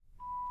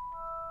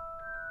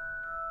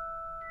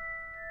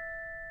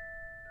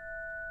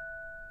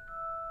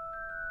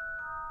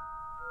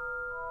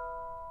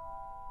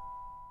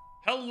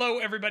Hello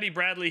everybody,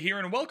 Bradley here,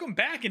 and welcome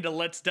back into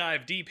Let's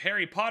Dive Deep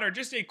Harry Potter.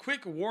 Just a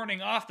quick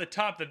warning off the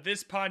top that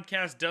this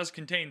podcast does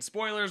contain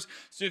spoilers,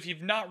 so if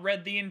you've not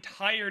read the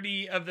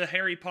entirety of the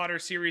Harry Potter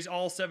series,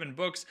 all 7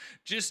 books,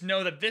 just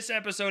know that this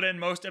episode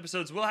and most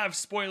episodes will have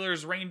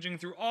spoilers ranging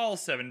through all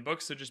 7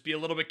 books, so just be a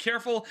little bit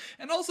careful,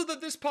 and also that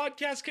this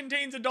podcast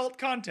contains adult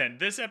content.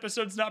 This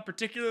episode's not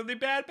particularly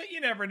bad, but you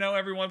never know,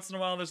 every once in a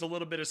while there's a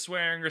little bit of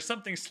swearing or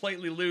something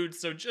slightly lewd,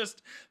 so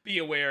just be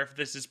aware if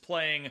this is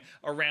playing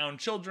around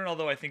children,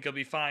 although I think you'll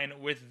be fine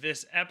with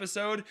this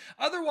episode.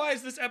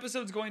 Otherwise, this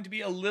episode's going to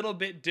be a little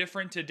bit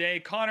different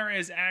today. Connor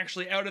is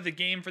actually out of the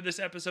game for this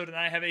episode, and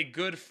I have a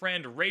good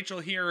friend,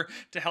 Rachel, here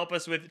to help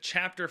us with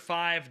Chapter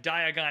 5,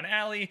 Diagon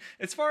Alley.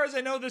 As far as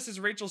I know, this is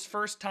Rachel's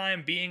first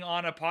time being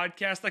on a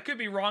podcast. I could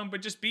be wrong,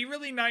 but just be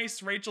really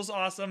nice. Rachel's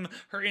awesome.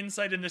 Her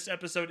insight in this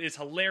episode is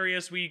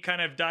hilarious. We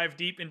kind of dive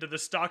deep into the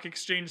stock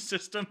exchange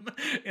system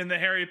in the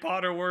Harry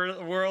Potter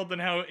world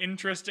and how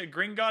interest at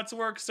Gringotts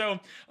works. So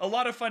a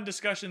lot of fun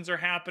discussions are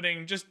happening.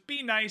 Just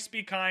be nice,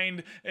 be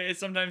kind.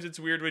 Sometimes it's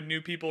weird when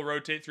new people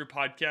rotate through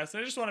podcasts.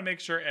 I just want to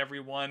make sure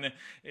everyone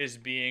is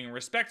being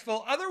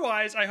respectful.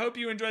 Otherwise, I hope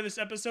you enjoy this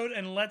episode,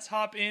 and let's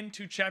hop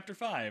into Chapter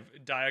 5,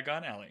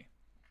 Diagon Alley.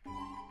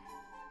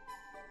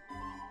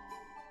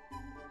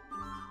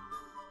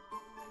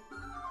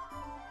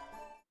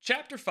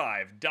 Chapter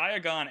 5,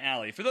 Diagon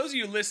Alley. For those of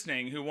you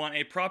listening who want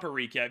a proper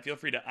recap, feel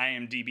free to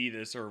IMDb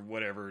this or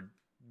whatever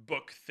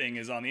book thing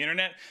is on the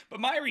internet, but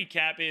my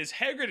recap is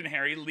Hagrid and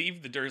Harry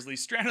leave the Dursleys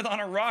stranded on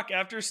a rock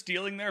after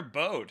stealing their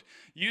boat.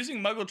 Using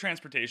Muggle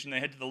transportation, they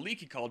head to the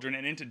Leaky Cauldron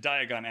and into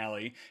Diagon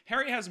Alley.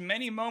 Harry has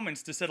many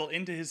moments to settle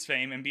into his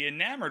fame and be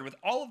enamored with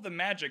all of the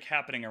magic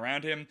happening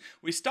around him.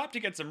 We stop to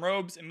get some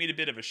robes and meet a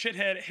bit of a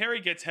shithead. Harry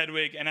gets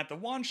Hedwig, and at the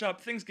wand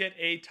shop, things get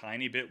a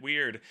tiny bit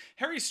weird.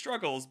 Harry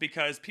struggles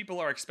because people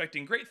are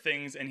expecting great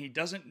things, and he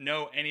doesn't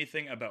know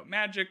anything about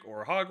magic,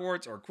 or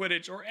Hogwarts, or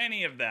Quidditch, or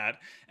any of that,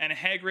 and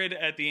Hagrid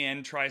at the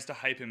end tries to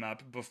hype him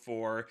up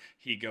before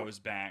he goes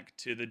back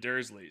to the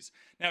Dursleys.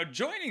 Now,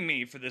 joining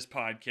me for this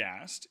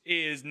podcast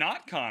is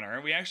not Connor.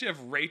 We actually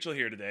have Rachel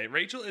here today.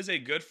 Rachel is a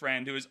good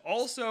friend who is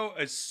also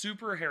a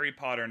super Harry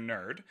Potter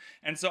nerd,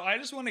 and so I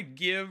just want to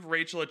give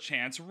Rachel a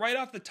chance right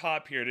off the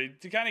top here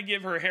to kind of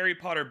give her Harry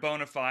Potter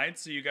bona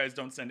fides so you guys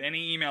don't send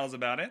any emails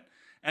about it,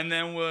 and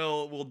then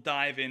we'll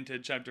dive into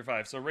Chapter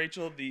 5. So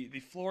Rachel, the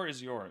floor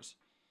is yours.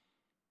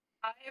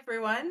 Hi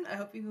everyone, I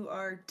hope you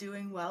are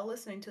doing well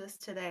listening to this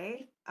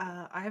today.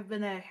 I have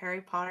been a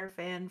Harry Potter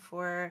fan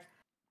for,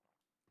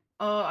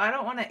 I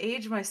don't want to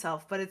age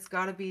myself, but it's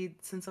got to be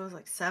since I was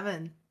like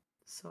 7,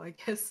 so I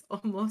guess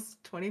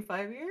almost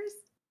 25 years?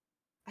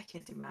 I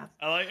can't do math.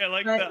 I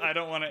like But- that I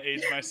don't want to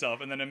age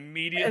myself and then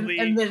immediately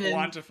And then-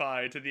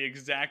 quantify to the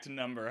exact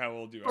number how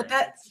old you are.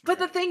 But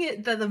the thing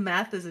is that the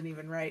math isn't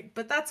even right,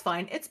 but that's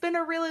fine. It's been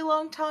a really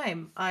long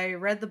time. I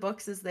read the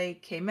books as they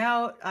came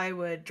out. I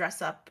would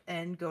dress up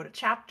and go to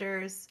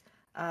chapters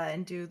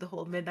and do the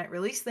whole midnight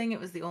release thing. It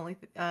was the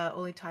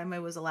only time I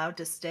was allowed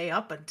to stay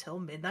up until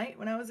midnight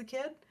when I was a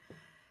kid.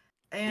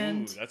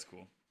 And Ooh, that's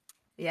cool.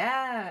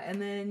 yeah, and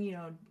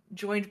then,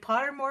 joined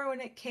Pottermore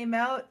when it came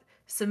out,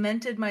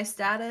 cemented my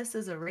status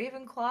as a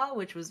Ravenclaw,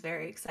 which was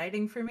very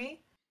exciting for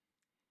me.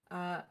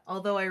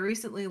 Although I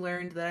recently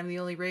learned that I'm the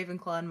only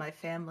Ravenclaw in my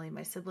family.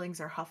 My siblings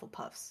are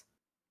Hufflepuffs.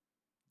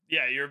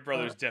 Yeah, your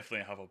brother's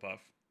definitely a Hufflepuff.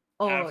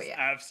 Oh, yeah.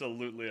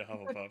 Absolutely a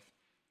Hufflepuff.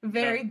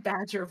 Very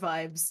Badger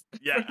vibes.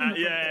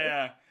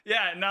 Yeah.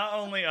 Yeah, not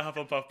only a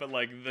Hufflepuff, but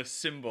like the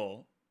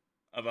symbol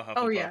of a Hufflepuff.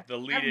 Oh, yeah. The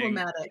leading.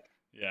 Emblematic.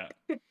 Yeah.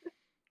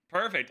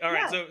 Perfect. All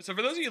right. Yeah. So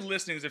for those of you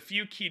listening, there's a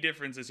few key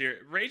differences here.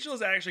 Rachel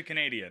is actually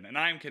Canadian, and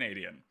I'm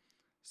Canadian.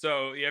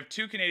 So you have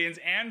 2 Canadians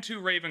and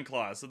 2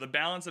 Ravenclaws. So the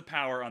balance of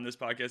power on this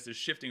podcast is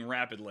shifting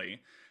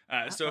rapidly.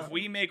 So if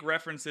we make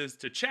references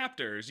to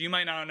chapters, you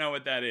might not know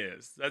what that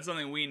is. That's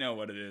something we know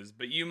what it is,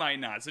 but you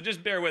might not. So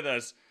just bear with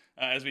us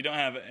as we don't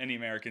have any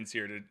Americans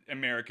here to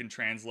American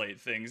translate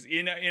things.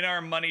 In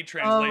our money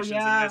translations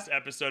in this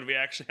episode, we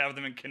actually have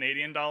them in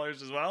Canadian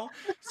dollars as well.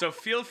 So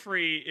feel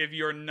free, if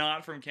you're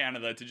not from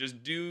Canada, to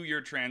just do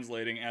your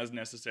translating as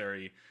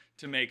necessary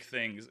to make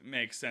things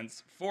make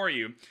sense for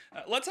you.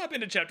 Let's hop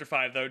into Chapter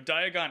 5, though,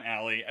 Diagon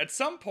Alley. At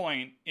some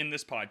point in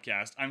this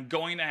podcast, I'm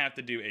going to have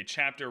to do a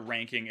chapter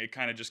ranking. It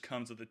kind of just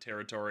comes with the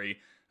territory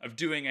of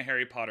doing a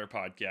Harry Potter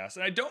podcast.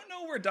 And I don't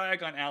know where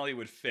Diagon Alley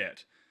would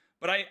fit,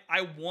 but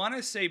I want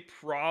to say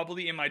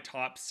probably in my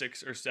top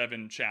 6 or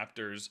 7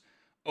 chapters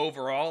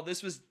overall.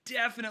 This was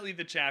definitely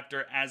the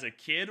chapter as a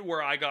kid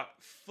where I got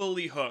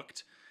fully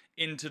hooked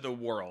into the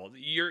world.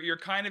 You're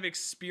kind of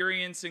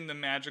experiencing the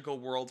magical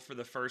world for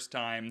the first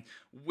time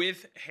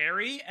with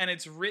Harry, and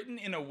it's written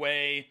in a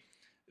way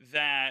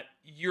that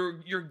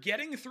you're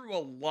getting through a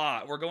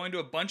lot. We're going to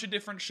a bunch of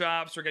different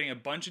shops, we're getting a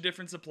bunch of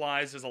different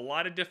supplies, there's a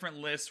lot of different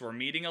lists, we're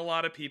meeting a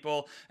lot of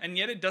people, and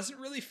yet it doesn't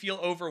really feel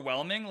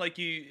overwhelming. Like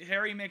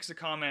Harry makes a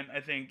comment, I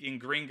think, in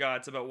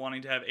Gringotts about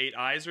wanting to have 8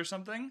 eyes or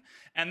something,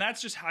 and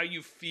that's just how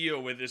you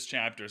feel with this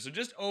chapter. So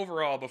just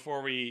overall,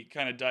 before we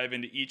kind of dive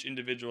into each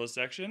individual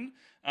section,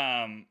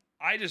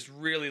 I just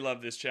really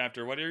love this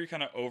chapter. What are your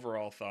kind of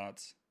overall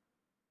thoughts?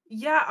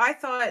 Yeah, I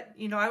thought,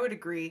 I would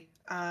agree.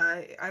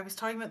 I was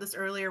talking about this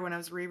earlier when I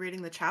was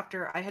rereading the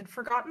chapter. I had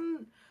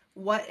forgotten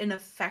what an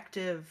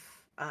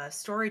effective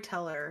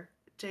storyteller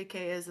JK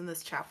is in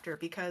this chapter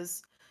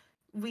because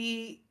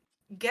we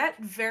get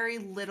very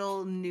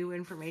little new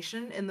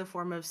information in the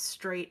form of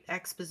straight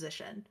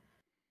exposition.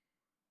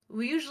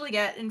 We usually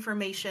get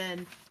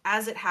information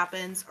as it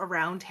happens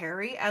around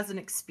Harry as an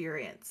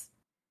experience.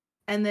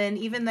 And then,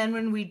 even then,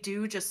 when we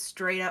do just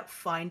straight up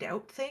find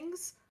out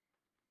things,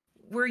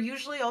 we're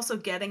usually also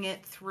getting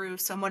it through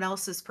someone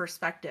else's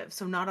perspective.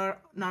 So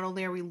not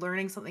only are we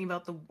learning something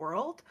about the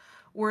world,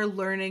 we're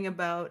learning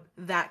about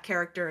that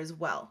character as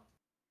well.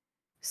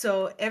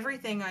 So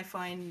everything I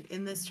find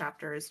in this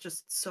chapter is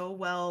just so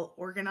well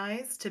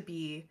organized to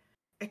be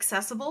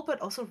accessible,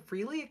 but also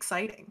really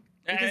exciting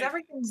because And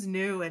everything's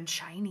new and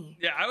shiny.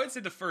 yeah, I would say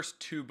the first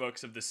two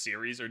books of the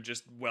series are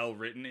just well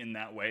written in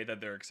that way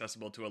that they're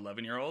accessible to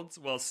 11-year-olds.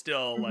 Well,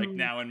 still, like Mhm.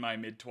 now in my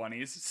mid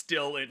 20s,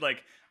 still,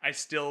 like, I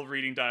still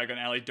reading Diagon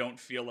Alley don't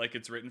feel like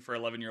it's written for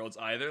 11-year-olds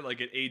either. Like,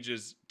 it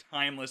ages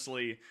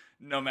timelessly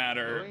no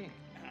matter. Louis,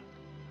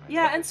 I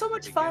Yeah, think and this so is the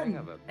much beginning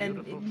of fun. a And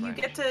beautiful you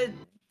get friendship. to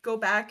go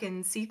back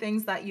and see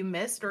things that you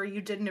missed or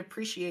you didn't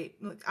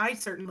appreciate. Like, I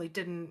certainly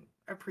didn't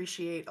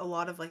appreciate a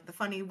lot of like the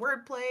funny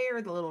wordplay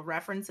or the little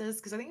references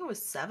because I think it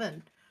was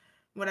 7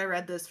 when I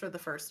read this for the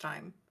first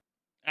time.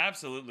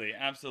 Absolutely,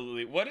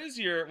 absolutely. What is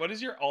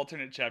your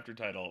alternate chapter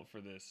title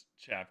for this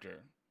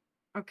chapter?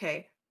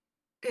 Okay,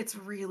 it's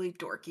really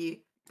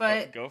dorky,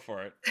 Go, but go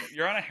for it.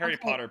 You're on a Harry okay,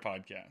 Potter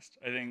podcast,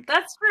 I think.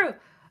 that's true.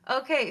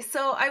 Okay,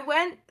 so I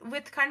went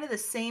with kind of the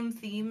same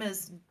theme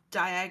as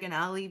Diagon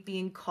Alley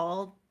being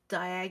called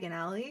Diagon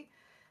Alley,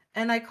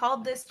 and I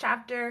called this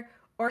chapter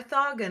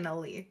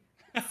Orthogonally.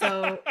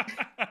 So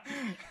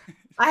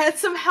I had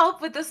some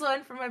help with this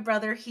one from my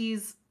brother.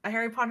 He's a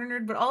Harry Potter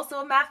nerd, but also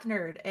a math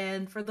nerd.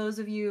 And for those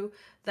of you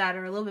that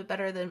are a little bit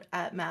better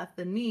at math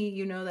than me,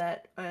 you know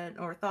that an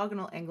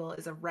orthogonal angle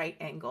is a right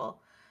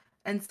angle.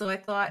 And so I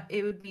thought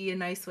it would be a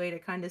nice way to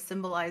kind of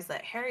symbolize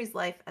that Harry's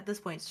life at this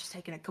point is just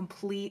taking a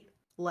complete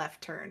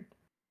left turn.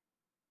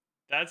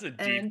 That's a deep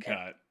And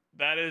cut.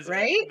 That is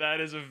right?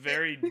 that is a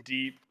very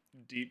deep,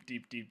 deep,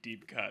 deep, deep,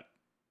 deep cut.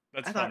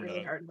 That's I thought fun really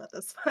though. hard about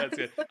this That's one.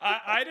 good.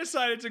 I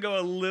decided to go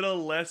a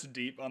little less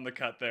deep on the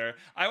cut there.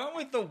 I went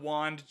with the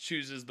wand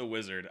chooses the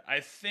wizard. I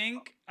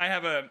think I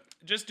have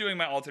just doing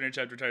my alternate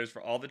chapter titles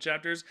for all the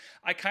chapters.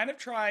 I kind of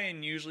try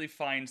and usually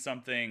find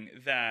something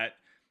that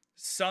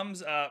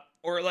sums up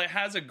or like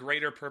has a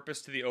greater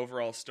purpose to the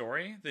overall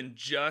story than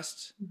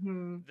just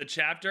Mhm. the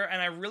chapter.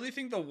 And I really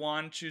think the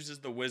wand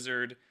chooses the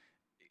wizard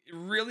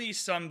really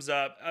sums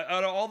up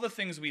out of all the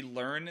things we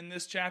learn in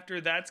this chapter.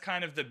 That's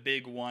kind of the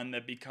big one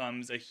that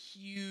becomes a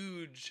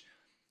huge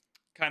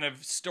kind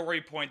of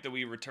story point that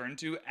we return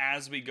to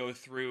as we go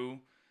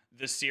through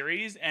the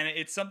series. And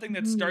it's something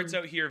that starts Mhm.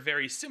 out here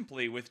very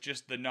simply with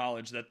just the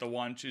knowledge that the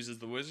wand chooses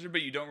the wizard,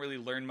 but you don't really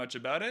learn much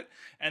about it.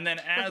 And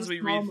then That's as a we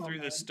small read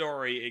through the moment.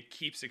 story, it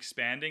keeps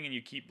expanding and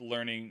you keep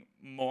learning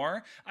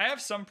more. I have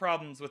some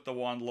problems with the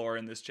wand lore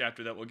in this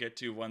chapter that we'll get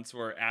to once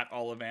we're at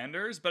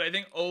Ollivander's, but I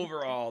think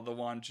overall the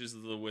wand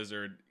chooses the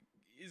wizard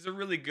is a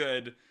really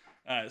good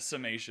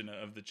summation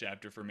of the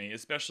chapter for me,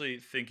 especially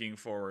thinking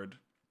forward.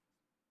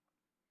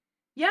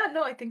 Yeah,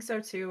 no, I think so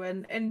too.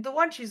 And the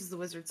one chooses the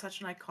wizard, such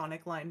an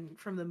iconic line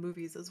from the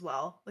movies as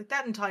well. Like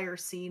that entire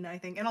scene, I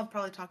think, and I'll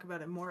probably talk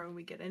about it more when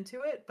we get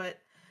into it, but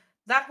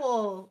that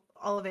whole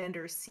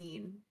Ollivander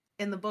scene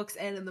in the books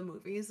and in the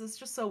movies is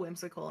just so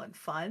whimsical and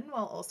fun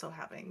while also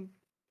having,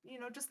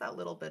 just that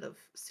little bit of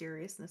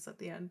seriousness at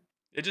the end.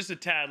 It's just a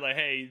tad like,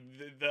 hey,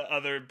 the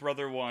other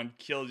brother wand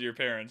killed your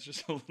parents.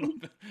 Just a little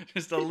bit,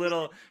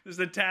 just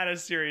a tad of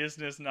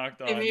seriousness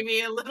knocked It may on.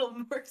 be a little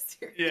more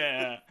serious.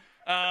 Yeah.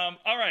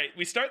 All right.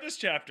 We start this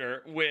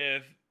chapter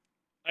with,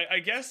 I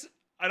guess,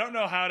 I don't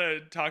know how to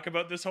talk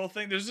about this whole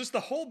thing. There's just the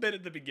whole bit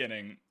at the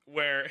beginning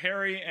where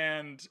Harry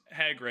and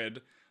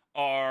Hagrid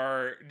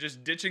are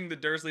just ditching the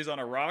Dursleys on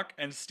a rock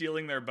and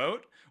stealing their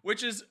boat,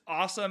 which is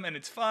awesome and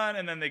it's fun.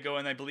 And then they go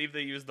and I believe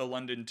they use the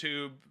London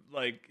Tube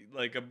like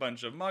a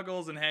bunch of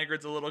Muggles, and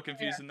Hagrid's a little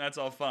confused, and that's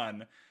all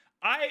fun.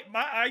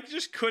 I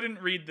just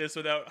couldn't read this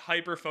without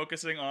hyper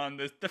focusing on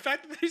the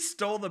fact that they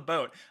stole the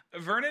boat.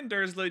 Vernon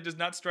Dursley does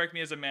not strike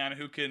me as a man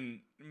who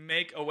can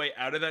make a way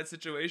out of that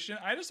situation.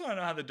 I just want to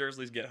know how the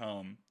Dursleys get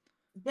home.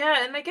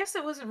 Yeah, and I guess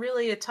it wasn't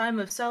really a time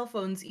of cell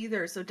phones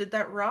either. So did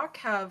that rock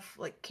have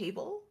like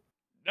cable?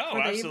 No,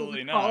 Were they able to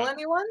absolutely call not.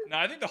 anyone? No,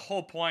 I think the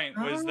whole point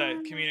was that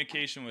Um,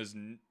 communication was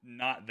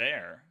not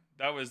there.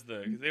 That was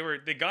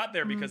they got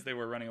there mm, because they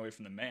were running away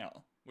from the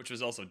mail, which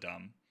was also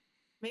dumb.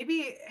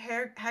 maybe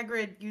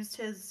Hagrid used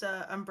his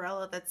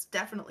umbrella that's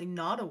definitely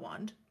not a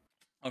wand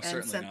Oh, and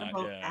certainly sent the not.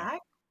 boat Yeah.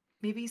 back.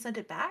 Maybe he sent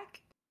it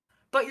back.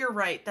 But you're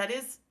right. That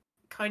is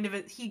kind of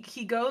it.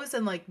 He goes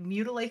and like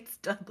mutilates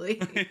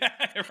Dudley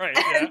Yeah, right.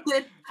 Yeah. and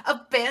then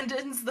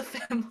abandons the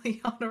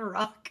family on a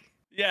rock.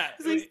 Yeah.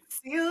 He's like,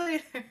 see you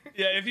later.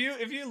 Yeah, if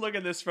you look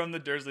at this from the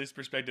Dursleys'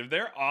 perspective,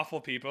 they're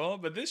awful people,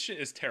 but this shit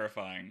is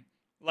terrifying.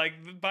 Like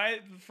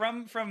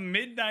from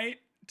midnight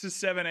to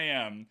 7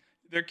 a.m.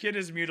 Their kid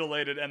is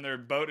mutilated and their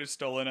boat is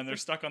stolen and they're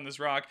stuck on this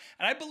rock.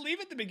 And I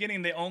believe at the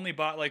beginning they only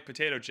bought like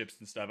potato chips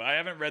and stuff. I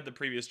haven't read the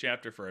previous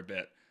chapter for a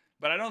bit,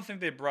 but I don't think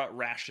they brought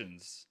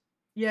rations.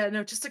 Yeah,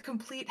 no, just a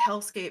complete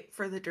hellscape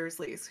for the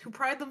Dursleys, who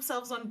pride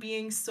themselves on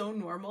being so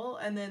normal,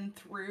 and then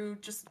through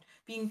just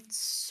being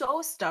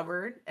so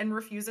stubborn and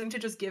refusing to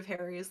just give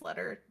Harry his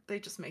letter, they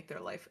just make their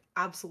life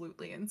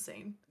absolutely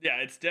insane. Yeah,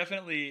 it's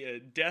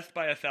definitely death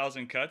by a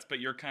thousand cuts, but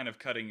you're kind of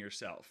cutting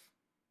yourself.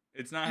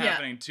 It's not Yeah.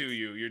 happening to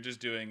you. You're just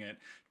doing it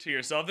to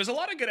yourself. There's a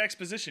lot of good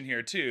exposition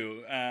here,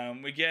 too.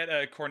 We get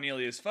a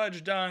Cornelius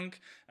Fudge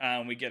dunk.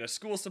 We get a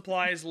school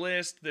supplies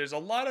list. There's a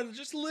lot of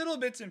just little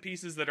bits and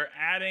pieces that are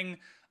adding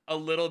a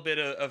little bit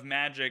of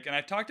magic. And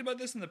I've talked about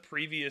this in the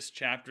previous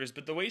chapters,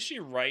 but the way she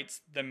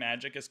writes the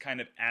magic is kind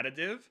of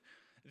additive,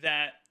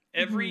 that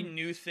every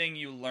new thing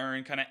you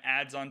learn kind of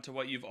adds on to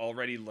what you've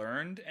already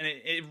learned. And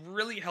it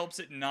really helps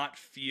it not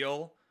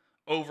feel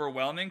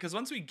overwhelming, because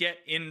once we get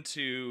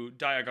into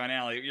Diagon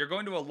Alley, you're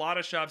going to a lot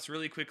of shops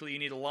really quickly. You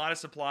need a lot of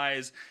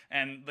supplies,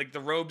 and like the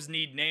robes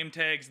need name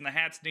tags and the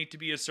hats need to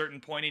be a certain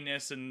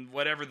pointiness and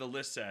whatever the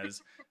list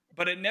says.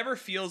 But it never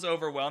feels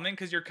overwhelming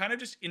because you're kind of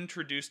just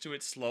introduced to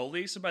it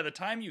slowly. So by the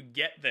time you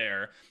get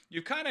there,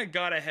 you've kind of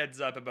got a heads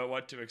up about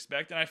what to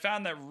expect. And I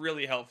found that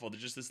really helpful, to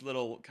just this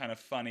little kind of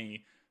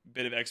funny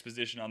bit of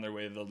exposition on their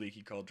way to the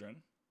Leaky Cauldron.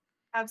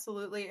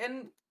 Absolutely.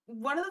 And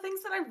one of the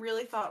things that I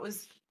really thought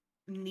was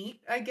neat,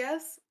 I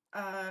guess,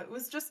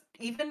 was just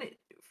even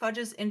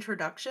Fudge's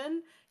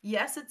introduction.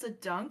 Yes, it's a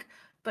dunk,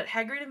 but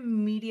Hagrid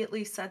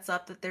immediately sets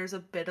up that there's a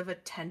bit of a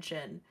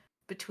tension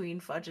between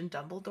Fudge and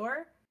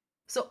Dumbledore.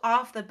 So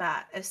off the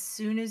bat, as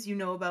soon as you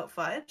know about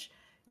Fudge,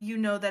 you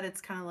know that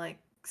it's kind of like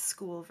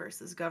school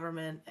versus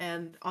government,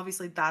 and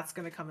obviously that's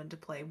going to come into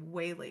play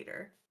way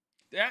later.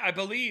 Yeah, I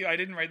believe I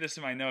didn't write this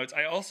in my notes.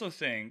 I also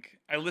think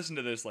I listened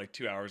to this like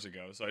 2 hours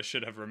ago, so I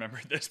should have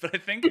remembered this. But I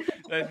think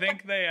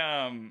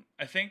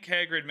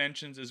Hagrid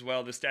mentions as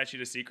well the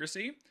statute of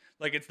secrecy.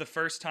 Like, it's the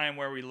first time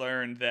where we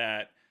learned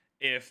that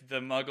if the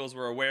Muggles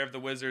were aware of the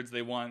wizards,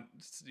 they want,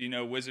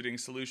 wizarding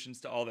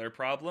solutions to all their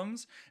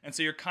problems. And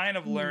so you're kind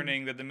of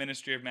learning that the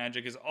Ministry of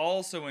Magic is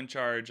also in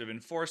charge of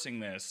enforcing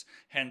this.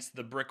 Hence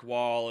the brick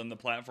wall and the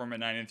platform at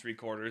 9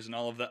 3/4 and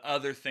all of the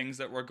other things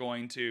that we're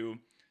going to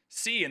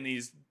see in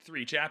these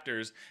 3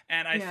 chapters.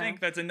 And I think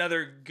that's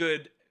another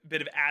good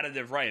bit of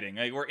additive writing.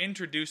 Like, we're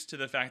introduced to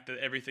the fact that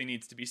everything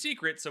needs to be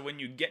secret, so when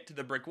you get to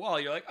the brick wall,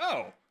 you're like,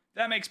 oh,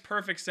 that makes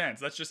perfect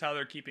sense. That's just how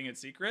they're keeping it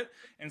secret,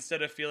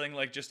 instead of feeling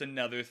like just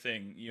another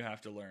thing you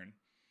have to learn.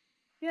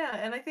 Yeah,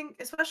 and I think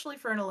especially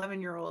for an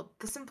 11-year-old,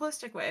 the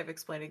simplistic way of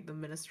explaining the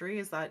Ministry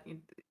is that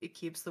it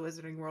keeps the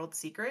Wizarding world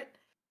secret,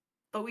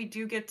 but we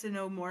do get to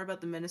know more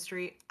about the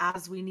Ministry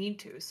as we need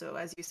to. So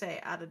as you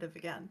say, additive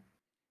again.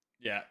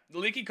 Yeah, the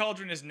Leaky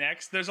Cauldron is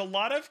next. There's a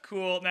lot of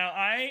cool. Now,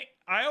 I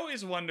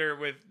always wonder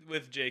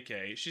with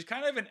JK, she's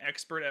kind of an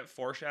expert at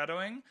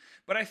foreshadowing,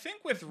 but I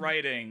think with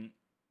writing,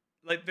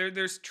 like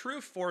there's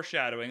true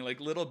foreshadowing, like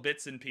little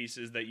bits and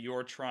pieces that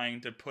you're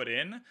trying to put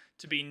in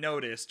to be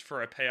noticed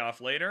for a payoff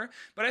later.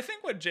 But I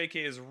think what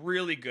JK is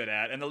really good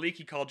at, and the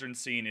Leaky Cauldron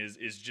scene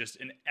is just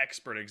an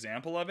expert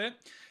example of it,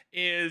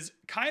 is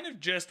kind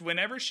of just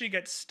whenever she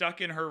gets stuck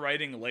in her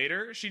writing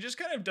later, she just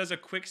kind of does a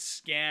quick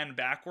scan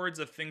backwards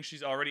of things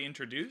she's already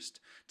introduced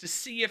to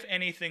see if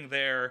anything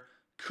there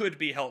could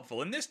be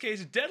helpful. In this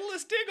case,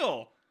 Daedalus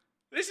Diggle.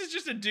 This is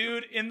just a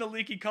dude in the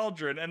Leaky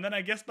Cauldron, and then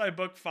I guess by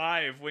book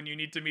 5, when you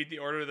need to meet the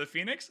Order of the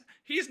Phoenix,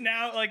 he's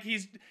now, like,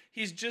 he's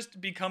just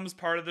becomes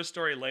part of the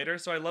story later.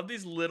 So I love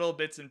these little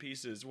bits and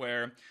pieces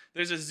where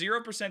there's a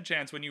 0%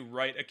 chance when you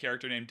write a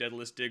character named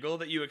Daedalus Diggle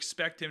that you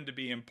expect him to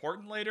be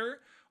important later,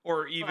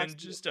 or even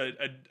just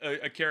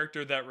a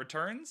character that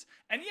returns.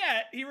 And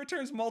yet, he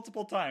returns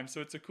multiple times,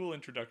 so it's a cool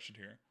introduction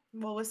here.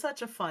 Well, with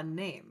such a fun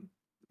name,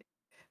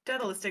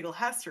 Daedalus Diggle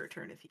has to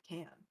return if he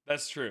can.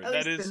 That's true.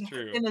 That is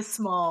true. In a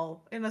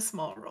small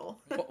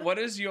role. What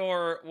is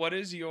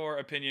your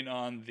opinion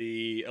on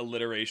the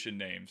alliteration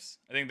names?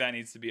 I think that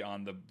needs to be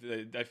on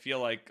I feel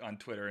like on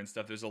Twitter and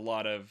stuff, there's a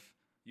lot of,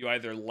 you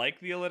either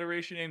like the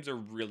alliteration names or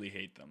really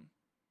hate them.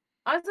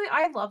 Honestly,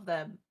 I love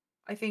them.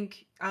 I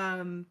think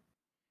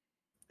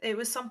it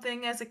was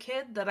something as a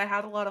kid that I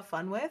had a lot of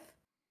fun with.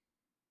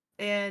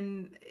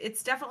 And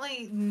it's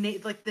definitely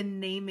like the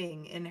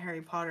naming in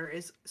Harry Potter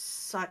is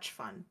such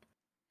fun.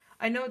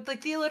 I know, like,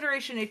 the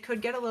alliteration, it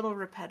could get a little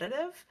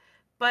repetitive,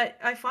 but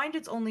I find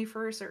it's only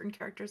for certain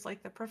characters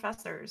like the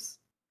professors.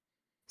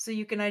 So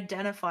you can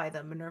identify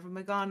them: Minerva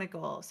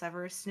McGonagall,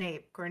 Severus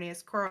Snape,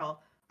 Cornelius Quirrell.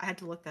 I had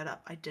to look that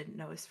up. I didn't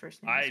know his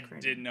first name was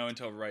Cornelius. I didn't know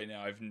until right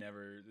now.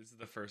 This is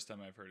the first time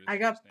I've heard his I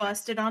got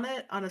busted on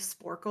it on a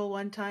Sporkle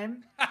one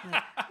time,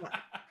 like,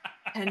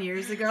 10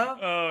 years ago.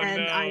 Oh,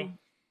 and no.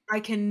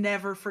 I can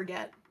never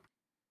forget.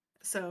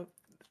 So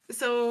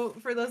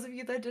for those of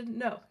you that didn't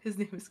know, his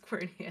name is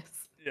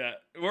Cornelius. Yeah,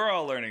 we're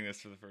all learning this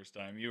for the first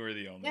time. You were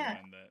the only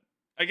one that...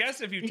 I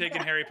guess if you've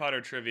taken Harry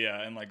Potter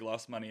trivia and like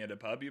lost money at a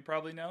pub, you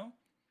probably know.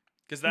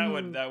 Because that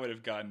would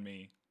have gotten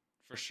me,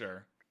 for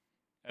sure.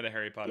 at a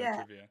Harry Potter Yeah.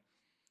 trivia.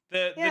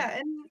 The Yeah,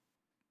 and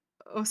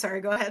oh,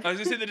 sorry, go ahead. I was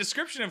gonna say the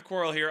description of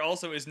Quirrell here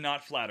also is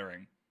not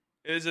flattering.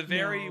 It is a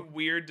very No.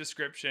 weird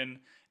description,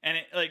 and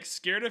it like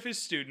scared of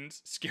his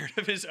students, scared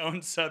of his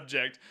own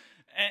subject,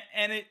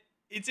 and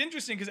it's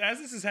interesting because as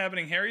this is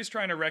happening, Harry's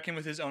trying to reckon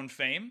with his own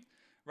fame,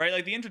 right?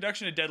 Like the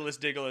introduction to Daedalus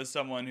Diggle is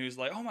someone who's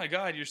like, "Oh my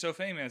God, you're so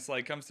famous!"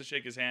 Like comes to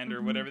shake his hand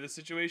or Mhm. whatever the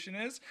situation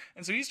is,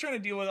 and so he's trying to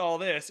deal with all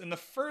this. And the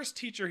first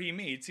teacher he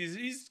meets,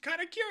 he's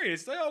kind of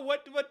curious, like, "Oh,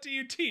 what do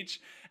you teach?"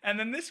 And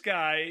then this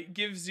guy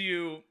gives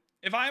you,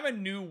 if I'm a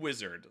new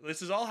wizard, this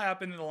has all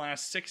happened in the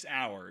last 6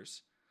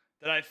 hours.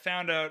 That I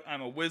found out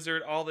I'm a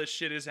wizard, all this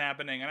shit is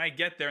happening, and I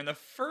get there, and the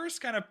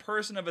first kind of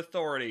person of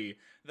authority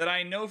that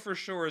I know for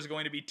sure is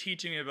going to be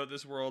teaching me about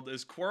this world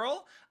is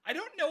Quirrell. I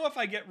don't know if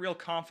I get real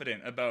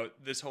confident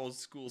about this whole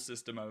school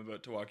system I'm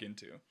about to walk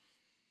into.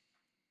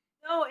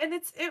 No, and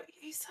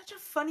he's such a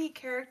funny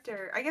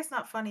character. I guess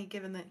not funny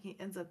given that he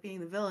ends up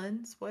being the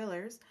villain,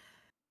 spoilers.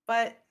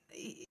 But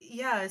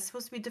yeah, it's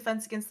supposed to be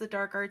defense against the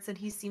dark arts and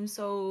he seems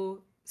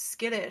so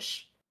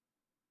skittish.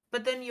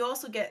 But then you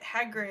also get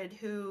Hagrid,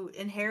 who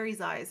in Harry's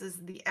eyes is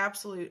the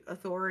absolute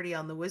authority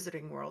on the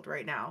wizarding world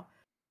right now.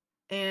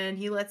 And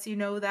he lets you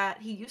know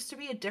that he used to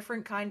be a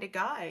different kind of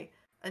guy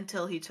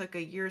until he took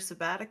a year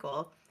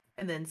sabbatical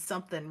and then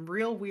something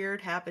real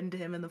weird happened to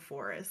him in the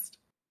forest.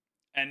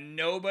 And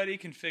nobody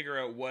can figure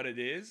out what it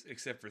is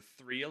except for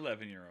 3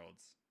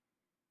 11-year-olds.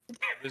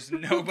 There's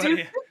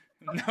Dude,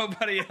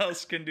 nobody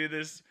else can do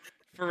this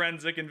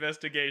forensic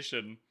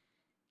investigation.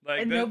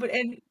 Like and that. nobody,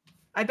 and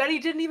I bet he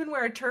didn't even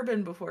wear a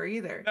turban before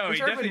either. No, The he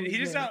turban definitely was he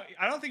just new. not.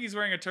 I don't think he's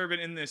wearing a turban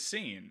in this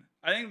scene.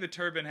 I think the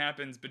turban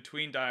happens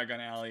between Diagon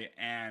Alley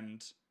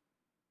and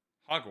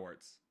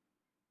Hogwarts.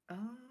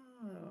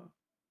 Oh,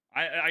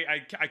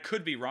 I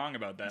could be wrong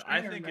about I'm that. I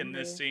trying to think in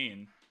this remember.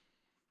 scene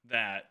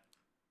that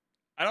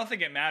I don't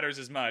think it matters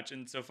as much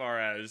insofar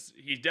as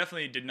he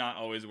definitely did not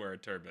always wear a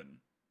turban.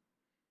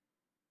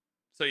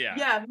 So yeah,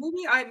 Yeah,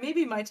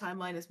 maybe my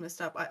timeline is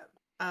messed up.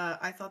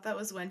 I thought that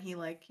was when he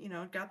like,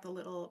 got the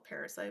little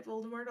parasite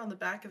Voldemort on the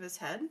back of his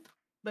head,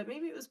 but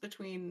maybe it was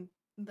between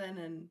then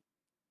and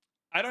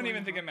I don't going to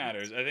even think it Hogwarts.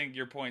 matters. I think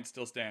your point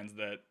still stands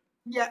that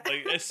Yeah.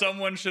 like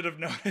someone should have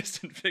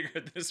noticed and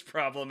figured this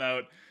problem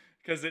out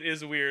because it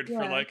is weird for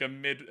Yeah. like a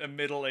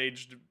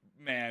middle-aged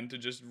man to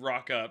just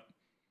rock up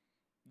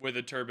with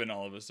a turban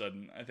all of a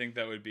sudden. I think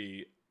that would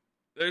be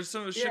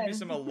should Yeah. be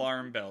some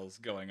alarm bells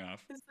going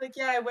off. It's like,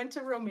 yeah, I went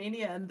to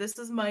Romania and this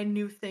is my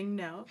new thing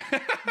now.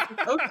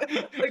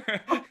 Okay. Like,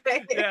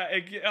 okay.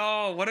 Yeah.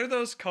 Oh, what are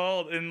those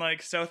called in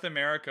like South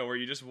America where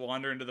you just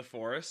wander into the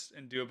forest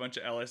and do a bunch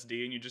of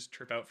LSD and you just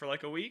trip out for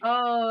like a week?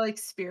 Oh, like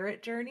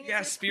spirit journeys Yeah,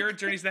 or spirit something.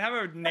 journeys. They have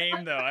a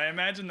name though. I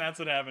imagine that's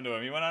what happened to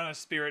him. He went on a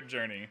spirit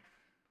journey,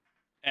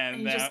 And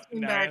and he just came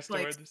now he back has to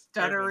like wear this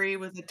turban. stuttery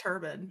with a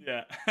turban.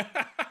 Yeah.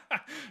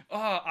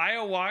 Oh,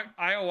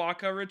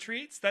 Ayahuasca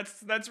retreats.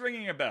 That's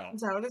ringing a bell.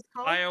 Is that what it's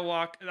called?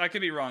 Ayahuasca. I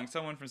could be wrong.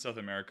 Someone from South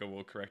America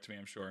will correct me.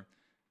 I'm sure.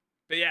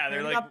 But yeah, I they're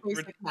only like, got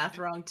basic math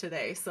wrong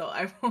today, so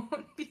I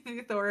won't be the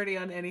authority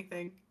on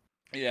anything.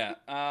 yeah.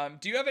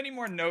 Do you have any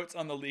more notes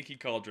on the leaky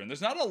cauldron?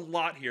 There's not a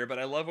lot here, but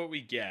I love what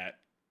we get.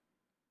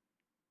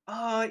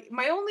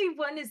 My only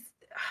one is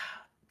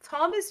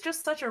Tom is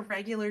just such a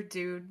regular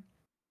dude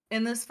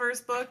in this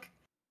first book,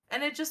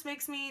 and it just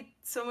makes me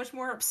so much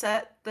more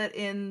upset that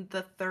in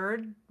the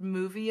third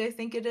movie, I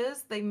think it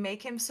is, they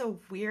make him so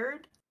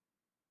weird.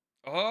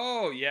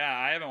 Oh yeah,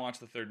 I haven't watched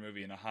the third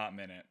movie in a hot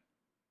minute.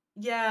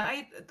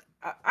 Yeah,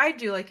 I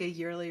do like a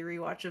yearly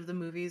rewatch of the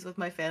movies with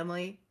my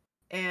family,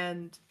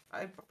 and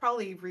I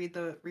probably reread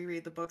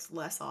the books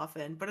less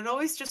often, but it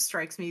always just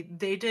strikes me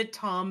they did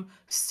Tom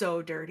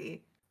so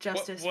dirty.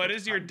 Justice for What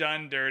is your Tom.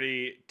 done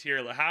dirty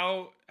tier?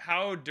 How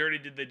dirty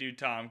did they do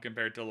Tom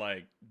compared to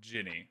like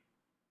Ginny?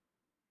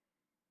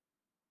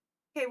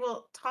 Okay,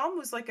 well, Tom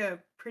was like a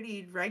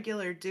pretty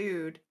regular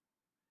dude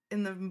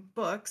in the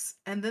books,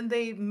 and then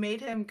they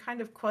made him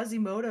kind of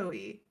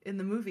Quasimodo-y in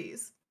the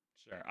movies.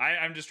 Sure.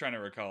 I'm just trying to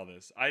recall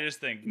this. I just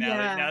think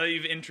Yeah. now that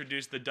you've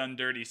introduced the done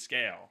dirty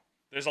scale,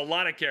 there's a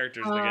lot of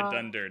characters that get Uh,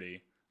 done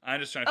dirty. I'm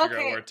just trying to figure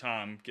out okay, where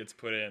Tom gets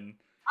put in.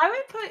 I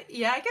would put,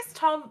 yeah, I guess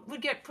Tom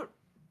would get put,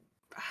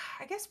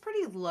 I guess,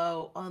 pretty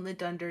low on the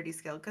done dirty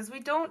scale because we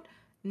don't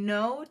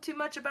know too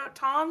much about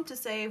Tom to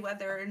say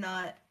whether or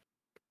not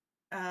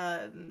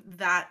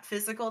that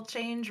physical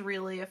change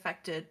really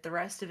affected the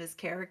rest of his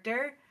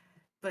character.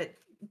 But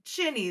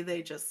Ginny,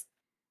 they just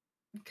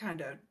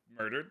kind of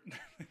Murdered.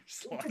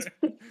 Slaughtered.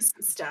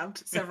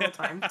 stabbed several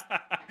times.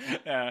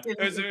 Yeah. It It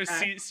was was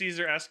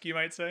Caesar-esque, you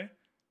might say.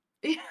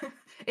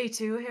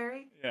 A2,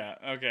 Harry? Yeah.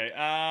 Okay.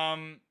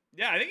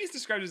 Yeah, I think he's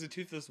described as a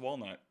toothless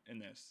walnut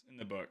in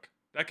the book.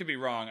 That could be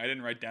wrong. I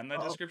didn't write down that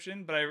Oh,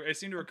 description, but I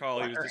seem to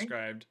recall he was flattering.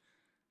 described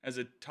as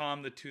a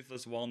Tom the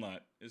Toothless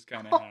Walnut. Is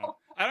kind of how.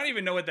 I don't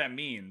even know what that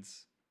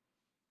means.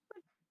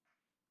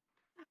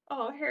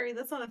 Oh, Harry,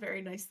 that's not a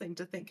very nice thing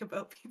to think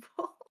about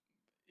people.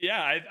 Yeah,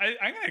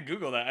 I'm gonna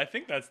Google that. I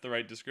think that's the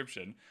right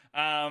description.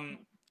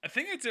 I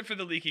think that's it for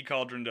the Leaky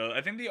Cauldron, though.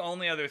 I think the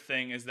only other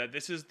thing is that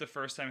this is the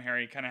first time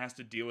Harry kind of has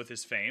to deal with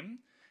his fame.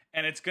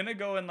 And it's going to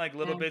go in like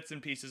little Yeah. bits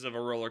and pieces of a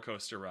roller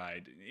coaster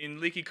ride. In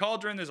Leaky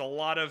Cauldron, there's a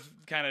lot of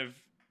kind of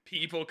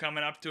people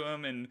coming up to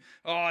him and,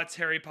 oh, it's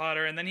Harry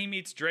Potter. And then he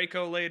meets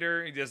Draco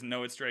later. He doesn't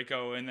know it's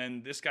Draco. And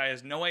then this guy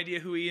has no idea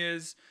who he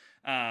is.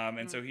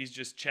 And so he's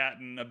just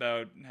chatting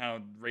about how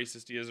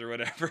racist he is or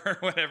whatever,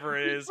 whatever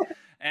it is.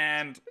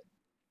 And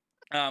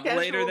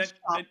later, Casual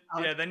shop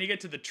talk. then you get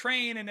to the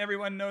train and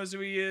everyone knows who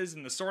he is,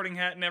 and the Sorting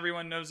Hat and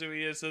everyone knows who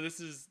he is. So this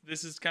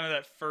is kind of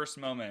that first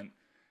moment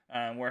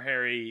where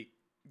Harry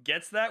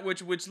gets that,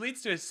 which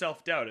leads to his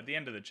self doubt at the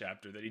end of the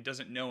chapter that he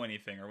doesn't know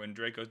anything, or when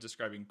Draco's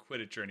describing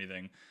Quidditch or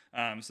anything.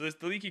 So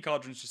the Leaky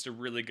Cauldron is just a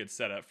really good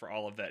setup for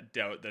all of that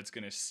doubt that's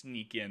going to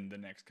sneak in the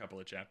next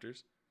couple of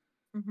chapters.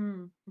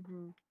 Mm-hmm,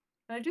 mm-hmm.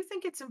 And I do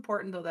think it's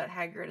important though that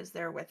Hagrid is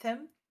there with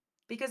him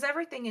because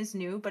everything is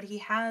new, but he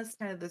has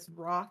kind of this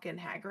rock in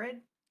Hagrid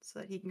so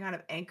that he can kind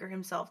of anchor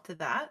himself to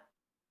that.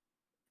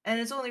 And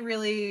it's only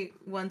really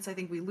once I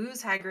think we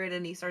lose Hagrid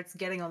and he starts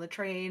getting on the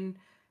train,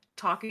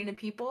 talking to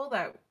people,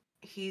 that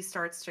he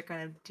starts to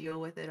kind of deal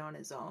with it on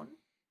his own.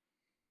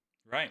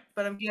 Right.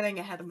 But I'm getting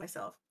ahead of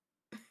myself.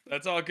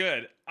 That's all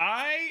good.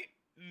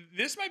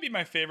 This might be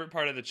my favorite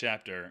part of the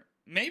chapter.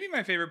 Maybe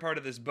my favorite part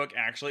of this book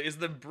actually is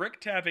the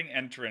brick tapping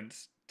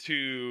entrance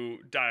to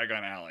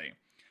Diagon Alley.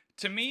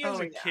 To me as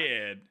a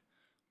kid,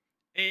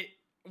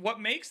 what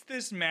makes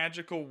this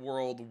magical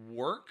world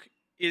work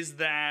is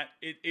that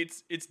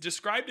it's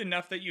described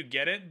enough that you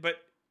get it, but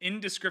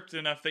indescript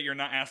enough that you're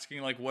not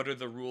asking like what are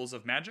the rules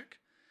of magic.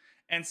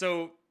 And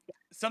so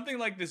something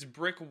like this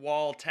brick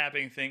wall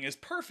tapping thing is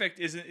perfect,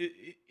 isn't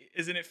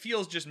it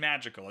feels just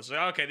magical. It's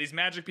like, okay, these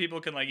magic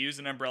people can like use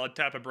an umbrella,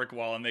 tap a brick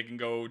wall, and they can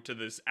go to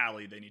this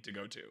alley they need to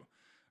go to,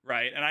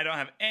 right? And I don't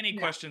have any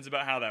questions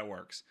about how that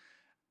works.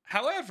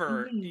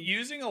 However,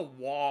 using a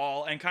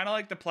wall and kind of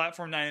like the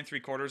platform 9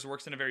 3/4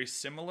 works in a very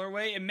similar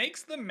way. It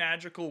makes the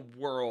magical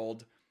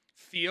world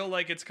feel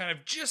like it's kind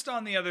of just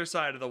on the other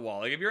side of the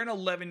wall. Like if you're an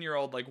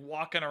 11-year-old like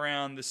walking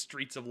around the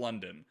streets of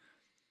London,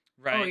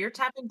 right? Oh, you're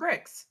tapping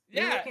bricks.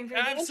 Yeah,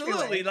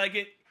 absolutely.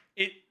 Like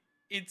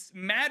it's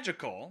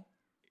magical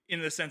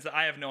in the sense that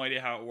I have no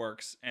idea how it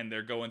works and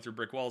they're going through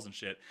brick walls and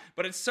shit.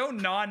 But it's so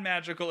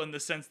non-magical in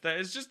the sense that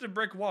it's just a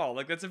brick wall.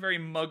 Like that's a very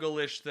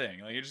muggle-ish thing.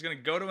 Like you're just going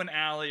to go to an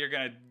alley, you're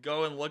going to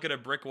go and look at a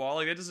brick wall.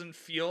 Like it doesn't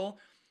feel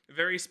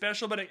very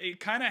special, but it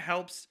kind of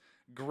helps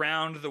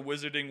ground the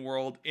wizarding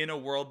world in a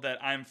world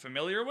that I'm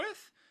familiar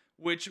with,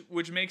 which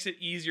makes it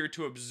easier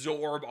to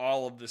absorb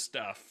all of the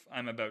stuff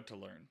I'm about to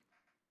learn.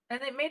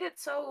 And it made it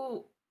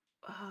so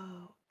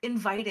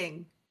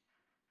inviting.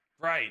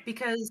 Right.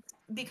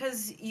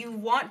 Because you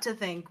want to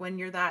think when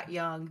you're that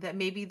young that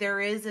maybe there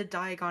is a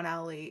Diagon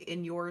Alley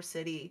in your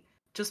city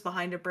just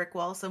behind a brick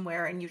wall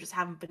somewhere and you just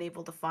haven't been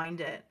able to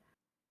find it.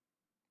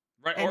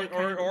 Right,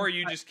 or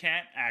you just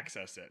can't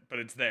access it, but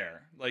it's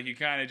there. Like you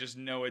kind of just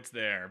know it's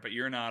there, but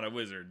you're not a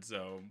wizard,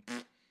 so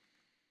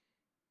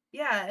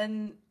yeah,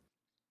 and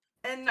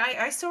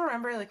I still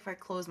remember, like, if I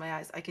close my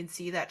eyes, I can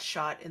see that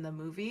shot in the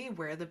movie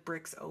where the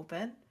bricks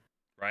open.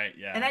 Right,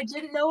 yeah. And I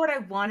didn't know what I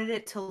wanted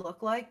it to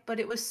look like, but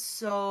it was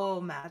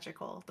so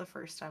magical the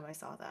first time I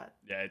saw that.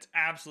 Yeah, it's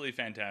absolutely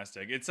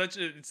fantastic. It's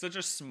such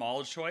a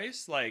small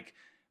choice, like,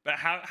 but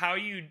how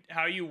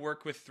you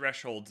work with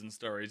thresholds in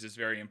stories is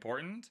very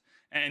important.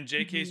 And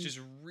JK is just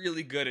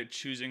really good at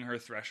choosing her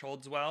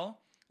thresholds well.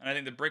 And I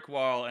think the brick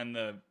wall and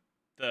the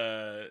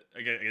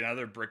again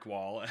another brick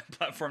wall at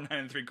platform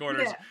 9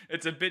 3/4,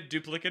 it's a bit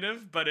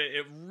duplicative, but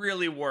it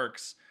really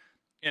works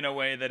in a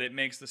way that it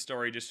makes the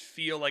story just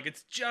feel like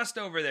it's just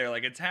over there,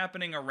 like it's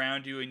happening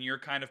around you and you're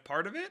kind of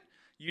part of it.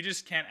 You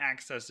just can't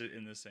access it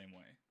in the same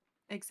way.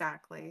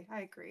 Exactly.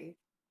 I agree.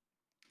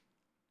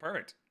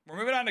 Perfect. We're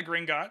moving on to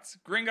Gringotts.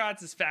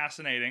 Gringotts is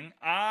fascinating.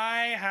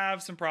 I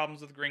have some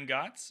problems with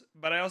Gringotts,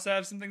 but I also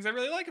have some things I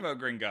really like about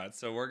Gringotts,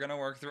 so we're going to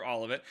work through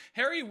all of it.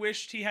 Harry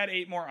wished he had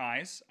 8 more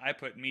eyes. I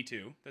put me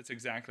too. That's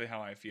exactly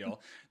how I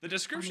feel. The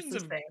descriptions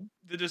of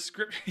the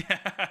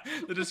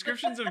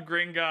descriptions of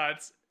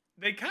Gringotts,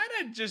 they kind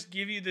of just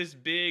give you this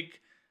big,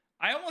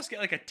 I almost get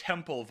like a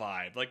temple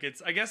vibe. Like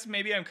it's, I guess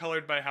maybe I'm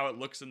colored by how it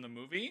looks in the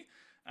movie.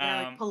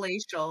 Yeah, like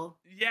palatial.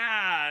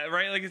 Yeah,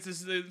 right. Like it's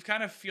just, it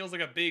kind of feels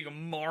like a big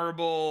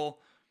marble.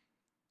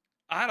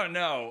 I don't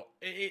know.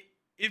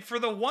 It for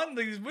the one,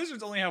 these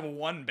wizards only have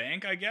one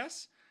bank, I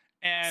guess.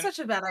 And such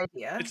a bad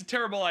idea. It's a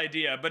terrible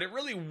idea, but it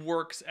really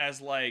works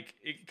as like,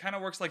 it kind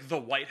of works like the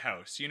White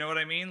House. You know what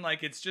I mean?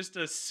 Like it's just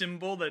a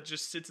symbol that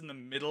just sits in the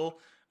middle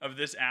of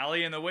this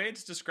alley, and the way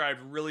it's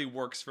described really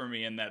works for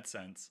me in that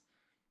sense.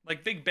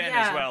 Like Big Ben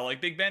as well. Like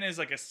Big Ben is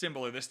like a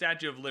symbol, or the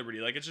Statue of Liberty.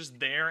 Like it's just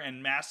there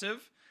and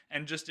massive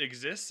and just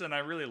exists, and I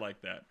really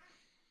like that.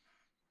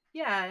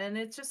 Yeah, and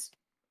it's just,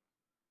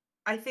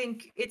 I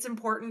think it's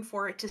important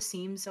for it to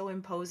seem so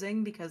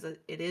imposing because it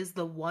is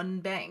the one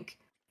bank.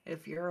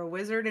 If you're a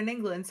wizard in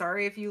England,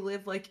 sorry if you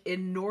live like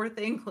in North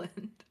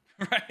England.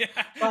 Right.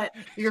 Yeah. But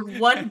your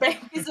one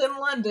bank is in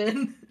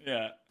London.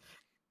 Yeah.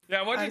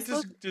 Yeah, what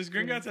does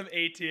Gringotts have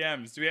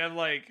ATMs? Do we have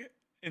like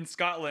in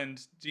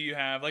Scotland do you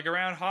have, like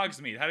around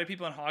Hogsmeade? How do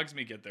people in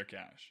Hogsmeade get their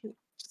cash?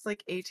 Just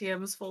like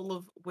ATMs full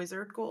of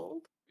wizard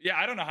gold. Yeah,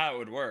 I don't know how it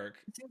would work.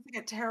 It seems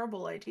like a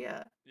terrible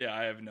idea. Yeah,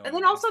 I have no And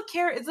then idea. also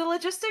carry the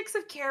logistics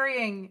of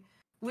carrying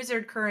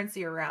wizard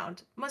currency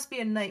around must be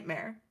a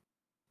nightmare.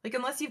 Like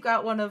unless you've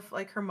got one of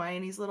like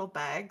Hermione's little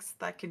bags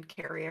that can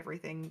carry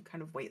everything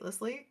kind of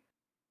weightlessly.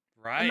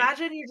 Right.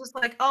 Imagine you're just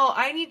like, "Oh,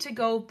 I need to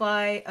go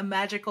buy a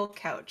magical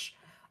couch.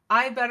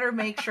 I better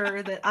make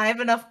sure that I have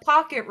enough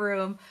pocket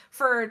room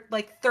for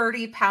like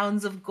 30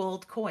 pounds of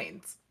gold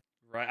coins."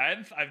 Right.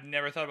 I've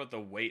never thought about the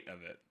weight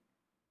of it.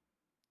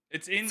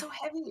 It's It's in so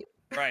heavy.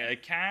 right,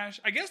 like cash.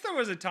 I guess there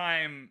was a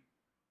time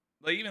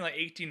like even like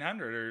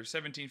 1800 or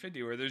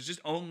 1750 where there's just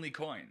only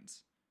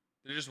coins.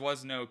 There just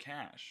was no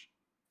cash.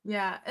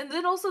 Yeah, and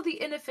then also the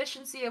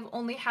inefficiency of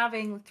only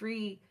having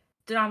three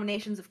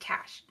denominations of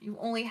cash. You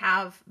only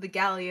have the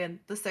galleon,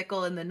 the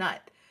sickle, and the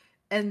nut.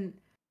 And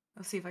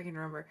let's see if I can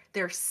remember.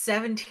 There are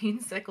 17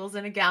 sickles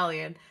in a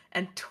galleon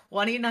and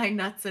 29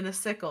 nuts in a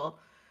sickle.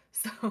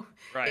 So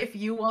Right. if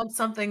you want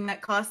something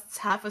that costs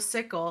half a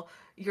sickle,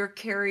 you're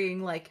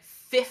carrying like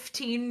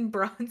 15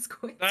 bronze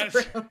coins That's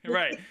around.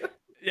 right.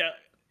 Yeah.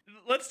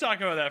 Let's talk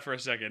about that for a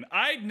second.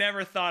 I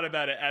never thought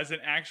about it as an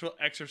actual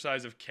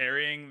exercise of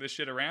carrying the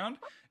shit around.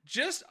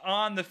 Just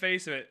on the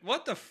face of it,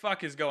 what the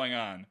fuck is going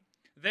on?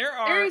 There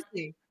are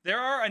Seriously. there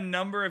are a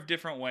number of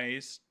different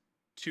ways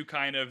to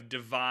kind of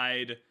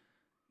divide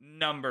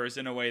numbers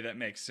in a way that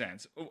makes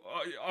sense.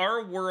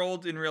 Our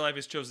world in real life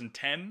has chosen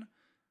 10,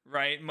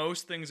 right?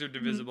 Most things are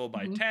divisible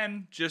by Mhm.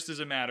 10 just as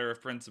a matter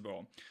of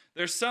principle.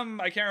 There's some,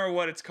 I can't remember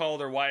what it's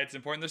called or why it's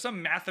important. There's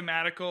some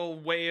mathematical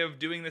way of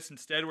doing this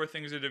instead where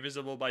things are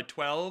divisible by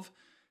 12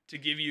 to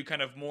give you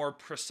kind of more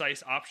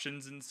precise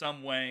options in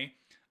some way.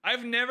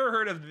 I've never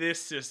heard of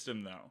this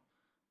system though.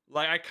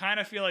 Like, I kind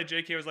of feel like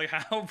JK was like,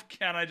 how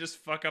can I just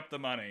fuck up the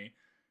money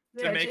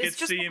to Yeah, make it's it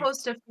just seem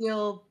supposed to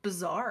feel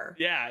bizarre.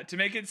 yeah, to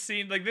make it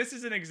seem like this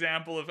is an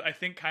example of, I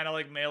think, kind of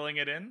like mailing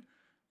it in,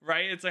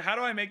 right? It's like, how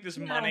do I make this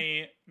Yeah.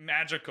 money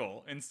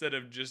magical instead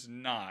of just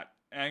not?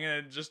 And I'm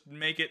gonna just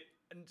make it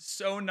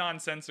so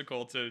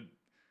nonsensical to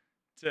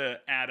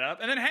add up.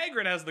 And then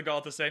Hagrid has the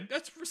gall to say,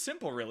 "That's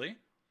simple, really."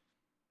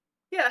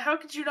 Yeah, how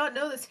could you not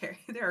know this, Harry?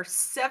 There are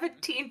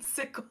 17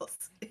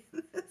 sickles in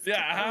this Yeah,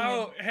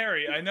 galleon. how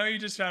Harry? I know you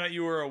just found out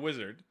you were a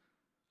wizard.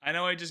 I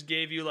know I just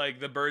gave you like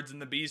the birds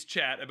and the bees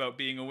chat about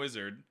being a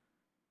wizard,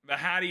 but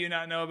how do you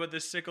not know about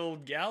this sickle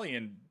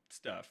galleon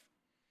stuff?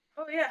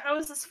 Oh yeah, how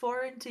is this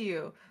foreign to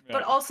you?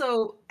 But Yeah.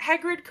 also,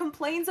 Hagrid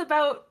complains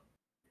about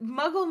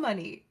Muggle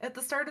money at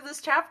the start of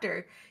this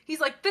chapter.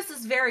 He's like, "This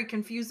is very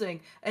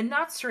confusing and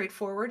not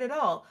straightforward at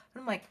all."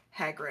 And I'm like,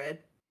 Hagrid,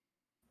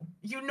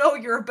 you know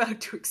you're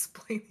about to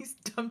explain these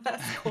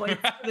dumbass coins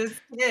to this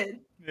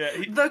kid. Yeah,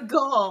 The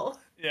gall.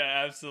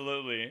 yeah,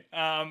 absolutely.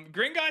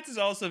 Gringotts is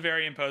also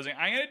very imposing.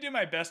 I'm gonna do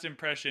my best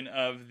impression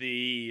of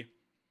the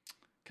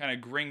kind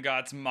of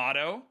Gringotts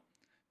motto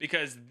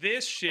because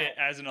this shit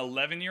as an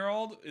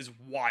 11-year-old is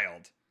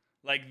wild.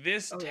 Like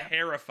this Oh yeah.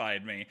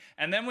 terrified me.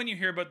 And then when you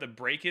hear about the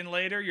break-in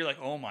later, you're like,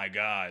 "Oh my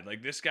god,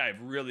 like this guy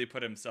really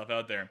put himself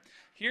out there."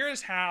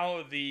 Here's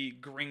how the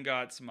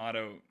Gringotts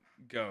motto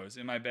goes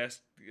in my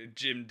best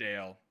Jim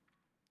Dale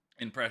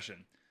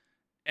impression.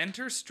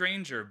 Enter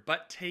stranger,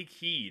 but take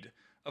heed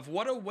of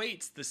what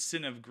awaits the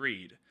sin of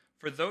greed.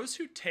 For those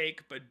who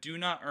take but do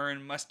not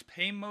earn must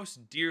pay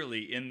most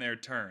dearly in their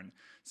turn.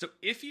 So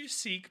if you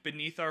seek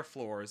beneath our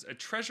floors a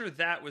treasure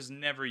that was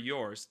never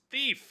yours,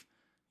 thief,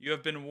 you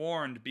have been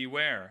warned,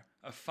 beware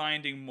of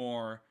finding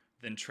more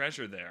than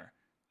treasure there.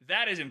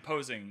 That is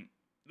imposing.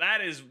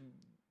 That is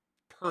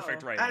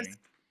perfect Oh, as writing.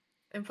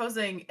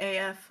 imposing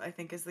AF, I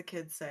think, as the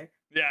kids say.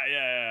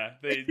 Yeah.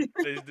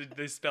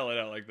 They spell it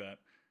out like that.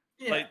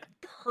 Yeah. Like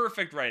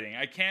perfect writing.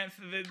 I can't.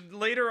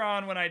 Later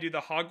on, when I do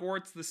the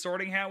Hogwarts, the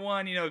Sorting Hat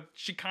one,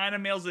 she kind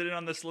of mails it in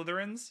on the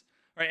Slytherins.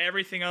 Right,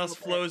 everything else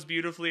Okay. flows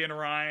beautifully and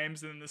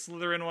rhymes, and the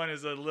Slytherin one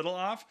is a little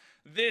off.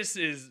 This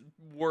is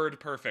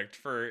word perfect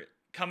for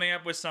coming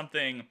up with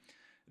something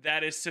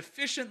that is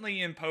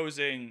sufficiently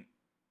imposing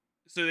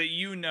so that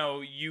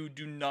you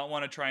do not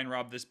want to try and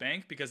rob this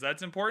bank because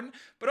that's important,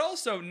 but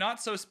also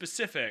not so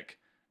specific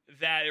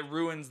that it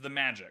ruins the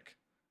magic,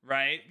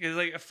 right? Because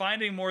like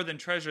finding more than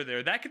treasure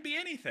there, that could be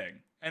anything.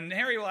 And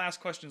Harry will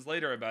ask questions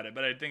later about it,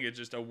 but I think it's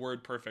just a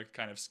word perfect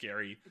kind of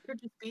scary. It could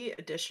just be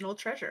additional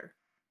treasure.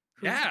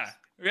 Who Yeah,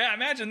 knows? yeah.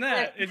 Imagine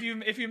that. Yeah.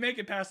 If you make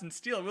it past and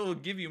steal, we'll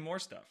give you more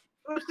stuff.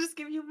 We'll just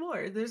give you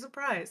more. There's a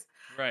prize.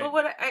 Right. But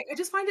what I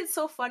just find it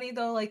so funny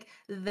though, like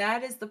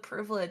that is the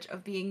privilege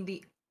of being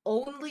the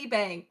only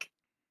bank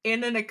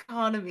in an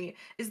economy,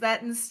 is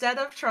that instead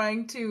of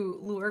trying to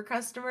lure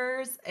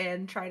customers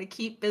and try to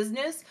keep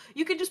business,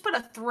 you can just put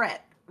a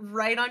threat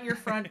right on your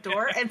front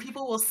door and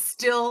people will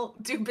still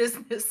do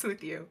business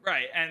with you.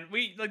 Right, and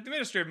we like the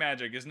Ministry of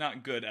Magic is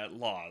not good at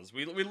laws.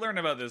 We learn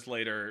about this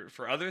later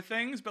for other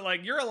things, but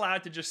like you're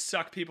allowed to just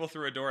suck people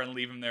through a door and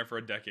leave them there for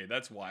a decade.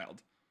 That's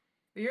wild.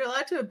 You're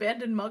allowed to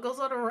abandon muggles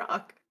on a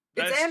rock.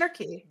 It's That's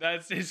anarchy.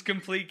 it's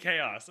complete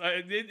chaos.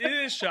 It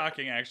is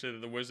shocking actually that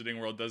the Wizarding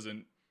world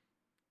doesn't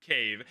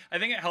cave. I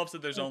think it helps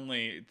that there's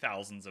only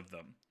thousands of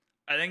them.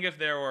 I think if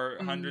there were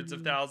hundreds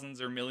of Mm,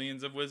 thousands or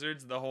millions of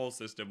wizards, the whole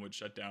system would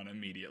shut down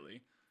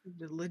immediately.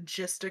 the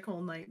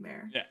logistical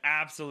nightmare. Yeah,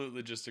 absolute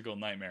logistical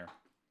nightmare.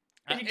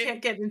 You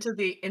can't get into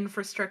the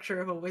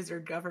infrastructure of a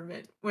wizard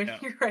government when No,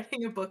 you're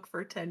writing a book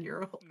for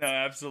 10-year-olds. no,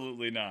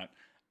 absolutely not.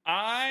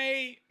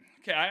 I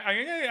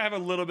have a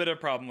little bit of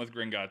problem with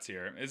Gringotts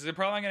here. It's a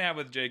problem I'm gonna have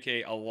with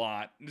J.K. a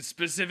lot,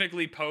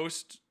 specifically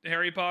post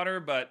Harry Potter,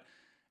 but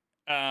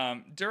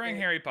during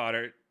Harry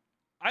Potter,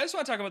 I just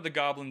want to talk about the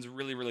goblins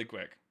really, really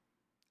quick.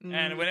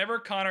 And whenever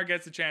Connor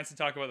gets a chance to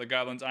talk about the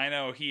goblins, I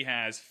know he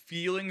has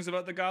feelings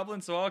about the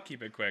goblins, so I'll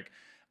keep it quick.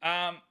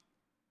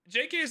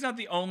 J.K. is not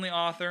the only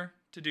author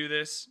to do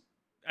this.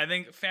 I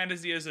think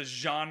fantasy as a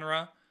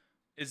genre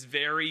is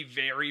very,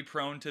 very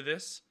prone to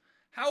this.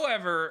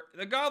 However,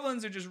 the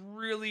goblins are just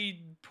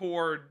really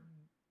poor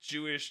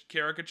Jewish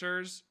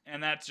caricatures,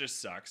 and that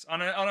just sucks.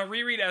 On a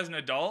reread as an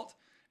adult,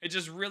 it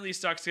just really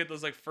sucks to get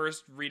those like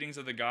first readings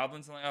of the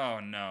goblins. I'm like, oh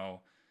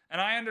no. And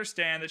I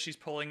understand that she's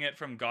pulling it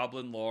from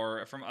goblin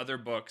lore, from other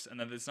books, and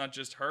that it's not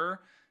just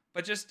her.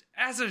 But just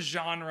as a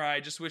genre, I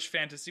just wish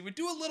fantasy would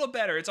do a little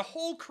better. It's a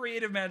whole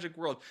creative magic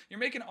world. You're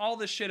making all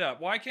this shit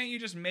up. Why can't you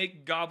just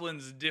make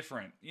goblins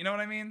different? You know what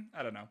I mean?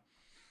 I don't know.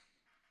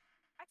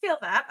 I feel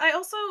that.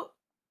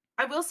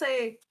 I will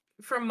say,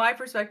 from my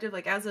perspective,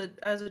 like as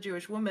a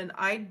Jewish woman,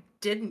 I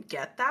didn't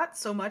get that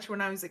so much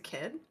when I was a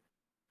kid.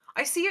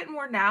 I see it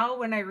more now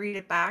when I read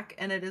it back,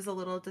 and it is a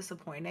little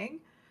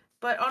disappointing.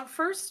 But on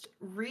first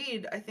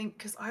read, I think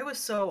because I was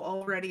so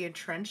already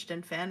entrenched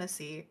in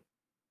fantasy,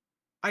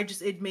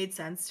 it made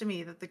sense to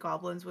me that the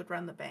goblins would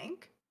run the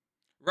bank.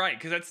 Right,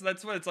 because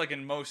that's what it's like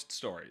in most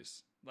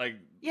stories. Like,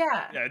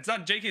 Yeah. yeah, it's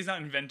not JK's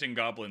not inventing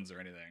goblins or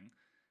anything.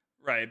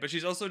 Right, but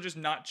she's also just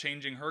not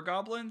changing her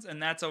goblins,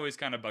 and that's always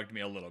kind of bugged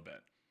me a little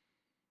bit.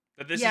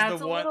 That Yeah,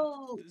 it's a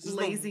little this is the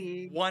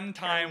lazy one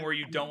time where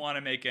you don't parallel. want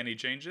to make any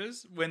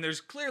changes when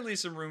there's clearly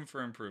some room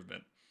for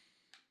improvement.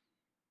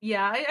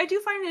 Yeah, I do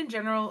find in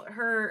general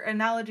her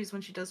analogies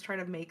when she does try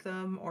to make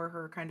them, or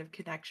her kind of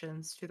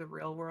connections to the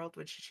real world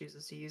when she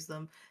chooses to use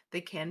them, they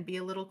can be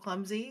a little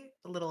clumsy,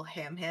 a little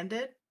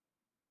ham-handed.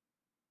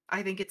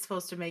 I think it's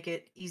supposed to make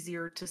it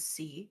easier to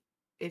see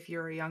if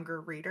you're a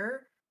younger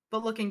reader.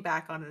 But looking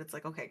back on it, it's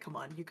like, okay, come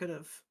on, you could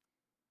have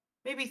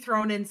maybe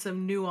thrown in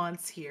some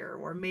nuance here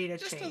or made a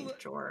Just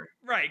change or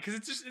right, because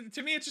it's just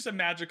to me, it's just a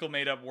magical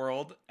made up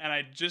world, and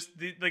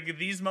like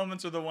these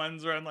moments are the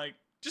ones where I'm like,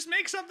 just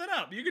make something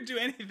up. You could do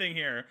anything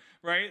here,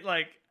 right?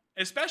 Like,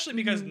 especially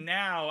because Mhm.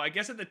 now, I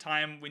guess at the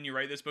time when you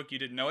write this book, you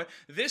didn't know it.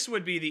 This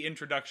would be the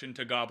introduction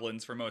to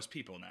goblins for most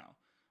people now,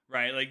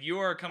 right? Like, you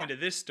are coming Yeah. to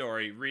this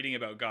story reading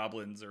about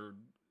goblins or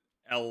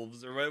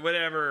elves or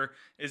whatever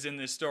is in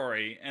this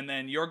story, and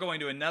then you're going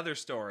to another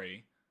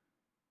story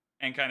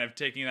and kind of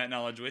taking that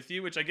knowledge with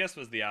you, which I guess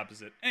was the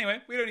opposite.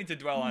 Anyway, we don't need to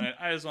dwell on Mhm. it.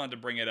 I just wanted to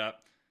bring it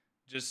up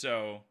just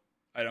so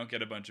I don't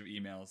get a bunch of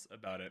emails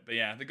about it. But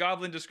yeah, the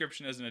goblin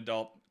description as an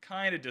adult,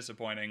 kind of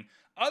disappointing.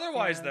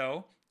 Otherwise, Yeah.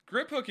 though,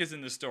 Griphook is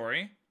in the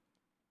story,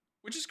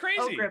 which is Oh,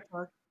 crazy. grip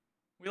hook.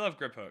 We love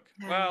Griphook.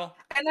 Yeah. Well,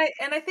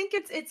 And I think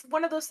it's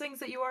one of those things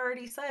that you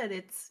already said.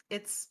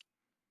 It's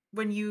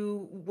when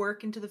you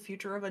work into the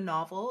future of a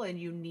novel and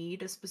you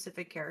need a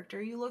specific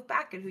character, you look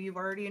back at who you've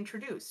already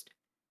introduced.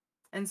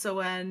 And so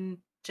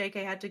when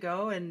JK had to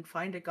go and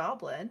find a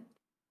goblin,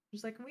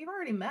 she's like, we've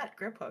already met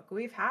Griphook.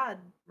 We've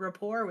had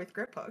rapport with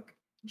Griphook.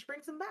 And she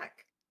brings him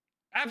back.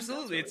 I think that's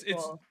absolutely. really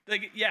It's cool.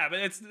 like yeah, but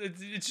it's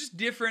just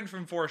different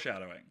from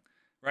foreshadowing.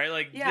 Right?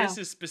 Like Yeah. this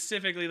is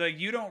specifically like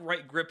you don't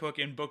write Griphook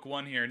in book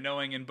 1 here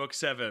knowing in book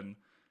 7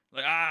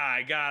 like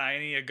I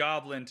need a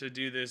goblin to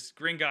do this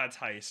Gringotts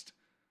heist.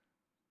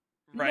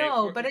 Right?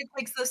 No, but it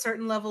takes a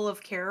certain level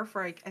of care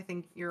for, I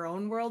think, your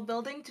own world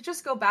building to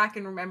just go back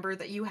and remember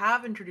that you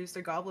have introduced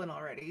a goblin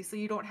already, so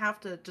you don't have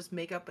to just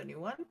make up a new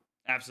one.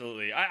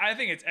 Absolutely. I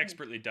think it's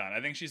expertly done.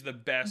 I think she's the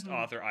best Mm-hmm.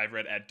 author I've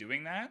read at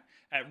doing that,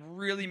 at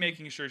really Hmm.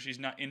 making sure she's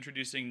not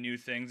introducing new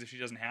things if she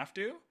doesn't have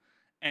to,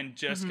 and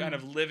just kind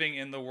Hmm. of living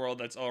in the world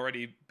that's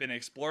already been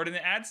explored. And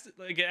it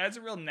adds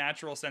a real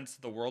natural sense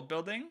to the world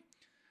building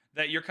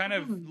that you're kind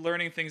of Hmm.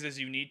 learning things as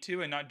you need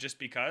to and not just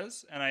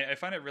because. And I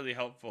find it really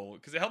helpful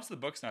because it helps the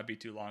books not be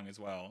too long as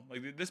well.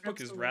 Like this book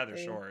is rather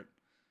Absolutely. short.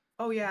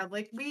 Oh yeah,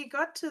 like we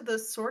got to the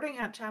Sorting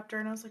Hat chapter,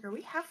 and I was like, "Are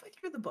we halfway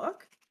through the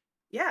book?"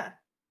 Yeah,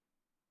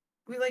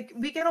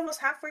 we get almost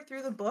halfway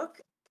through the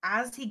book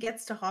as he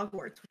gets to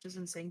Hogwarts, which is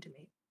insane to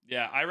me.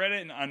 Yeah, I read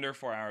it in under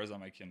 4 hours on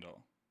my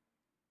Kindle.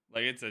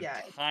 Like it's a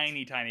Yeah.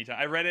 tiny, tiny time.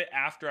 I read it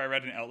after I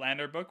read an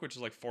Outlander book, which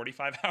is like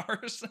 45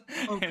 hours,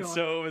 Oh and god.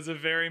 so it was a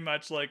very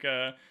much like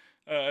a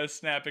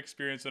snap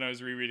experience when I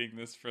was rereading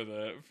this for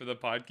the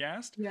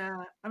podcast.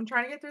 Yeah, I'm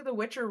trying to get through The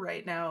Witcher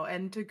right now,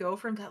 and to go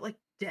from that like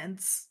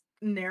dense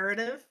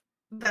narrative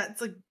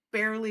that's like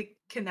barely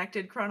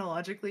connected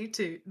chronologically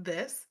to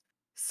this,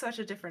 such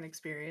a different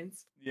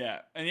experience.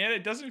 Yeah, and yet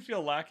it doesn't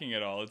feel lacking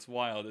at all. It's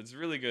wild. It's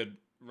really good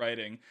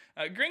writing.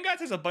 Gringotts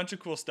has a bunch of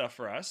cool stuff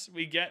for us.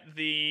 We get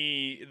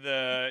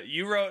the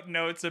you wrote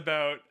notes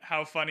about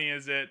how funny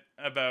is it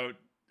about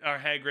our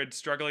Hagrid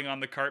struggling on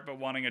the cart but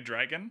wanting a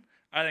dragon.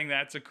 I think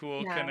that's a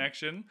cool Yeah.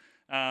 connection.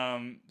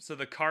 So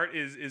the cart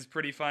is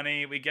pretty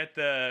funny. We get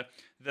the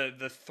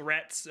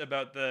threats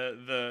about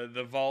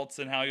the vaults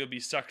and how you'll be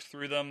sucked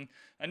through them,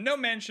 and no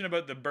mention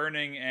about the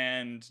burning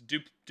and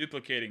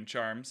duplicating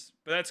charms.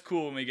 But that's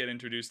cool when we get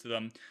introduced to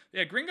them.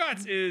 Yeah,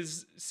 Gringotts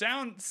is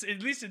sounds,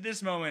 at least at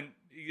this moment,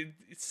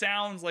 it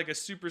sounds like a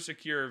super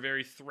secure,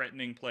 very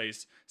threatening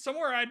place.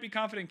 Somewhere I'd be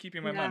confident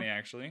keeping my Yeah. money,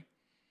 actually.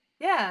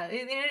 Yeah,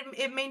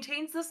 it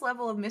maintains this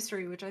level of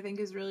mystery, which I think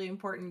is really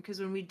important because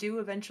when we do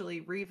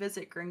eventually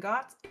revisit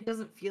Gringotts, it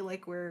doesn't feel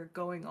like we're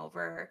going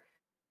over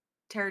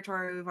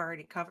territory we've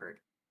already covered.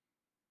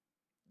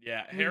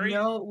 Yeah, We Harry.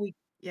 know we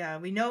yeah,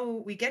 we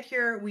know we get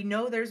here, we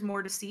know there's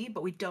more to see,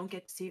 but we don't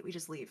get to see it. We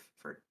just leave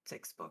for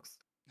 6 books.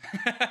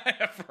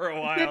 For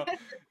a while.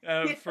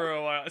 Yeah. For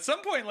a while. At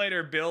some point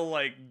later, Bill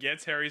like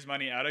gets Harry's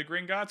money out of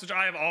Gringotts, which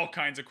I have all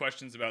kinds of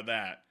questions about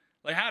that.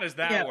 Like, how does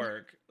that Yeah.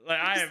 work? Like,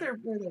 I have.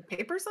 Were there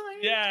paper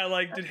signed? Yeah,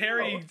 like, I did don't know.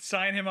 Harry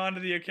sign him onto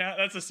the account?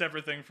 That's a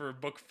separate thing for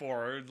book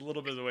 4. It's a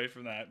little bit away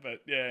from that, but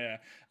yeah,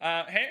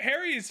 yeah.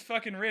 Harry is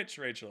fucking rich,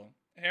 Rachel.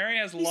 Harry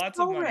has He's lots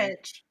of so money.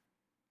 rich.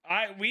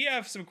 We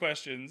have some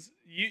questions.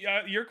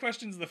 Your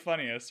question's the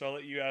funniest, so I'll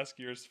let you ask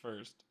yours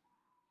first.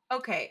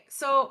 Okay,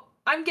 so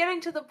I'm getting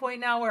to the point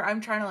now where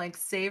I'm trying to like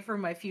save for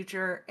my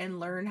future and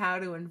learn how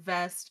to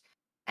invest.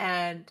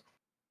 And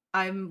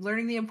I'm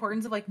learning the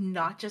importance of like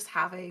not just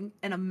having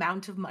an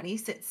amount of money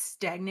sit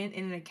stagnant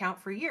in an account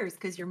for years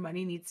because your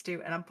money needs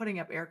to, and I'm putting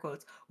up air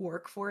quotes,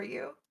 work for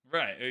you.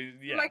 Right. My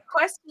Yeah.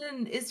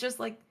 question is just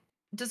like,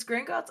 does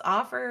Gringotts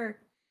offer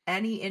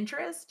any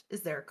interest?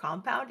 Is there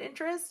compound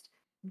interest?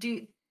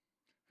 Do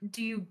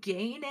do you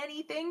gain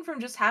anything from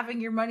just having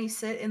your money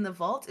sit in the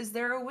vault? Is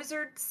there a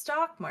wizard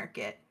stock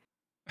market?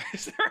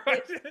 Is there?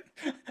 I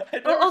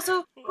never.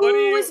 Also, What do who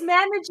you? was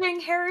managing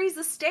Harry's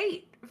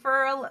estate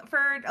for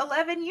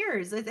 11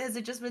 years? Has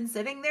it just been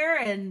sitting there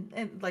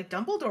and like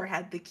Dumbledore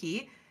had the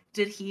key?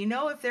 Did he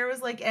know if there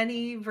was like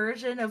any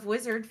version of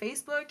Wizard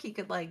Facebook he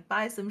could like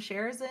buy some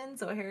shares in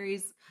so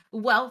Harry's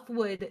wealth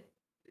would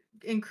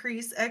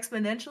increase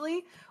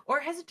exponentially? Or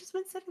has it just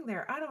been sitting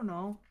there? I don't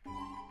know.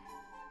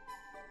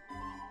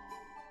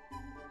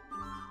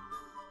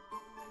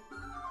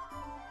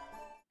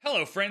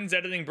 Hello, friends.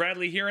 Editing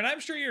Bradley here, and I'm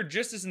sure you're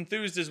just as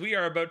enthused as we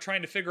are about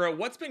trying to figure out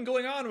what's been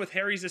going on with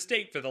Harry's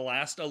estate for the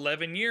last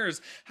 11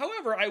 years.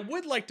 However, I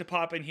would like to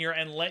pop in here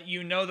and let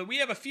you know that we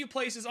have a few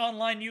places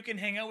online you can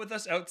hang out with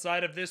us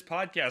outside of this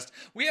podcast.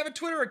 We have a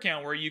Twitter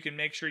account where you can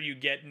make sure you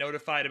get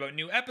notified about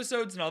new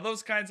episodes and all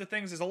those kinds of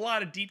things. There's a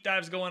lot of deep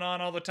dives going on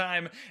all the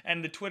time,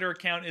 and the Twitter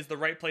account is the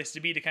right place to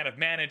be to kind of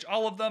manage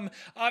all of them.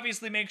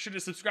 Obviously, make sure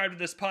to subscribe to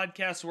this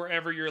podcast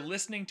wherever you're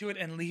listening to it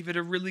and leave it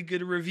a really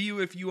good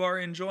review if you are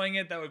enjoying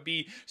it. That would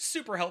be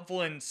super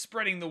helpful in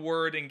spreading the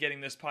word and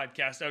getting this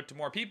podcast out to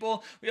more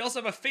people. We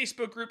also have a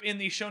Facebook group in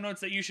the show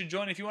notes that you should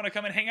join if you want to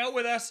come and hang out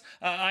with us.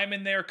 I'm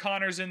in there,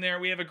 Connor's in there.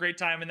 We have a great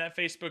time in that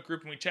Facebook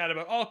group and we chat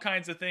about all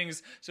kinds of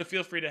things, so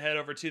feel free to head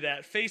over to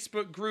that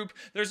Facebook group.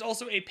 There's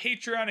also a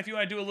Patreon if you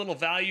want to do a little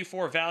value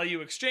for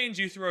value exchange.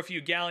 You throw a few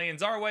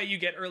galleons our way, you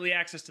get early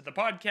access to the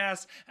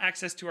podcast,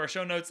 access to our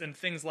show notes and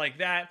things like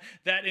that.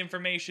 That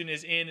information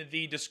is in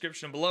the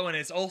description below and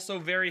is also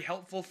very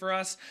helpful for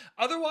us.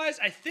 Otherwise,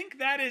 I think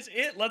that is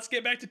it. Let's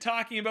get back to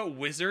talking about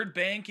wizard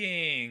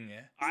banking.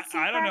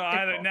 I don't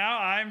know. Now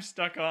I'm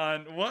stuck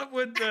on what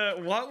would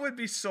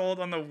be sold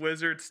on the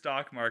wizard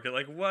stock market.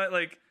 Like what?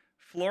 Like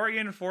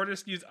Florian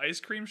Fortescue's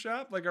ice cream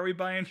shop? Like, are we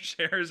buying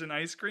shares in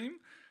ice cream?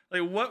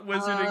 Like, what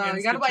wizarding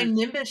You gotta buy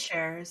institute? Nimbus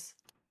shares.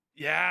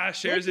 Yeah, They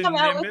shares come in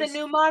out with a Nimbus.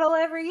 new model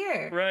every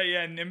year. Right?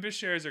 Yeah, Nimbus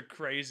shares are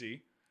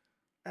crazy.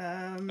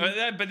 Um,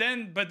 But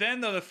then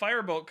though the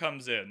firebolt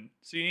comes in,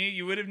 so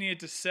you would have needed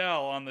to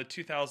sell on the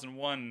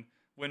 2001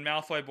 when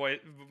Malfoy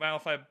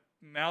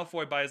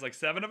buys like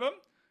 7 of them.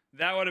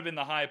 That would have been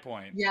the high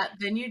point. yeah,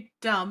 then you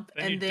dump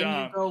Then you and then you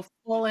dump. go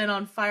full in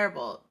on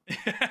Firebolt.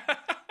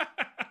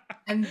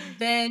 And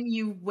then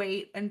you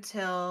wait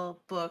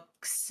until book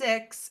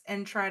 6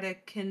 and try to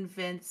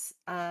convince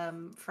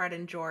Fred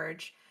and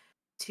George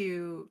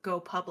to go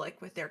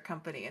public with their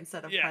company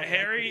instead of Yeah, private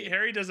equity.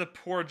 Harry does a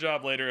poor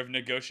job later of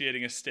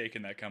negotiating a stake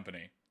in that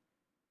company.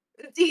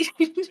 Just-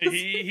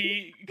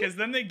 He because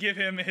then they give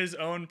him his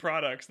own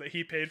products that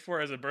he paid for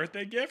as a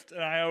birthday gift,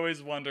 and I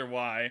always wonder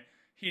why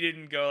he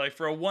didn't go like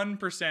for a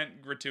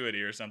 1%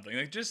 gratuity or something,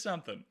 like just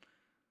something.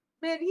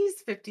 Man,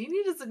 he's 15.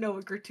 He doesn't know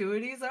what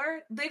gratuities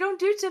are. They don't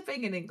do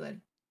tipping in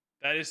England.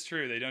 That is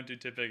true. They don't do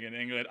tipping in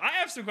England. I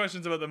have some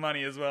questions about the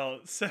money as well,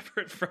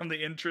 separate from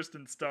the interest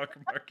in stock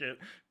market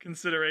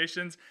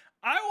considerations.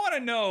 I want to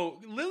know,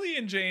 Lily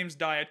and James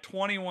die at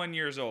 21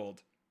 years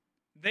old.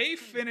 They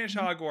finish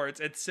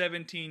Hogwarts at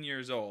 17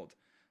 years old.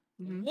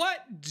 Mm-hmm.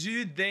 What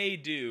do they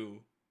do?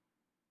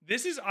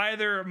 This is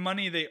either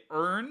money they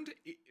earned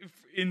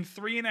in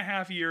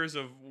 3.5 years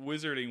of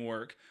wizarding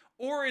work,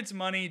 or it's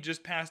money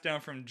just passed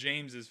down from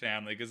James's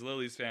family, because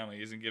Lily's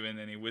family isn't giving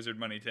any wizard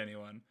money to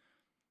anyone.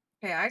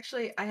 Okay,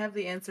 I have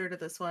the answer to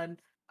this one.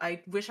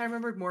 I wish I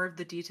remembered more of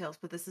the details,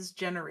 but this is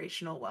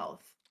generational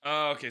wealth.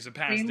 Oh, okay, so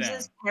passed down.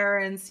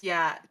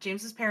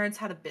 James's parents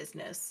had a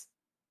business.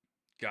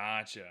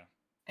 Gotcha.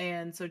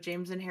 And so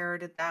James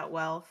inherited that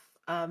wealth.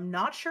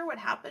 Not sure what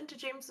happened to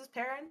James's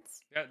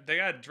parents. Yeah, they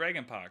got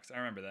dragon pox. I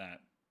remember that.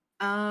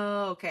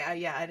 Oh, okay.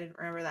 Yeah, I didn't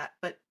remember that.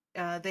 But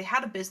they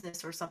had a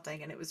business or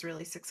something and it was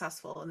really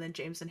successful. And then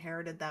James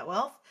inherited that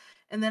wealth.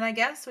 And then I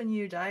guess when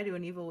you die to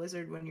an evil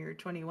wizard when you're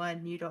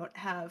 21, you don't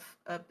have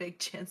a big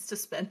chance to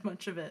spend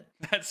much of it.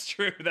 That's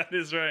true. That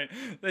is right.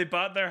 They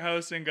bought their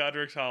house in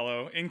Godric's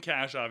Hollow in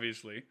cash,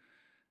 obviously,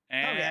 Oh,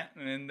 yeah.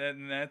 and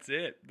then that's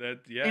it.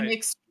 That And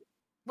yeah.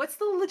 what's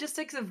the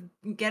logistics of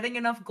getting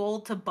enough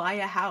gold to buy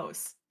a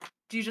house?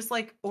 Do you just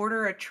like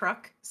order a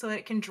truck so that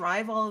it can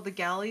drive all of the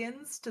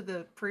galleons to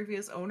the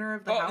previous owner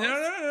of the Oh house?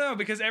 no!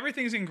 Because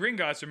everything's in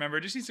Gringotts. Remember,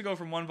 it just needs to go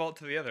from one vault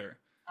to the other.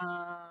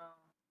 Uh,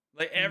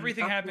 Like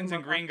everything that's a little happens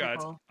in more Gringotts.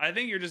 practical. I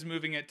think you're just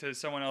moving it to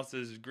someone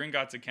else's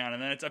Gringotts account,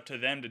 and then it's up to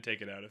them to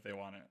take it out if they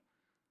want it.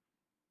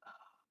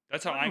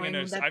 That's how How I'm annoying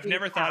gonna. would that I've be to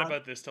never thought have?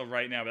 about this till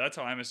right now, but that's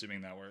how I'm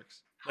assuming that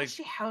works. Like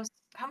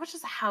How much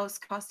is a house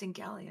costing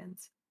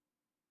galleons?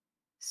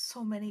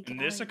 So many in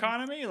this galleons.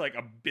 economy, like a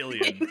In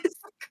billion. this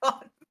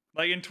economy,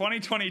 Like in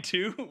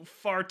 2022,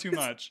 far too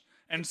much,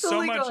 and it's so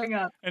only much, going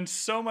up.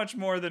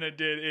 more than it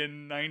did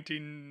in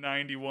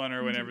 1991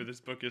 or whenever Mhm.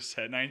 this book is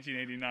set,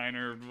 1989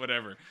 or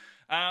whatever.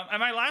 And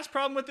my last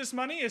problem with this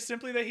money is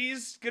simply that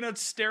he's gonna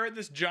stare at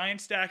this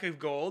giant stack of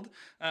gold.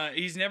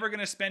 He's never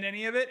gonna spend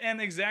any of it,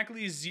 and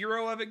exactly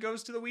zero of it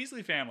goes to the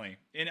Weasley family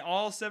in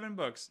all 7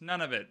 books. None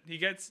of it. He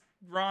gets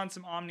Ron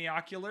some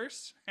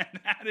omnioculars, and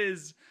that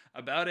is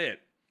about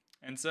it.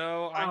 And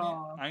so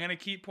Oh. I'm gonna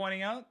keep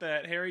pointing out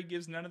that Harry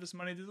gives none of this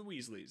money to the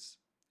Weasleys,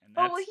 and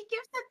Oh, well, he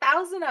gives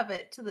 1,000 of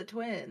it to the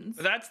twins.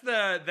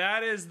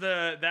 that is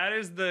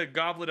the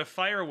Goblet of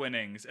Fire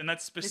winnings, and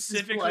that's It's his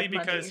specifically blood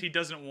because money. he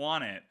doesn't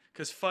want it.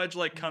 Because Fudge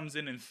comes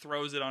in and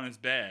throws it on his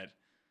bed,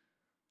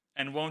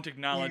 and won't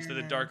acknowledge that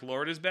the Yeah. Dark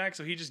Lord is back,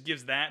 so he just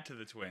gives that to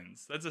the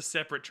twins. That's a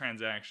separate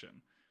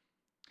transaction.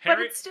 But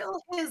Harry, it's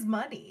still his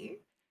money.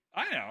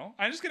 I know.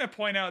 I'm just gonna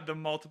point out the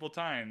multiple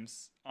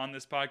times on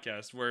this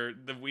podcast where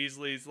the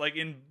Weasleys, like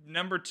in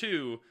number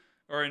 2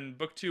 or in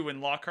book 2,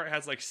 when Lockhart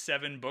has like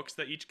 7 books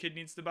that each kid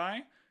needs to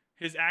buy,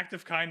 his act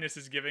of kindness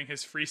is giving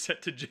his free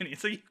set to Ginny.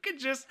 So you could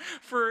just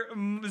for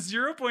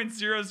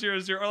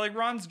 0.000, or like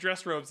Ron's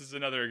dress robes is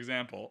another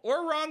example,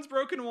 or Ron's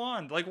broken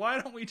wand. Like why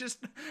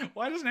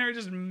doesn't Harry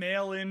just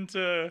mail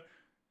into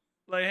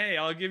like, hey,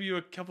 I'll give you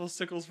a couple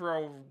sickles for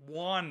a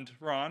wand,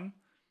 Ron,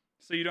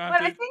 so you don't have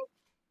But I to. think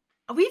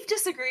we've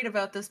disagreed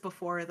about this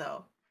before,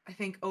 though. I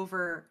think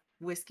over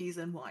whiskeys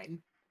and wine.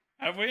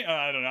 Have we?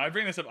 I don't know. I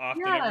bring this up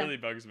often. It Yeah, really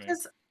bugs me.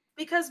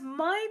 because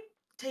my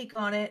take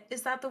on it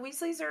is that the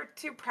Weasleys are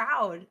too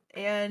proud,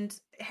 and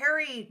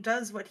Harry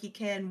does what he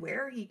can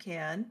where he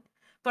can.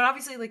 But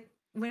obviously, like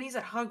when he's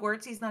at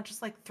Hogwarts, he's not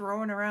just like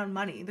throwing around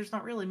money. There's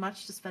not really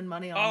much to spend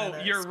money on Oh,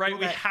 at a you're right. school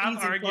We that have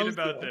feeds and argued clothes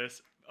about you.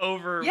 this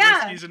over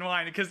Yeah. whiskeys and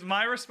wine because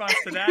my response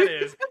to that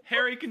is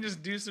Harry can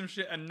just do some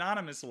shit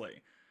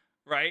anonymously,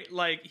 right?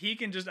 Like he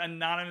can just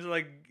anonymously,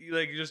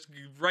 like just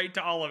write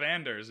to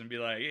Ollivanders and be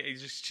like, hey,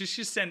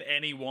 just send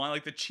any one,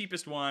 like the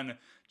cheapest one,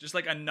 just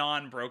like a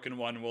non-broken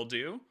one will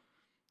do,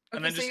 and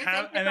Okay, then so just you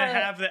have think if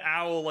have the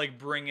owl like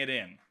bring it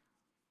in.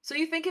 so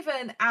you think if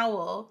an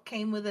owl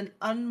came with an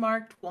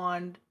unmarked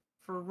wand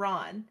for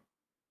Ron,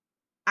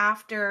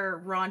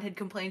 after Ron had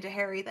complained to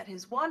Harry that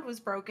his wand was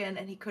broken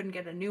and he couldn't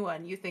get a new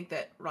one, you think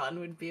that Ron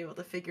would be able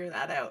to figure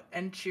that out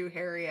and chew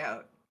Harry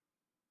out?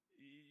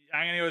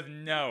 I'm gonna go with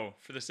no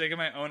for the sake of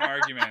my own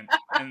argument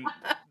and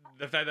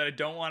the fact that I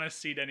don't want to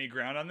cede any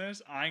ground on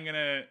this. I'm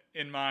gonna,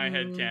 in my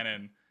head Mm,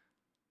 canon,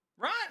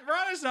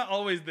 Ron is not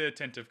always the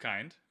attentive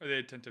kind or the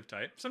attentive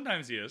type.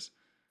 Sometimes he is.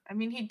 I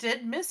mean, he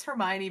did miss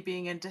Hermione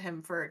being into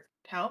him for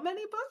how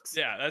many books?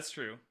 Yeah, that's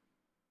true.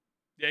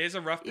 Yeah, he has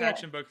a rough Yeah.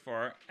 patch in book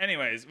 4.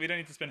 Anyways, we don't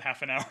need to spend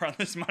half an hour on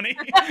this money.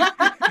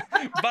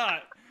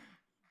 but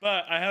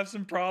I have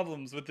some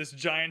problems with this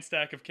giant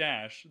stack of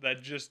cash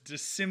that just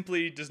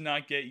simply does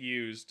not get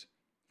used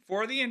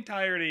for the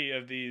entirety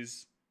of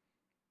these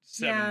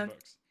 7 Yeah.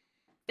 books.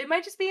 It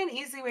might just be an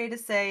easy way to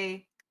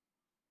say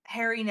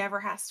Harry never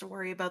has to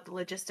worry about the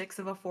logistics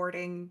of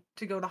affording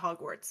to go to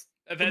Hogwarts.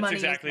 The That's money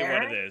is exactly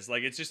what it there. is.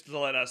 Like, it's just to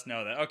let us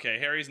know that, okay,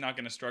 Harry's not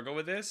going to struggle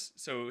with this,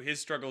 so his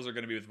struggles are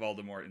going to be with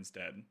Voldemort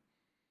instead.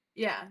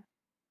 Yeah.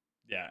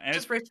 Yeah, and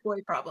Just rich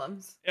boy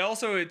problems.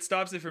 it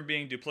stops it from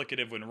being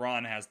duplicative when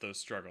Ron has those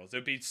struggles. It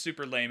would be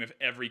super lame if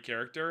every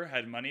character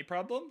had money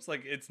problems.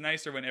 Like, it's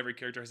nicer when every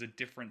character has a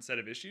different set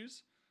of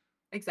issues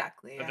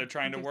Exactly. that Yeah. they're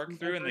trying to Gives work some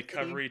through, and they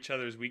diversity. cover each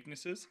other's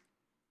weaknesses.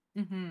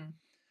 Mm-hmm.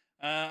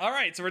 All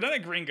right, so we're done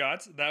at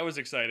Gringotts. That was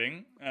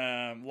exciting.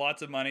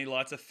 Lots of money,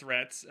 lots of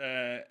threats.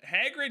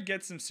 Hagrid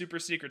gets some super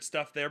secret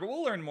stuff there, but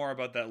we'll learn more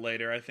about that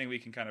later. I think we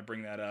can kind of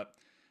bring that up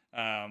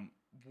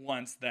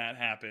once that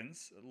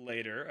happens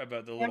later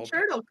about the little.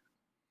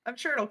 I'm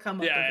sure it'll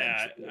come up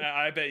eventually. Yeah,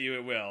 I bet you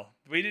it will.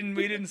 We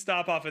didn't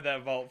stop off at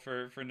that vault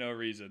for no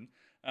reason.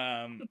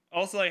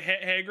 Also, like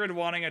Hagrid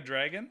wanting a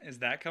dragon, is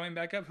that coming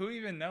back up? Who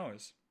even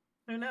knows?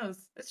 Who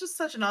knows? It's just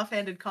such an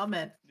offhanded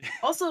comment.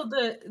 Also,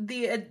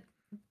 the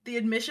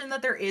admission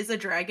that there is a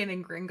dragon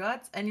in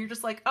Gringotts, and you're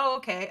just like, oh,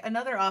 okay,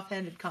 another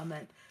offhanded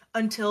comment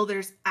until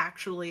there's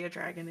actually a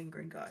dragon in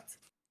Gringotts.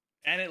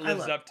 And it I lives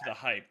love up to the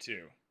hype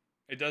too.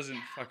 It doesn't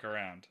fuck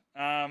around.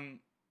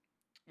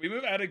 We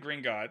move out of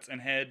Gringotts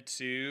and head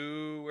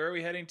to, where are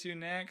we heading to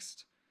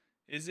next?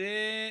 Is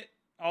it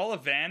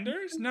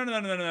Ollivanders? that.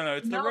 No.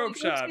 It's the No, we rope go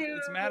shop. to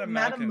It's Madame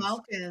Madame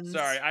Malkin's.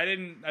 Sorry,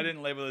 Malkin's. I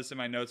didn't label this in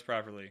my notes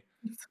properly.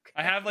 It's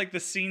I okay. have like the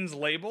scenes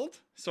labeled,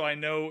 so I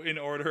know in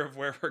order of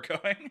where we're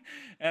going,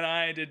 and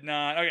I did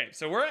not. Okay,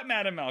 so we're at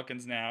Madame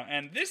Malkin's now,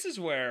 and this is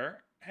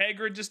where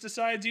Hagrid just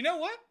decides, you know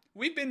what?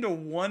 We've been to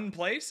one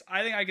place.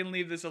 I think I can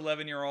leave this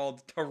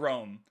 11-year-old to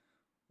roam.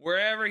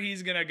 Wherever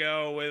he's gonna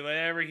go, with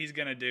whatever he's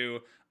gonna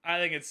do, I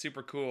think it's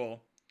super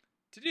cool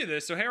to do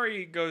this. So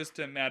Harry goes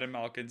to Madame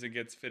Malkin's and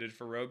gets fitted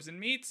for robes and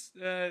meets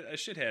a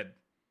shithead.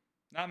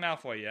 Not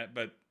Malfoy yet,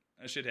 but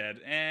a shithead.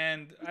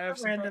 And I A have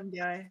some random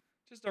guy.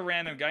 just a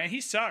random guy, and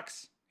he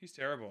sucks. He's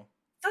terrible.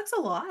 Sucks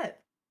a lot. I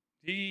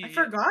He,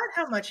 forgot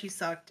how much he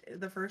sucked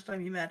the first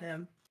time you met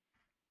him.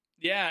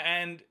 yeah,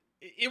 and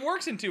it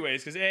works in two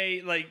ways because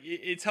like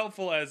it's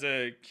helpful as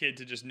a kid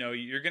to just know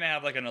you're gonna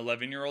have like an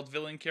 11-year-old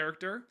villain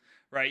character,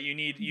 right? You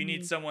need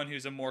Mhm. someone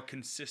who's a more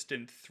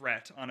consistent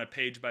threat on a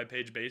page by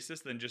page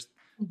basis than just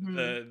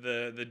Mhm.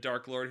 the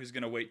Dark Lord who's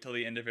gonna wait till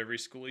the end of every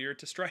school year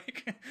to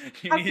strike.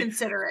 you How need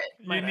considerate,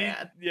 you might I need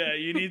add. yeah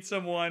you need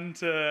someone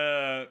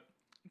to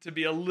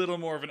be a little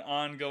more of an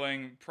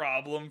ongoing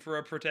problem for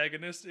a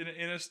protagonist in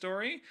a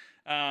story.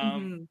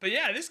 Mhm. But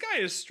yeah, this guy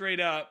is straight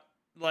up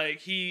like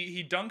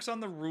he dunks on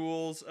the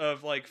rules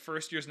of like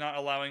first years not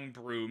allowing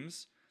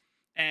brooms.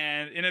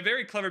 And in a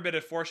very clever bit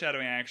of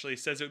foreshadowing, actually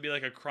says it would be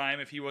like a crime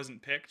if he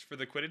wasn't picked for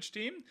the Quidditch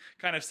team,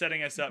 kind of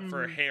setting us up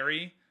for Mhm.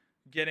 Harry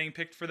getting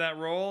picked for that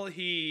role.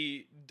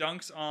 He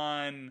dunks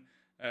on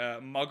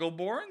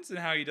Muggleborns and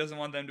how he doesn't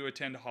want them to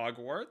attend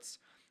Hogwarts.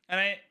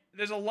 And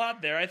there's a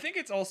lot there. I think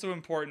it's also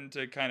important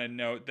to kind of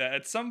note that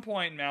at some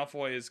point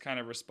Malfoy is kind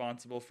of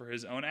responsible for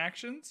his own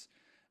actions.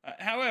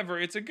 However,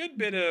 it's a good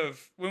bit Mhm.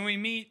 of when we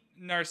meet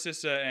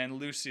Narcissa and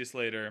Lucius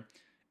later.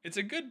 It's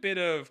a good bit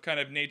of kind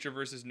of nature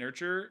versus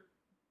nurture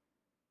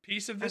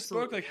piece of this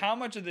book. Like, Absolutely. how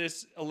much of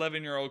this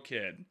 11-year-old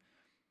kid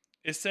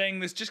is saying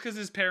this just because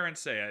his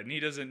parents say it and he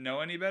doesn't know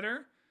any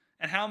better,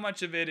 and how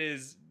much of it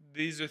is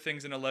these are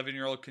things an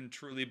 11-year-old can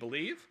truly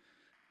believe.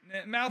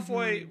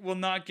 Malfoy Mhm. will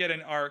not get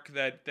an arc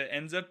that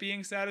ends up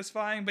being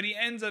satisfying, but he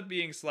ends up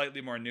being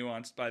slightly more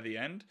nuanced by the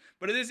end.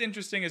 But it is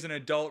interesting as an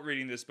adult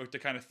reading this book to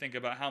kind of think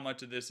about how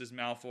much of this is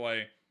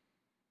Malfoy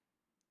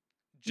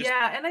just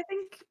Yeah, and I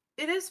think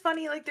it is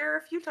funny, like, there are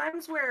a few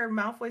times where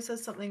Malfoy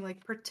says something,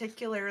 like,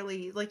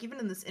 particularly like, even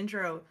in this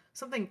intro,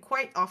 something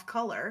quite off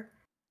color,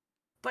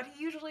 but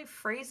he usually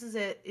phrases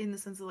it in the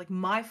sense of, like,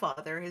 "My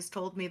father has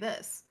told me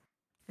this."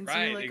 And so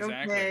you're right, like,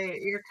 exactly. "Okay,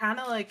 you're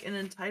kinda like an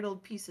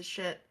entitled piece of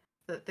shit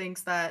that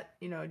thinks that,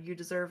 you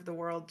deserve the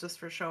world just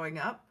for showing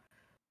up."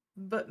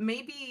 But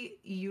maybe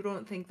you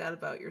don't think that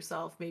about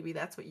yourself, maybe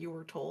that's what you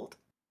were told,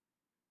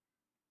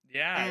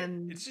 Yeah,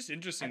 and it's just I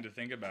interesting to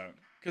think about.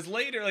 Because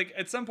later, like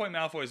at some point,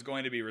 Malfoy is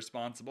going to be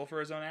responsible for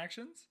his own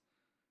actions.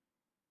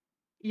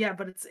 yeah,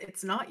 but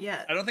it's not I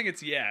yet. don't think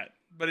it's yet,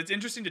 but it's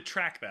interesting to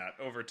track that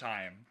over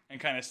time and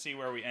kind of see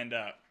where we end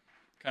up,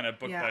 kind of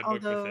book Yeah, by book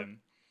with although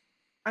him.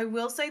 I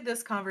will say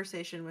this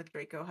conversation with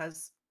Draco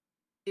has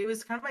it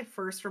was kind of my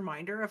first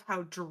reminder of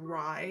how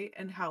dry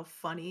and how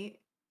funny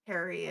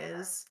Harry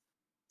is.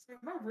 Sorry,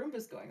 my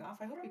Roomba's going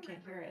off. I hope you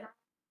can't hear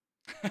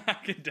I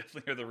can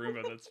definitely hear the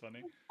Roomba. That's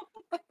funny.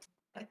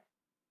 it.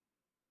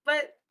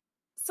 But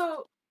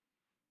so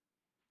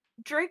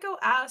Draco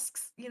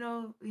asks,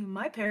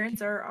 my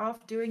parents are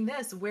off doing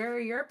this. Where are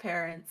your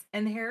parents?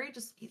 And Harry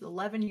he's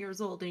 11 years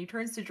old and he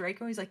turns to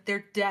Draco and he's like,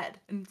 they're dead.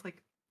 And it's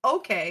like,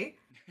 okay,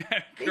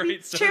 maybe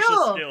Great social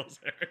chill. skills,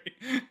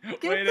 Harry.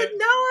 Get Way to to.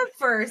 know him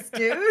first,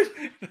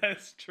 dude.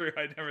 That's true.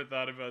 I never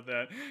thought about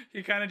that.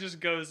 He kind of just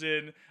goes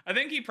in. I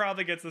think he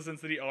probably gets the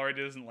sense that he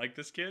already doesn't like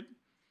this kid.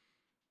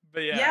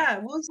 But yeah, Yeah,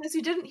 well, he says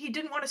he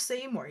didn't want to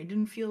say more. He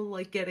didn't feel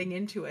like getting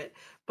into it.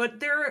 But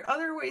there are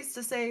other ways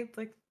to say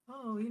like,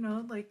 oh,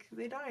 like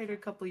they died a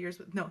couple years,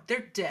 but no,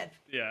 they're dead.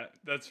 yeah,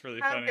 that's really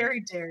How funny.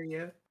 very dare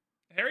you?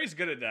 Harry's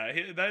good at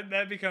that.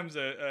 That becomes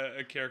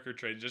a character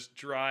trait. Just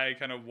dry,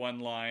 kind of one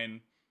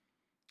line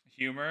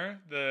humor.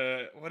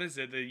 The what is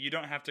it? The you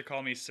don't have to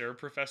call me sir,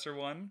 Professor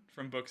One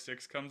from book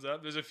 6 comes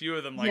up. There's a few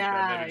of them like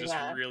that Yeah, are just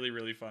yeah. really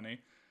really funny.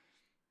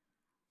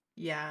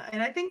 Yeah,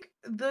 and I think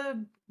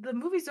the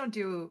movies don't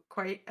do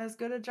quite as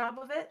good a job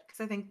of it because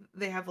I think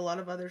they have a lot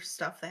of other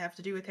stuff they have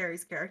to do with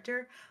Harry's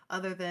character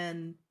other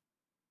than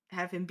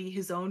have him be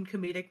his own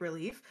comedic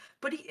relief.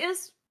 But he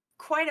is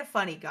quite a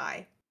funny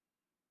guy.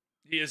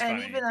 He is And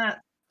funny. even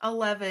at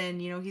 11,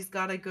 he's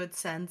got a good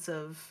sense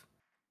of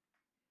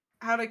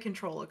how to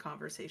control a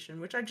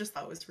conversation, which I just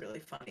thought was really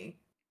funny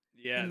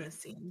Yeah. in this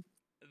scene.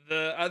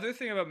 The other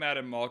thing about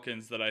Madame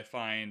Malkin's that I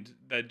find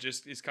that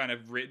just is kind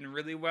of written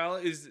really well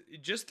is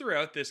just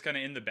throughout this kind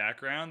of in the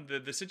background,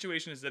 the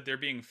situation is that they're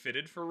being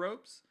fitted for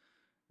ropes,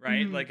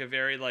 right? Mm-hmm. Like a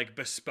very like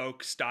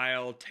bespoke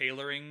style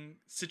tailoring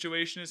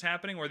situation is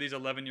happening where these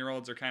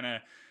 11-year-olds are kind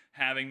of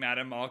having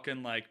Madame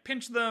Malkin like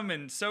pinch them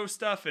and sew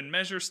stuff and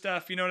measure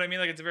stuff. You know what I mean?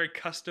 Like it's a very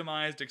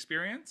customized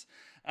experience.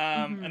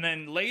 And Mm-hmm.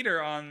 then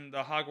later on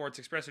the Hogwarts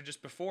Express, or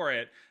just before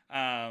it,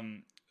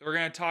 we're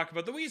going to talk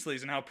about the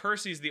Weasleys and how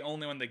Percy's the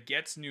only one that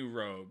gets new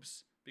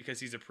robes because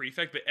he's a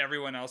prefect, but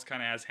everyone else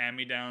kind of has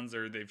hand-me-downs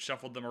or they've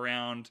shuffled them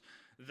around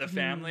the Mm-hmm.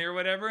 family or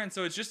whatever. And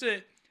so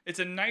it's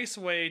a nice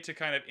way to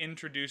kind of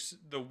introduce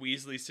the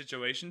Weasley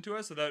situation to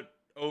us without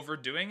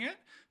overdoing it.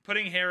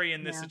 Putting Harry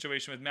in this Yeah.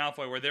 situation with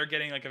Malfoy, where they're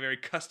getting like a very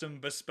custom,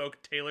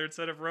 bespoke, tailored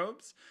set of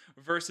robes,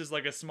 versus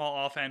like a small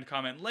offhand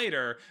comment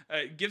later,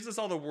 gives us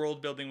all the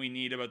world building we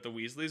need about the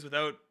Weasleys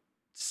without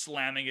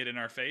slamming it in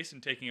our face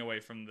and taking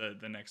away from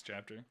the next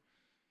chapter.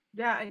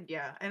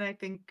 Yeah. And I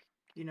think,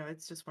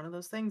 it's just one of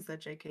those things that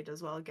JK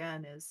does well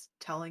again is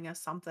telling us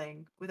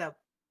something without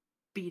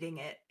beating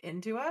it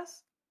into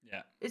us.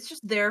 Yeah. It's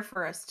just there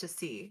for us to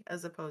see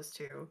as opposed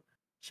to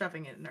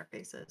shoving it in our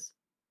faces.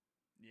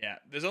 Yeah,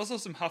 there's also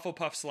some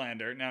Hufflepuff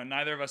slander. Now,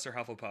 neither of us are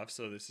Hufflepuff,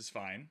 so this is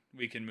fine.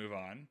 We can move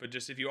on. But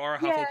just if you are a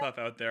Yeah, Hufflepuff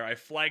out there, I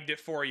flagged it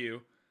for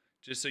you,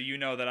 just so you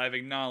know that I've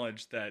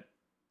acknowledged that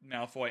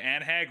Malfoy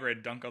and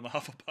Hagrid dunk on the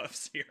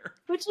Hufflepuffs here.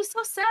 which is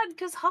so sad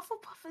because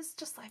Hufflepuff is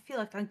just, I feel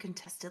like,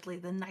 uncontestedly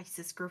the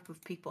nicest group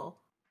of people.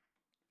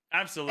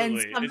 And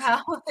Absolutely,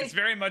 somehow, it's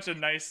very much a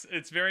nice.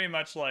 It's very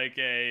much like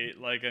a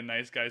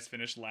nice guys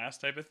finish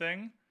last type of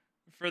thing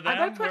for I might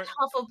them. put Where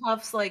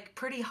Hufflepuffs like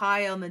pretty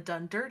high on the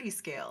done dirty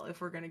scale if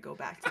we're gonna go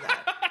back to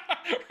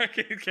that.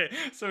 okay.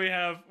 So we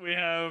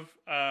have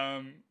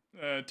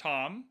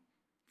Tom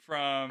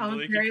from the I'm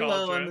Leaky very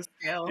low on the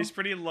Cauldron. He's scale.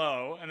 pretty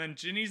low, and then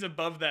Ginny's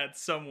above that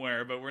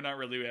somewhere, but we're not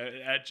really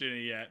at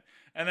Ginny yet.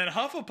 And then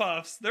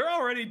Hufflepuffs, they're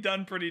already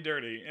done pretty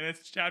dirty, and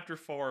it's chapter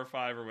 4 or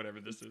 5 or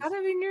whatever this It's is.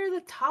 gotta be near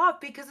the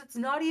top because it's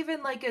not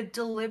even like a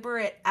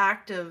deliberate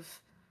act of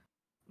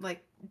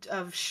like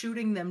of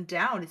shooting them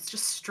down. It's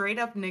just straight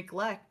up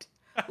neglect.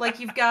 Like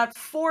you've got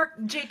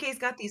JK's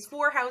got these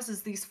four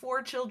houses, these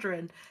four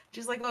children.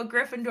 She's like, "Oh,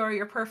 Gryffindor,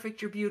 you're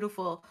perfect, you're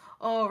beautiful.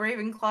 Oh,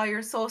 Ravenclaw,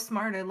 you're so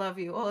smart, I love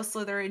you. Oh,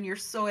 Slytherin, you're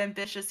so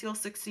ambitious, you'll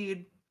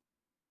succeed.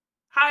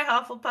 Hi,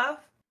 Hufflepuff."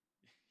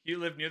 You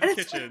live near the And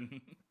it's like,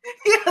 kitchen.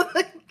 yeah,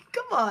 like,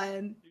 come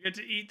on. You get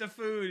to eat the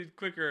food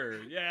quicker.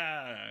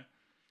 Yeah.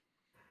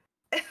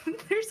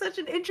 They're such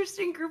an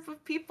interesting group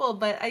of people,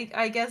 but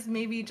I guess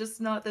maybe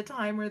just not the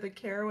time or the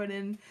care went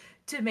in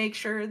to make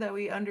sure that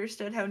we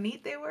understood how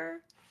neat they were.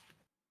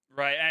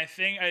 Right.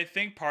 And I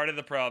think part of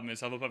the problem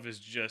is Hufflepuff is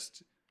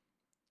just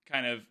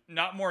kind of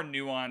not more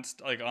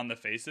nuanced like on the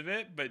face of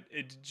it, but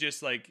it's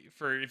just like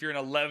for if you're an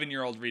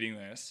 11-year-old reading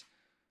this.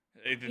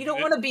 You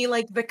don't want to be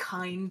like the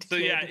kind So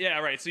yeah, kid. yeah,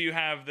 right. So you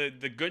have the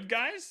good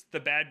guys, the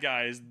bad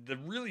guys, the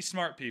really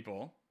smart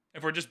people.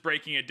 If we're just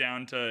breaking it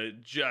down to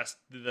just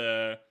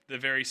the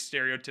very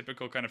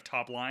stereotypical kind of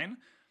top line,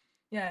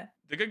 Yeah.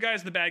 the good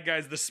guys, the bad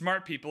guys, the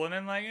smart people, and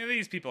then like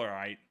these people are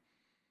alright.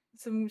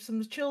 Some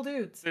chill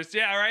dudes. There's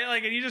yeah, right.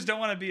 Like, and you just don't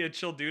want to be a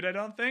chill dude. I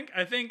don't think.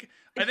 I think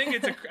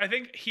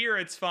here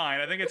it's fine.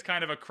 I think it's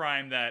kind of a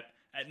crime that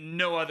at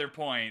no other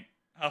point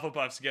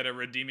Hufflepuffs get a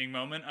redeeming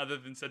moment other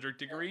than Cedric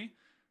Diggory,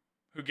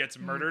 who gets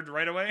Mm. murdered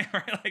right away.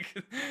 Right, like.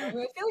 I feel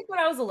like when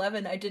I was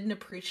 11, I didn't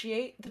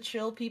appreciate the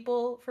chill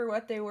people for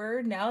what they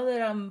were. Now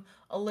that I'm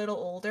a little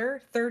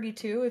older,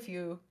 32, if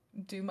you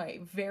do my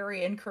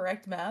very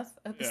incorrect math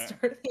at the Yeah,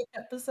 start of the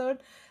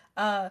episode,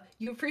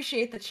 you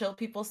appreciate the chill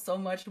people so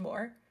much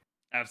more.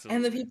 And the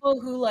absolutely. people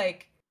who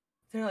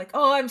they're like,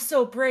 "Oh, I'm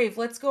so brave.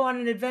 Let's go on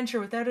an adventure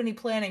without any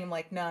planning." I'm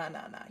like, "Nah,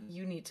 nah, nah.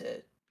 You need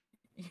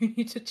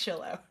to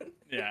chill out."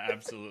 Yeah,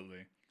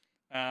 absolutely.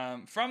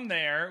 From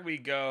there we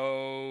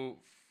go.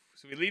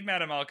 So we leave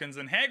Madame Malkin's,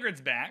 and Hagrid's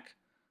back,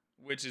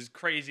 which is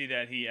crazy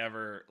that he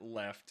ever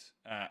left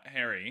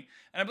Harry.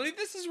 And I believe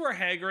this is where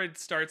Hagrid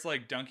starts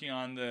like dunking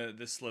on the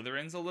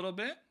Slytherins a little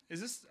bit.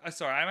 Is this?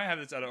 Sorry, I might have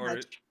this out of order.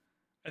 That's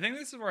I think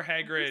this is where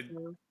Hagrid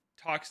true.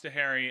 talks to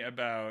Harry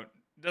about.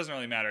 It doesn't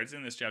really matter. It's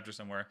in this chapter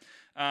somewhere.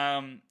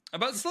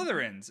 About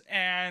Slytherins,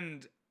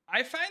 and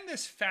I find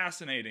this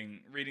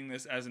fascinating reading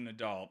this as an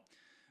adult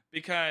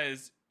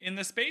because in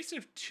the space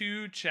of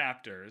 2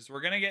 chapters, we're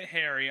gonna get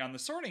Harry on the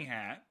Sorting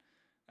Hat,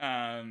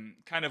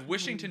 kind of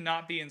wishing to Mhm.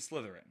 not be in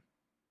Slytherin,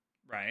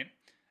 right?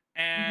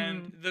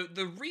 And Mhm.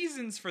 the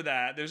reasons for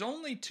that, there's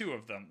only 2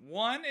 of them.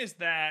 One is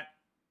that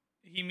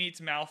he meets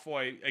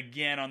Malfoy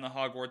again on the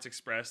Hogwarts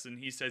Express, and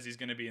he says he's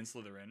going to be in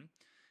Slytherin,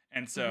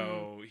 and Mhm.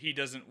 so he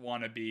doesn't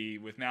want to be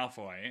with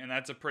Malfoy, and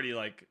that's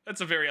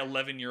a very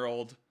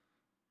 11-year-old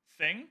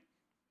thing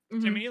to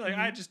Mhm. me. Like,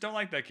 I Mhm. just don't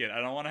like that kid.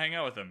 I don't want to hang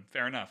out with him.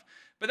 Fair enough.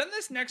 But then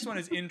this next one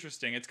is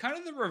interesting. It's kind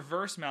of the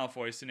reverse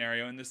Malfoy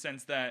scenario in the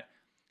sense that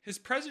his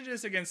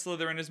prejudice against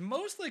Slytherin has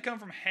mostly come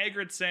from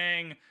Hagrid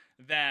saying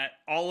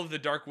that all of the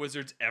dark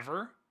wizards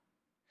ever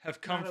have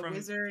come Not a from.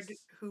 wizard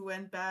who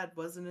went bad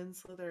wasn't in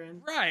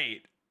Slytherin.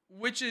 Right.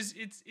 Which is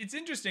it's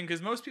interesting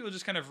because most people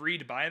just kind of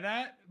read by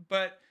that,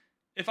 but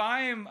if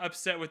I am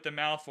upset with the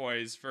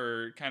Malfoys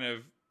for kind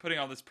of putting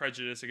all this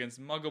prejudice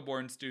against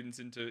Muggle-born students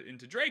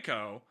into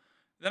Draco,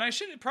 then I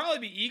should probably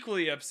be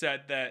equally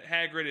upset that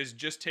Hagrid is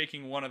just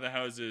taking one of the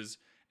houses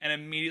and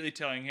immediately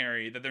telling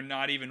Harry that they're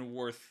not even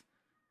worth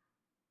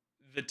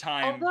the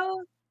time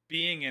Although,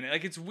 being in it.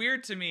 Like, it's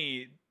weird to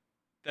me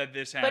that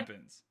this but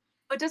happens.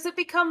 but does it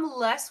become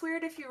less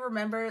weird if you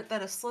remember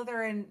that a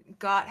Slytherin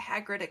got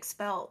Hagrid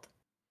expelled?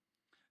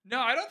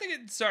 No, I don't think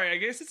it's. Sorry, I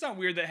guess it's not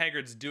weird that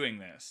Hagrid's doing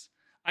this.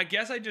 I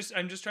guess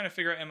I'm just trying to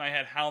figure out in my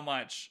head how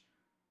much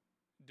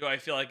do I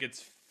feel like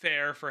it's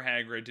fair for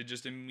Hagrid to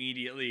just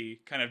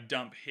immediately kind of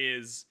dump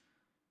his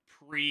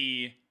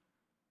pre.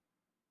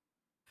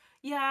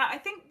 Yeah, I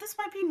think this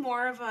might be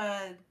more of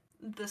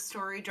the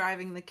story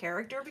driving the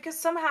character because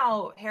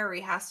somehow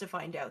Harry has to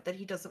find out that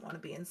he doesn't want to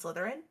be in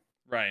Slytherin.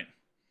 Right.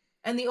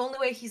 And the only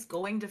way he's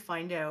going to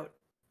find out,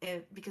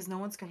 because no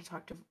one's going to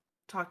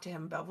talk to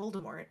him about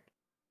Voldemort,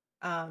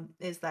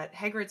 is that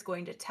Hagrid's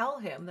going to tell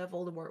him that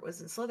Voldemort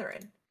was in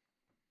Slytherin.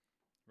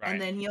 Right. And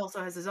then he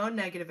also has his own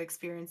negative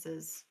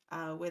experiences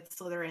with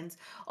Slytherins.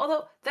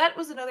 Although that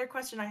was another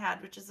question I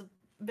had, which is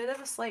a bit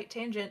of a slight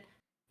tangent.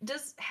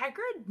 Does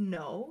Hagrid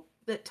know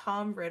that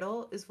Tom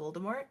Riddle is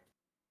Voldemort?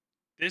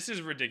 This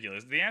is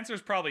ridiculous. The answer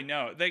is probably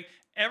no. Like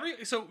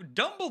so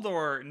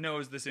Dumbledore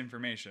knows this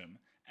information.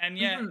 And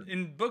yet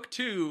in book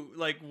 2,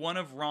 like one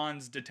of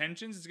Ron's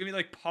detentions is going to be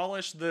like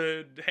polish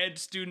the head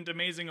student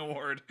amazing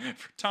award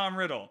for Tom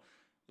Riddle.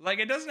 Like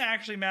it doesn't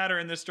actually matter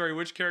in this story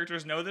which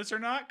characters know this or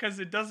not cuz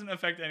it doesn't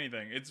affect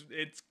anything.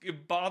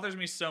 It bothers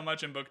me so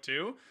much in book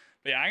 2.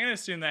 But yeah, I'm going to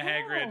assume that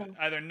Hagrid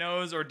either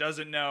knows or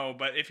doesn't know,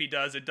 but if he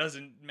does, it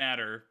doesn't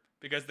matter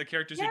because the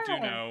characters who do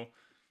know,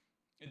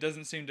 it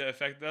doesn't seem to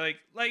affect like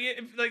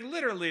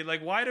literally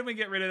like why did we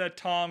get rid of that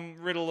Tom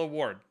Riddle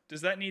award? Does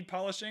that need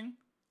polishing?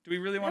 Do we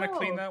really want to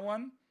clean that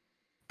one?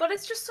 But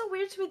it's just so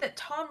weird to me that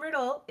Tom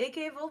Riddle,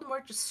 aka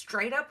Voldemort, just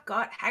straight up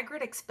got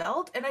Hagrid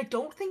expelled, and I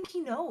don't think he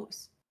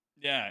knows.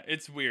 Yeah,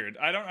 it's weird.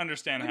 I don't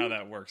understand how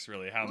that works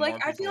really. How like more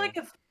people... I feel like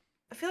if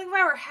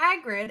I were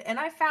Hagrid and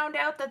I found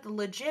out that the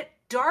legit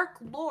Dark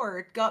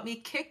Lord got me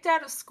kicked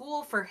out of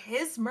school for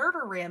his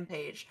murder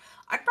rampage,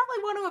 I'd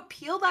probably want to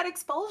appeal that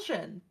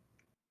expulsion.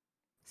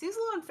 Seems a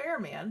little unfair,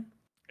 man.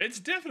 It's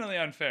definitely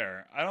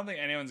unfair. I don't think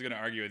anyone's going to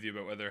argue with you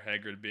about whether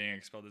Hagrid being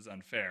expelled is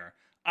unfair.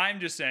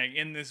 I'm just saying,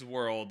 in this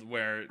world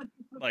where,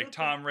 like,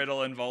 Tom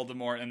Riddle and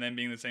Voldemort and then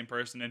being the same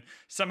person, and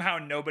somehow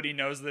nobody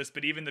knows this,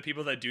 but even the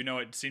people that do know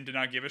it seem to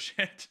not give a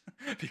shit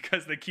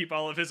because they keep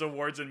all of his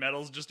awards and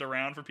medals just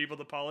around for people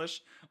to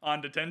polish on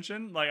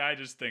detention. Like, I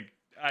just think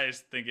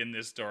in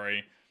this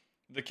story,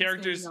 the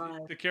characters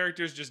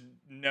just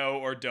know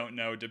or don't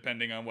know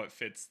depending on what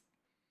fits.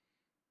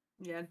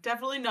 Yeah,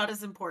 definitely not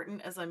as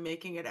important as I'm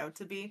making it out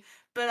to be.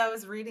 But I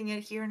was reading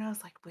it here and I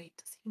was like, wait,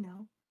 does he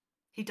know?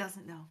 He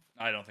doesn't know.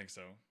 I don't think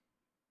so.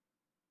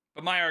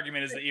 But my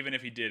argument is that even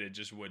if he did, it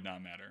just would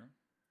not matter.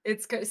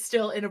 It's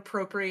still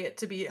inappropriate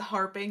to be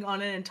harping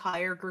on an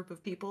entire group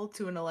of people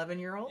to an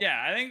 11-year-old.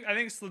 Yeah, I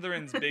think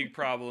Slytherin's big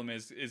problem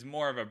is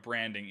more of a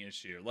branding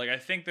issue. Like, I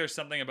think there's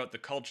something about the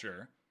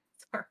culture.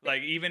 Sorry.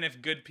 Like, even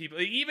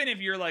if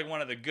you're like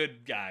one of the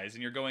good guys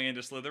and you're going into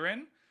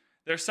Slytherin,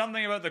 there's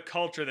something about the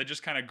culture that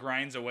just kind of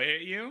grinds away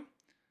at you.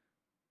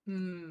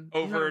 I'm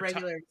not a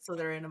regular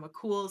Slytherin. I'm a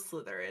cool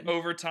Slytherin.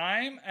 Over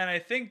time, and I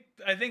think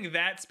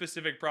that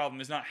specific problem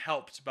is not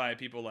helped by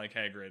people like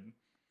Hagrid.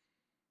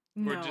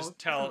 Who just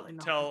tell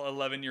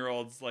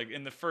 11-year-olds like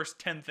in the first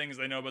 10 things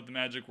they know about the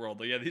magic world.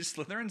 Like, yeah, these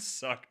Slytherins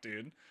suck,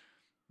 dude.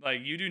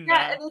 Like, you do not.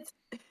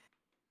 Yeah,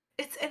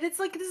 and it's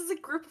like this is a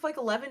group of like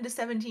 11 to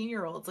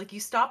 17-year-olds. Like, you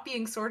stop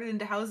being sorted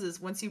into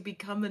houses once you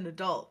become an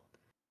adult.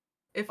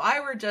 If I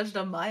were judged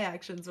on my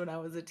actions when I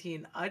was a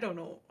teen, I don't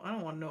know. I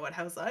don't want to know what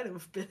house I'd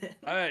have been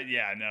in.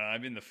 Yeah, no,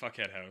 I'm in the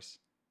fuckhead house.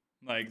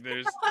 Like,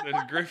 there's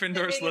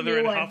Gryffindor,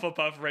 Slytherin,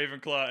 Hufflepuff,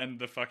 Ravenclaw, and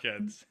the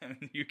fuckheads,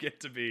 and you get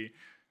to be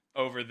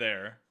over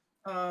there.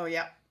 Oh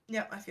yeah,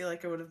 yeah. I feel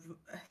like I would have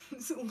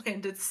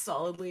landed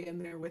solidly in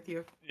there with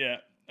you. Yeah.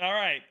 All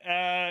right.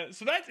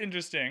 So that's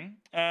interesting.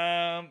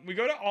 We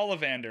go to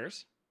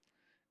Ollivanders.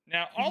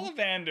 Now,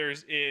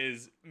 Ollivanders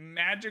is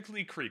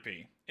magically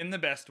creepy in the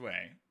best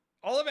way.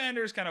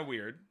 Ollivander is kind of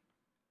weird,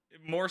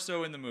 more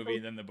so in the movie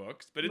than the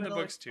books, but in the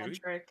books too.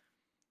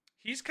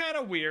 He's kind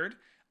of weird.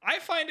 I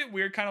find it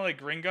weird, kind of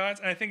like Gringotts,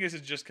 and I think this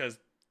is just because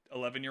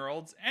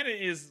 11-year-olds, and it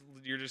is,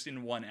 you're just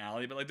in one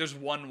alley, but like there's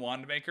one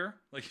wand maker.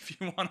 Like, if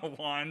you want a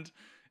wand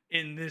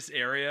in this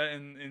area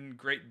in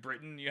Great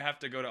Britain, you have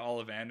to go to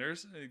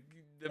Ollivanders.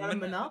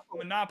 The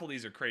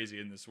monopolies are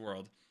crazy in this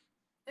world.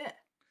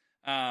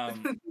 Yeah.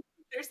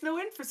 There's no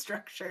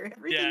infrastructure.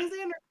 Everything is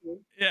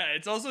anarchy. Yeah,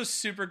 it's also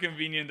super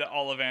convenient that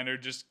Ollivander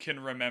just can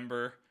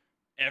remember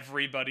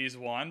everybody's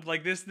wand.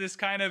 Like, this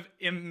kind of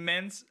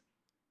immense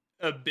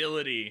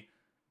ability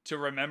to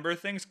remember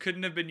things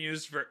couldn't have been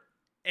used for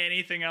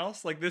anything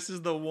else. Like, this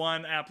is the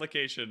one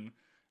application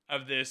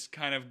of this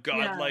kind of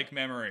godlike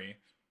memory.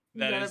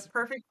 That is a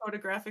perfect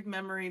photographic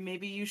memory.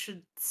 Maybe you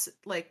should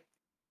like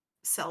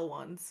sell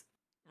ones.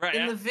 Right.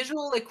 In the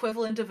visual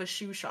equivalent of a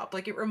shoe shop.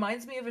 Like, it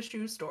reminds me of a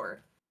shoe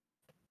store.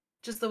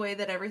 Just the way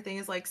that everything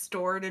is like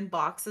stored in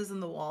boxes in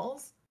the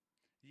walls.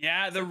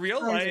 Yeah, It's the like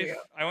real treasure.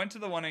 life. I went to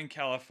the one in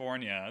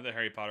California, the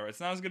Harry Potter. It's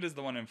not as good as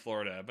the one in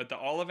Florida, but the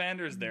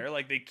Ollivanders Mhm. there,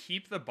 like they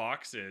keep the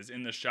boxes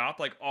in the shop,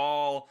 like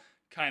all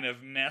kind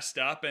of messed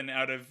up and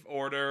out of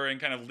order and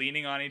kind of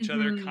leaning on each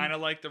other, Mhm. kind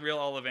of like the real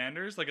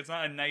Ollivanders. Like it's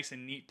not a nice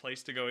and neat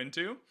place to go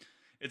into.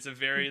 It's a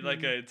very like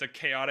Mhm. it's a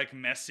chaotic,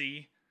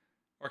 messy,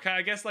 or kind of,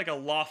 I guess like a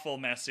lawful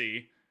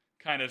messy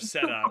kind of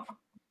setup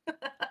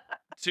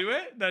to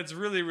it. That's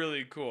really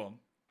really cool.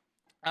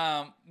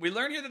 We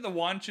learn here that the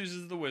wand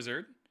chooses the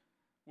wizard,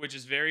 which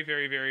is very,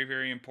 very, very,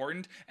 very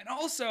important. And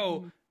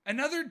also, Mhm.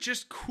 another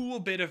just cool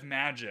bit of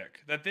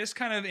magic that this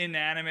kind of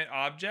inanimate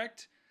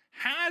object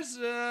has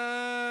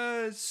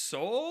a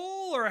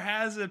soul or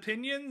has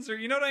opinions, or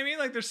you know what I mean?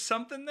 Like there's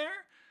something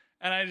there.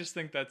 And I just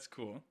think that's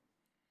cool.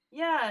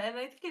 Yeah, and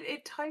I think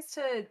it ties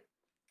to,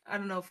 I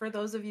don't know, for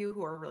those of you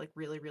who are like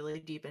really, really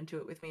deep into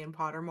it with me in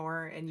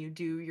Pottermore and you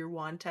do your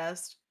wand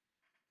test,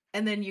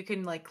 and then you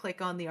can like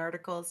click on the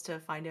articles to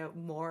find out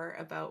more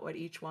about what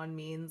each one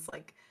means,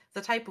 like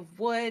the type of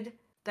wood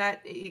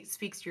that it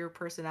speaks to your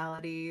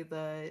personality,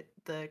 the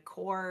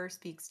core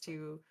speaks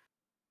to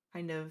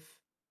kind of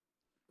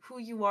who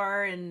you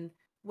are and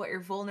what you're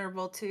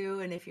vulnerable to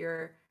and if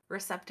you're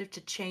receptive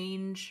to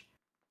change.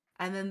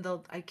 And then the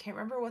I can't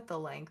remember what the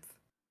length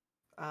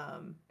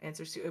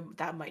answers to.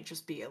 That might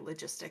just be a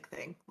logistic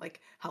thing.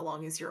 Like how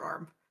long is your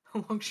arm?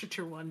 How long should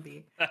your one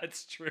be?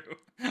 That's true.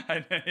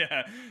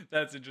 Yeah,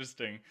 that's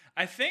interesting.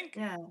 I think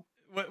Yeah.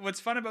 what's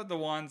fun about the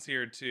wands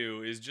here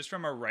too is just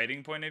from a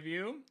writing point of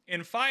view.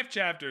 In 5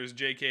 chapters,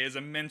 J.K. has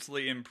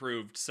immensely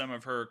improved some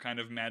of her kind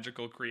of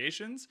magical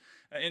creations.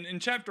 In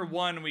chapter Mhm.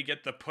 1, we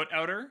get the put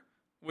outer,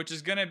 which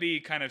is going to be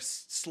kind of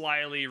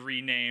slyly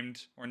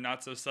renamed or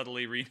not so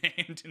subtly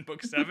renamed in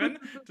book 7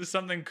 to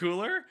something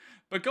cooler.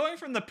 But going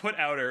from the put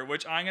outer,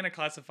 which I'm going to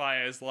classify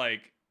as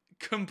like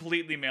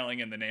completely mailing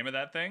in the name of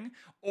that thing,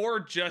 or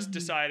just Mhm.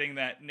 deciding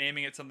that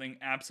naming it something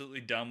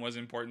absolutely dumb was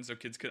important so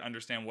kids could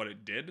understand what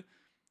it did,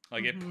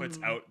 like it puts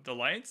Mhm. out the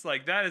lights.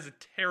 Like that is a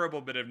terrible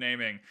bit of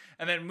naming.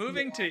 And then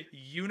moving Yeah. to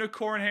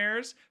unicorn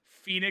hairs,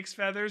 phoenix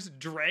feathers,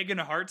 dragon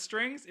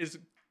heartstrings is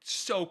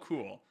so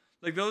cool.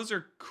 Like those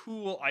are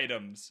cool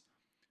items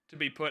to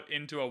be put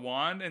into a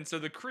wand. And so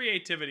the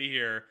creativity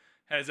here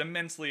has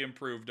immensely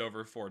improved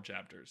over 4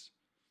 chapters.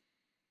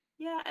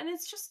 Yeah, and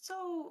it's just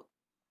so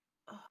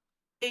ugh,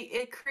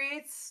 it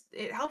creates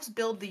it helps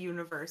build the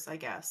universe, I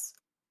guess.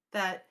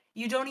 That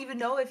you don't even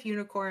know if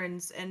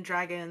unicorns and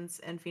dragons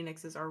and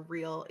phoenixes are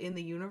real in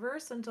the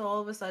universe until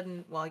all of a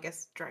sudden, well, I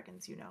guess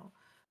dragons you know.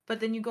 But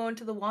then you go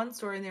into the wand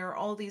store and there are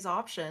all these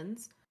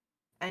options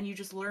and you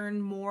just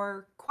learn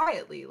more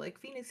quietly. Like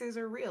phoenixes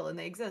are real and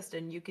they exist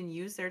and you can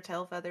use their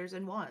tail feathers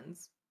in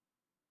wands.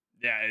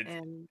 Yeah, it's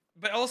And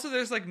but also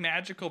there's like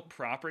magical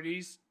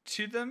properties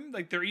to them.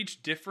 Like they're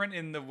each different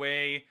in the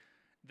way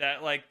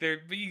that like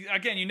they're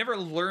again, you never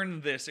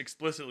learn this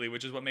explicitly,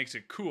 which is what makes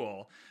it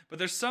cool. But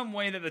there's some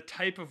way that the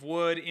type of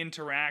wood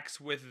interacts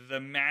with the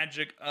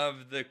magic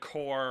of the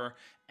core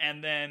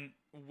and then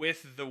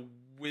with the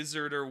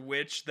wizard or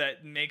witch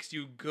that makes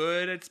you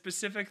good at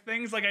specific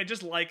things. Like I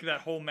just like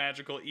that whole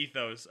magical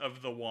ethos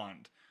of the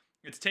wand.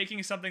 It's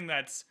taking something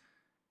that's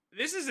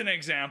this is an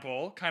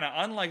example, kind of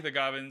unlike the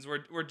Goblins,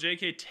 where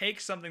J.K.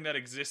 takes something that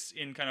exists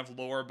in kind of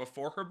lore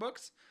before her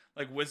books,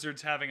 like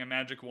wizards having a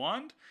magic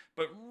wand,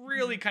 but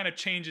really kind of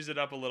changes it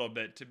up a little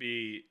bit to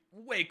be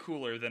way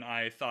cooler than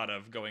I thought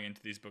of going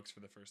into these books for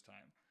the first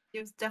time.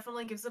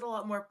 definitely gives it a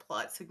lot more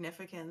plot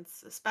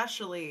significance,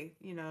 especially,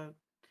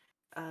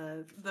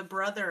 the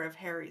brother of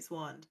Harry's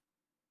wand.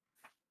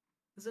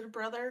 Is it a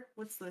brother?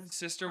 What's the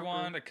Sister proper?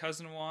 wand, a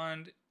cousin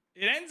wand.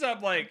 It ends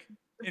up like,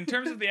 in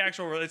terms of the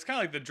actual, it's kind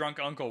of like the drunk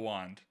uncle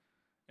wand,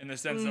 in the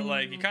sense that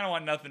like you Mm, kind of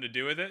want nothing to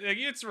do with it. Like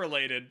it's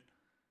related,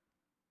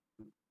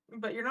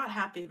 but you're not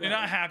happy you're about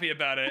not it. happy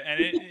about it, and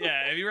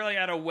yeah, if you were like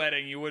at a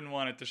wedding, you wouldn't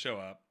want it to show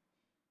up.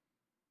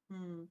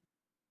 Hmm.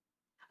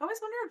 I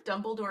always wonder if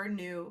Dumbledore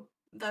knew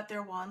that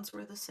their wands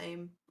were the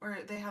same,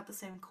 or they have the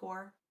same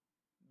core.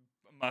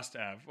 Must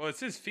have. Well, it's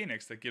his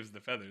phoenix that gives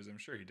the feathers. I'm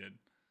sure he did.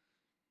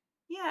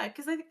 Yeah,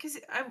 because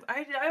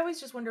I always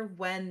just wonder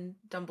when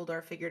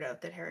Dumbledore figured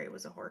out that Harry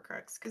was a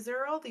Horcrux, because there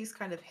are all these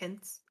kind of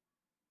hints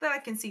that I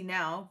can see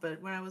now,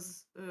 but when I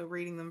was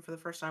reading them for the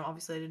first time,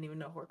 obviously I didn't even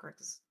know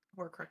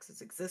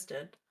Horcruxes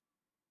existed.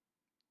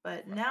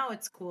 But now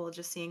it's cool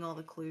just seeing all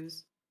the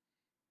clues.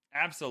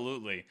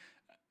 Absolutely.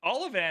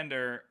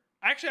 Ollivander.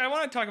 Actually, I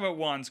want to talk about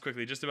wands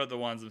quickly, just about the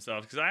wands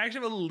themselves, because I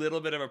actually have a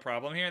little bit of a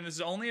problem here, and this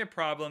is only a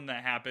problem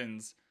that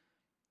happens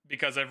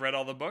because I've read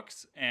all the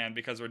books and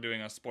because we're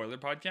doing a spoiler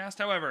podcast.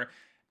 However,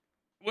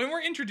 when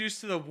we're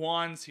introduced to the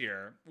wands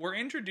here, we're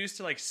introduced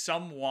to like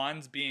some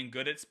wands being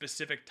good at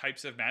specific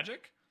types of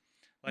magic.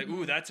 Like,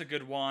 ooh, Hmm. that's a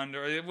good wand.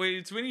 Or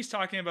it's when he's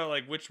talking about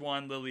like which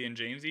wand Lily and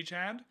James each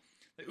had.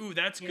 Like, ooh,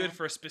 that's good Yeah.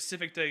 for a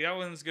specific day. That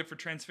one's good for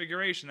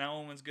transfiguration. That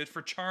one was good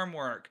for charm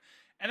work.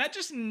 And that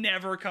just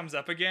never comes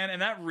up again.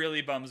 And that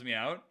really bums me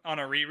out on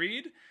a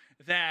reread.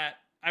 That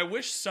I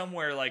wish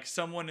somewhere like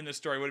someone in the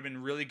story would have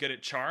been really good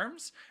at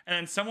charms, and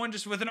then someone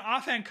just with an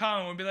offhand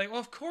comment would be like, "Well,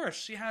 of course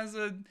she has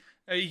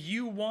a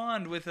U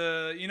wand with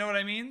a, you know what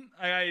I mean?"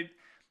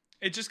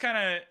 It just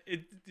kind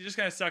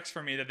of sucks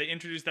for me that they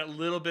introduced that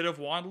little bit of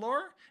wand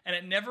lore and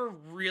it never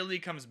really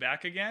comes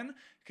back again.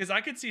 Because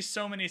I could see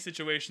so many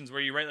situations where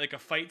you write like a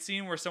fight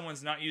scene where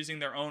someone's not using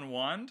their own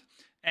wand,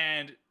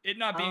 and it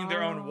not being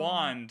their own Oh.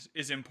 wand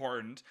is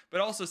important,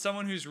 but also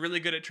someone who's really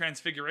good at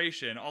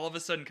transfiguration all of a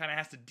sudden kind of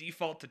has to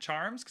default to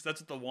charms because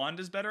that's what the wand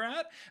is better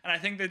at. And I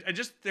think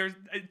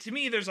that to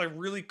me there's a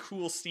really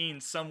cool scene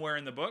somewhere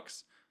in the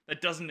books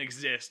that doesn't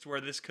exist where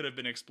this could have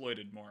been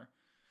exploited more.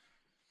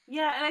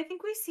 Yeah, and I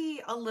think we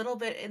see a little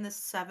bit in the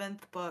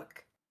seventh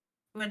book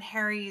when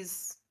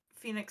Harry's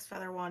Phoenix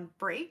Feather Wand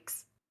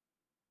breaks.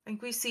 I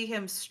think we see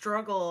him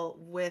struggle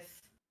with,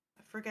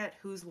 I forget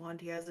whose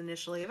wand he has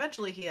initially.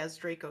 Eventually he has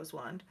Draco's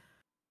wand.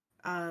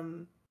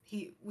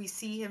 We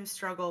see him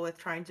struggle with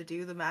trying to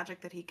do the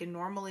magic that he can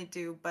normally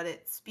do, but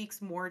it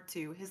speaks more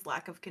to his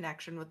lack of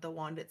connection with the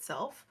wand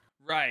itself.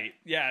 Right.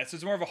 Yeah. So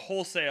it's more of a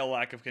wholesale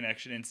lack of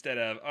connection instead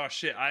of, oh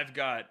shit, I've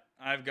got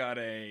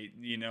a,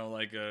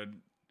 like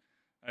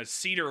a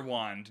cedar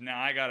wand. Now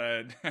I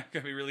gotta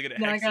be really good at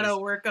Now I gotta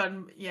hexes. work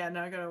on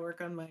now I gotta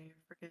work on my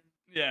freaking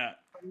Yeah.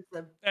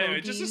 the Anyway,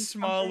 just a bogey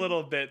small something.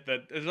 little bit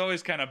that has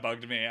always kind of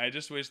bugged me. I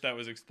just wish that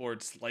was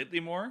explored slightly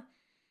more.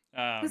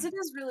 Because Um, it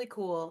is really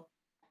cool.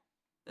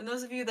 And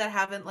those of you that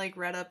haven't like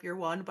read up your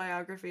wand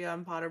biography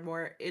on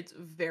Pottermore, it's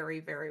very,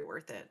 very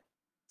worth it.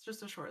 It's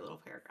just a short little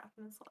paragraph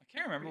and I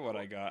can't remember pretty what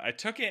I cool. got. I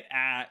took it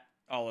at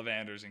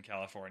Ollivanders in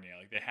California.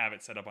 Like they have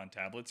it set up on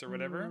tablets or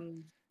whatever,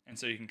 Mm. and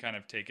so you can kind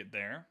of take it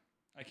there.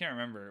 I can't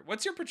remember.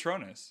 What's your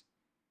Patronus?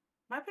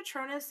 My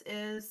Patronus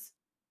is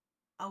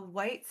a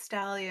white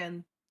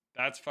stallion.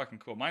 That's fucking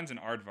cool. Mine's an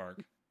aardvark,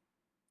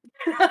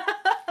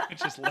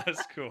 which is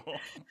less cool.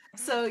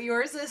 So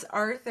yours is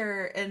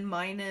Arthur and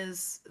mine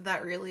is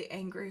that really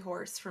angry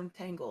horse from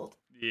Tangled.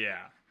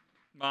 Yeah.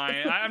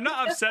 I'm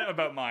not upset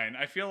about mine.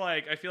 I feel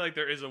like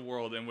there is a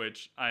world in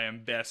which I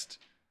am best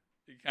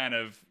kind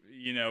of,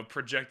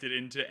 projected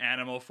into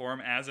animal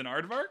form as an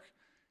aardvark.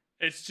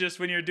 It's just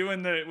when you're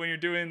doing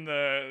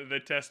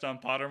the test on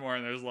Pottermore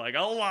and there's like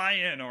a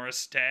lion or a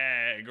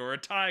stag or a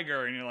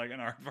tiger and you're like an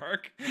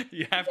aardvark,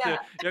 you have to Yeah.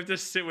 you have to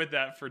sit with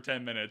that for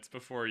 10 minutes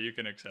before you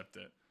can accept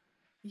it.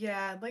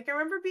 Yeah, like I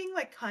remember being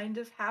like kind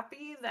of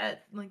happy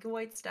that like a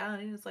white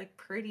stallion is like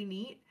pretty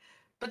neat.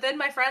 But then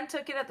my friend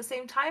took it at the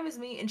same time as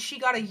me and she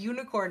got a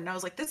unicorn and I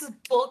was like, this is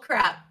bull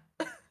crap.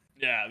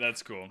 Yeah,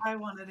 that's cool. I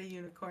wanted a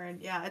unicorn.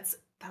 Yeah,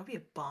 that would be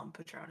a bomb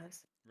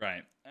Patronus.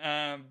 Right.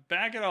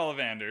 Back at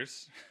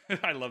Ollivanders.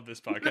 I love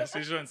this podcast.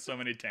 He's on so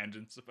many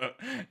tangents about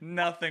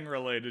nothing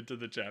related to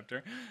the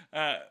chapter.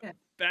 Uh, Yeah.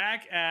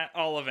 Back at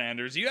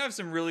Ollivanders, you have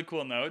some really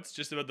cool notes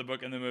just about the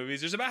book and the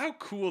movies. There's about how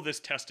cool this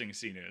testing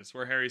scene is,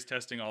 where Harry's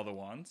testing all the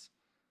wands.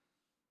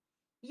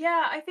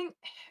 Yeah, I think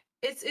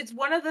it's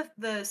one of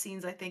the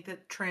scenes I think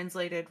that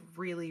translated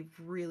really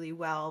really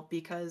well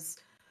because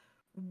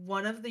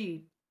one of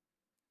the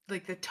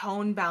like the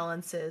tone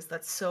balances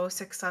that's so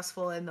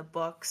successful in the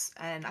books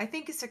and I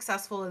think is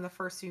successful in the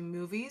first few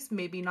movies,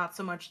 maybe not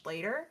so much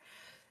later,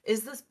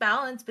 is this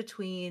balance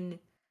between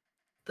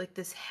like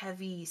this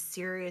heavy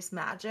serious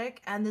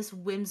magic and this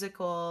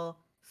whimsical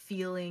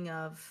feeling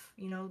of,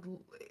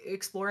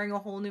 exploring a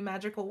whole new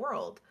magical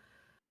world.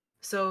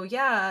 So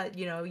yeah,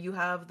 you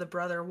have the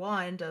brother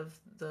wand of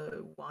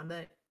the wand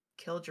that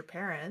killed your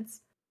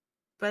parents,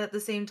 but at the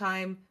same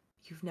time,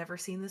 you've never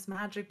seen this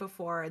magic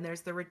before, and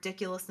there's the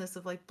ridiculousness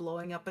of like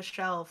blowing up a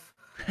shelf,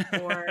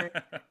 or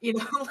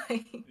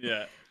like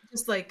Yeah.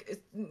 just like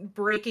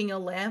breaking a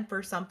lamp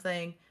or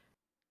something,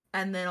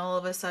 and then all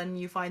of a sudden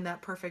you find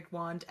that perfect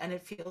wand, and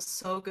it feels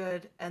so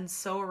good and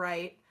so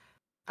right,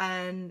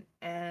 and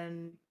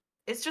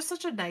it's just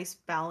such a nice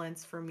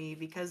balance for me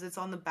because it's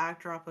on the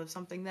backdrop of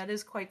something that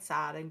is quite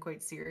sad and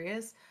quite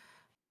serious,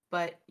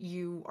 but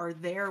you are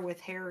there with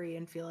Harry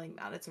and feeling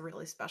that it's a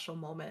really special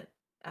moment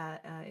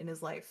in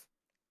his life.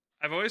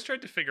 I've always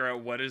tried to figure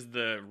out what is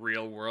the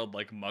real world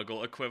like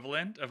muggle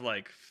equivalent of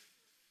like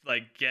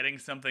getting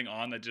something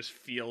on that just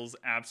feels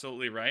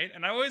absolutely right.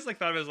 And I always like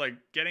thought of it as like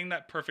getting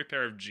that perfect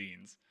pair of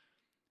jeans.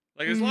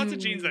 Like there's lots of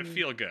jeans that Mm.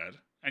 feel good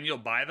and you'll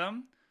buy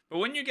them, but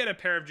when you get a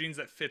pair of jeans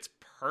that fits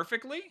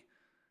perfectly,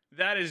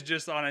 that is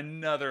just on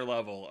another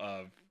level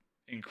of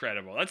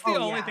incredible. That's the Oh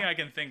only thing yeah. I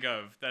can think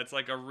of that's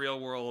like a real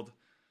world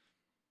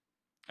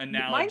Mine's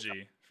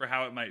analogy for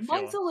how it might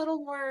mine's feel. a little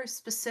more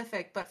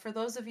specific, but for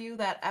those of you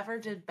that ever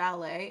did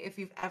ballet, if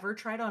you've ever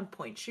tried on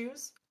point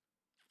shoes,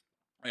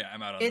 Oh, yeah,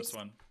 I'm out on this it's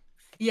one.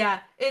 yeah,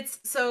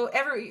 so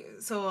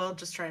I'll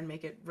just try and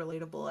make it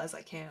relatable as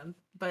I can.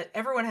 But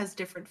everyone has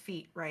different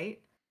feet, right?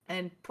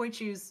 And point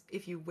shoes,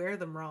 if you wear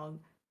them wrong,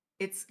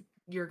 it's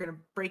you're gonna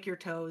break your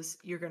toes,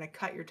 you're gonna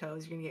cut your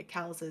toes, you're gonna get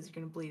calluses, you're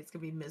gonna bleed, it's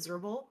gonna be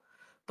miserable.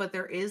 But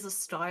there is a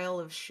style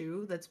of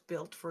shoe that's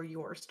built for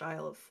your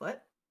style of foot.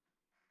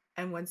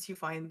 And once you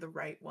find the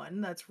right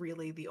one, that's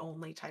really the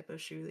only type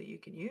of shoe that you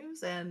can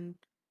use. And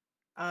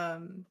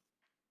um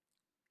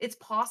It's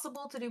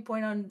possible to do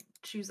point on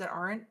shoes that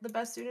aren't the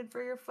best suited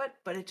for your foot,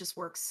 but it just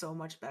works so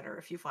much better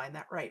if you find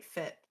that right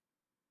fit.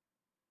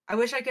 I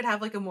wish I could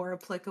have like a more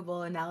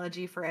applicable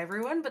analogy for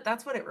everyone, but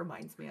that's what it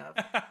reminds me of.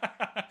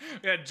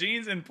 Yeah,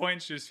 jeans and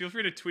point shoes. Feel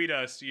free to tweet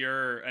us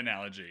your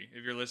analogy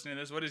if you're listening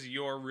to this. What is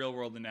your real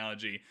world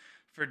analogy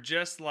for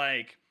just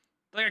I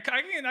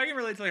can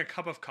relate to like a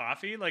cup of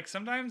coffee. Like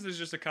sometimes there's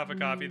just a cup of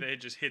coffee Mm, that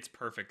it just hits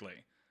perfectly.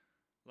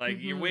 Like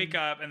you wake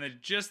mhm. up and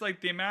just like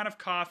the amount of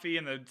coffee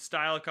and the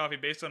style of coffee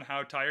based on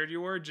how tired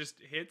you were just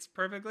hits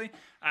perfectly.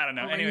 I don't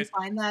know. Or when you Anyways,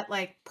 find that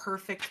like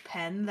perfect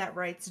pen that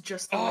writes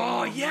just the way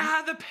oh you want.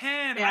 yeah, the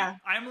pen. Yeah.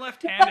 I'm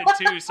left-handed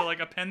too, so like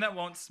a pen that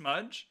won't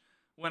smudge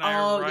when I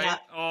Oh, yeah. write.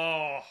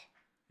 Oh,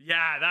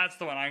 yeah, that's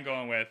the one I'm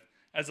going with.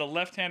 As a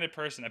left-handed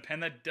person, a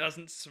pen that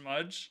doesn't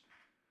smudge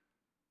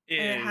And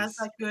it has is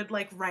that good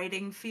like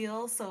writing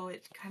feel, so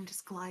it kind of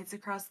just glides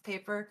across the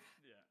paper.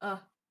 yeah,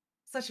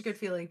 Such a good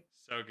feeling.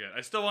 so good.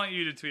 I still want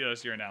you to tweet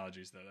us your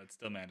analogies though. That's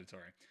still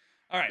mandatory.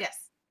 All right. Yes.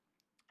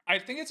 I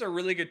think it's a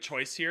really good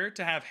choice here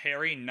to have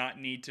Harry not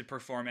need to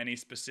perform any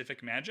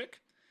specific magic.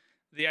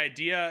 The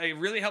idea, it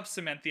really helps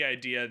cement the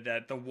idea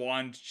that the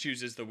wand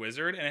chooses the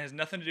wizard and it has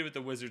nothing to do with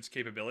the wizard's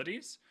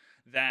capabilities.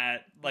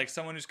 That like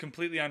someone who's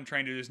completely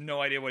untrained, who has no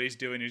idea what he's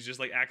doing, who's just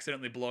like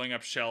accidentally blowing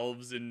up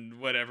shelves and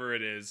whatever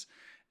it is,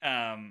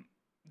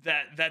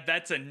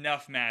 that's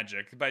enough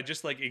magic by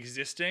just like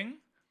existing.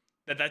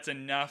 That's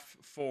enough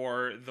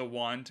for the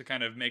wand to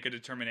kind of make a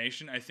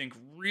determination. I think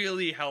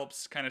really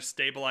helps kind of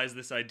stabilize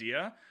this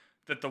idea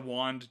that the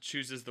wand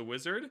chooses the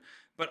wizard,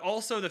 but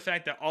also the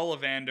fact that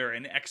Ollivander,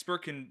 an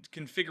expert,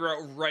 can figure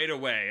out right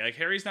away. Like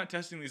Harry's not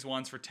testing these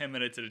wands for 10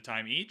 minutes at a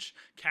time each,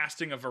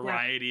 casting a Yeah.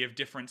 variety of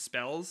different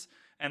spells,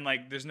 and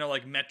like there's no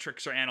like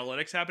metrics or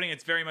analytics happening.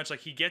 It's very much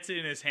like he gets it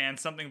in his hand,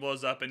 something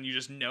blows up, and you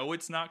just know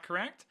it's not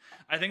correct.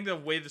 I think the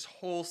way this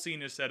whole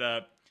scene is set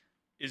up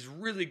is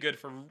really good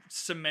for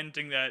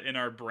cementing that in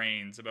our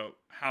brains about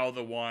how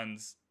the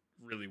wands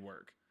really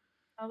work.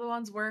 How the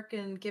ones work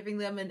and giving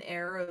them an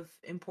air of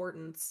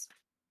importance.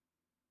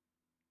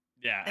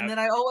 And Yeah, then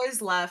I always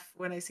laugh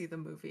when I see the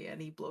movie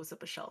and he blows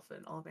up a shelf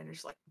and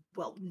Ollivander's like,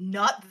 "Well,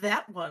 not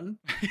that one."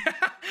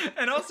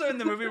 and also in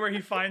the movie where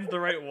he finds the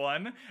right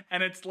one,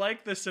 and it's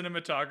like the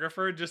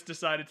cinematographer just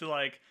decided to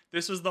like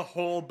this was the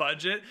whole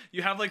budget.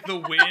 You have like the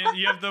wind,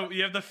 you have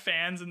the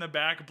fans in the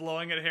back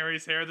blowing at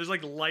Harry's hair. There's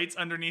like lights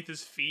underneath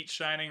his feet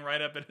shining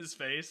right up at his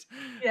face.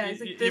 Yeah, You, he's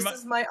like, you "This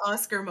is my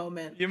Oscar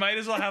moment." you might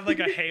as well have like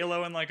a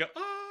halo and like a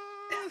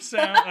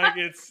sound. Like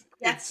it's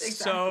Yes,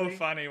 so exactly.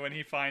 funny when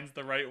he finds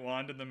the right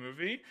wand in the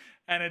movie,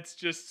 and it's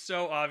just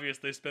so obvious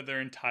they spent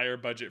their entire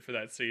budget for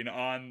that scene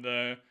on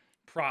the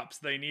props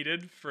they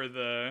needed for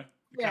the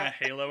kind Yeah. of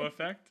halo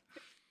effect.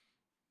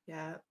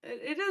 Yeah.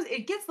 It is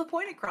it gets the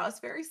point across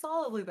very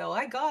solidly though.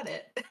 I got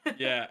it.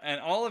 Yeah, and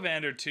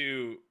Ollivander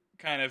too,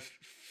 kind of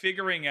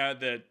figuring out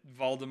that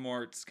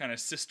Voldemort's kind of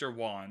sister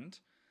wand.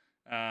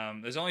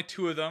 There's only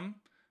two of them.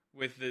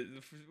 With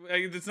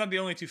it's not the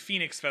only two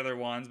Phoenix feather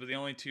wands, but the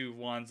only two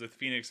wands with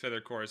Phoenix feather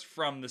cores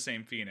from the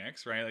same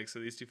Phoenix, right? Like so,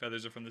 these two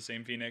feathers are from the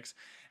same Phoenix,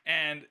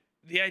 and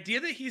the idea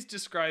that he's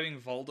describing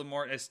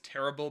Voldemort as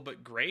terrible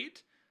but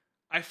great,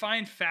 I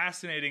find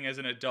fascinating as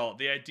an adult.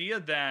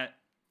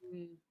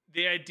 Mm,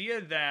 The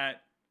idea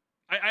that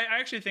I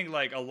actually think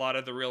like a lot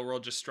of the real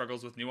world just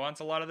struggles with nuance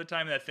a lot of the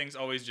time. That things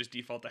always just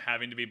default to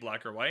having to be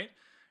black or white,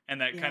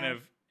 and that kind yeah.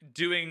 of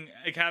doing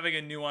like having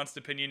a nuanced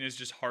opinion is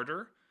just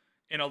harder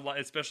in a lot,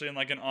 especially in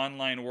like an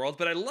online world.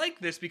 But I like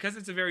this because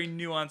it's a very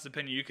nuanced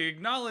opinion. You can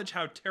acknowledge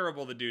how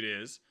terrible the dude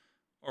is,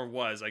 or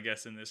was, I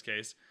guess in this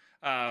case,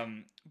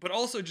 but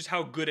also just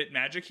how good at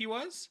magic he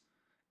was.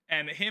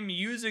 And him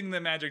using the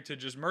magic to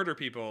just murder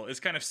people is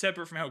kind of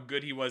separate from how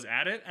good he was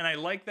at it. And I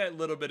like that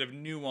little bit of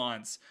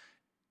nuance.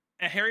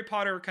 And Harry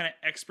Potter kind of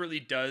expertly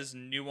does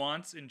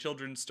nuance in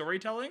children's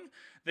storytelling.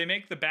 They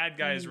make the bad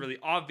guys Mm, really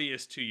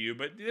obvious to you,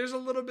 but there's a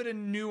little bit of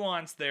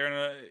nuance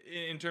there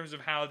in terms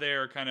of how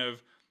they're kind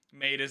of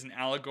made as an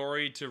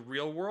allegory to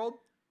real world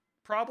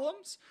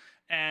problems.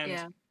 And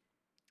yeah.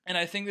 and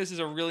I think this is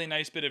a really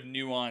nice bit of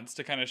nuance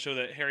to kind of show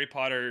that Harry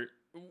Potter,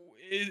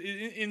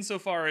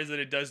 insofar as that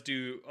it does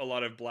do a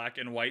lot of black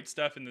and white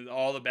stuff, and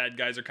all the bad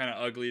guys are kind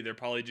of ugly. Their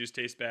polyjuice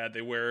taste bad.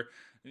 They wear,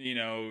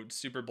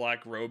 super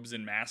black robes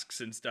and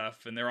masks and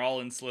stuff, and they're all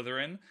in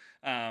Slytherin.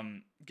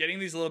 Getting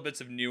these little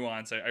bits of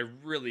nuance, I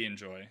really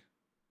enjoy.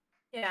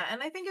 Yeah,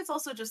 and I think it's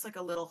also just like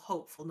a little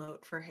hopeful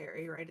note for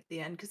Harry right at the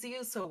end because he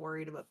is so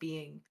worried about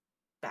being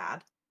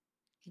bad.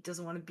 He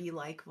doesn't want to be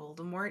like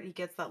Voldemort. He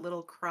gets that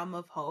little crumb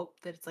of hope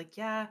that it's like,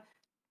 yeah,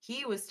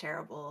 he was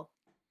terrible,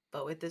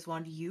 but with this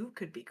wand, you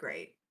could be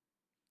great.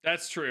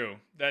 That's true.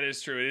 That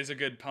is true. It is a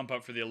good pump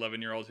up for the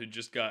 11-year-old who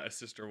just got a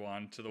sister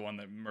wand to the one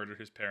that murdered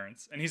his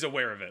parents, and he's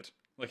aware of it.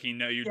 Like he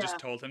know you just Yeah.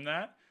 told him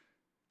that.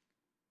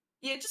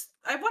 Yeah, just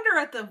I wonder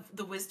at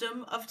the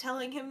wisdom of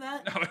telling him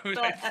that.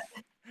 But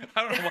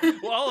I don't know.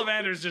 Well,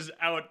 Ollivander's just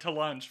out to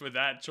lunch with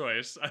that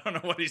choice. I don't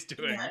know what he's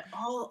doing. yeah,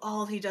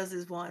 all he does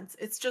is wands.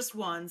 It's just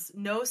wands.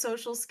 No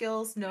social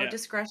skills, no Yeah,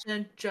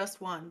 discretion, just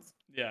wands.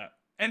 yeah.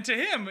 And to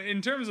him,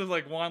 in terms of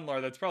like wand lore,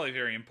 that's probably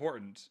very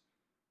important,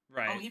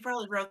 right? Oh, he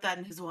probably wrote that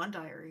in his wand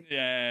diary.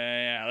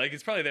 Yeah. Like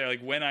it's probably there.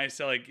 Like when I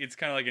sell, like it's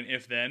kind of like an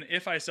if then.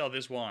 If I sell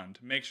this wand,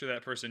 make sure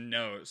that person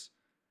knows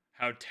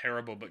how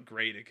terrible but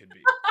great it could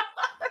be.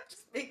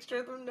 Just make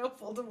sure that no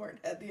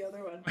Voldemort had the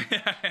other one.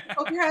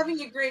 Hope you're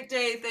having a great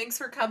day. Thanks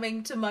for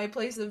coming to my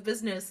place of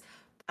business.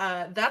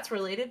 That's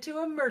related to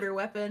a murder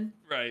weapon.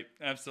 Right.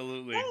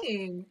 Absolutely.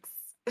 Thanks.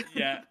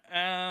 Yeah.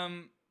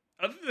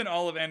 Other than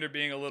Ollivander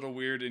being a little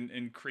weird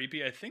and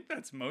creepy, I think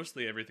that's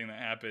mostly everything that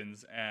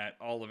happens at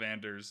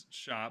Ollivander's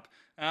shop.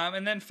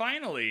 And then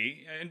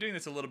finally, and doing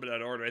this a little bit out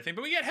of order, I think,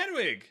 but we get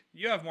Hedwig.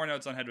 You have more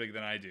notes on Hedwig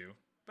than I do,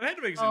 but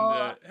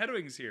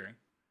Hedwig's here.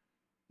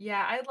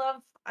 Yeah,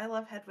 I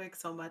love Hedwig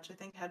so much. I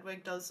think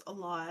Hedwig does a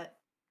lot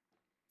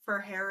for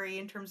Harry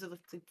in terms of like,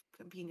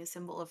 being a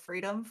symbol of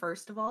freedom.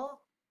 First of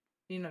all,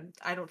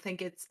 I don't think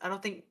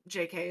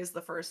JK is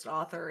the first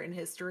author in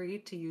history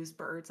to use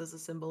birds as a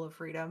symbol of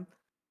freedom.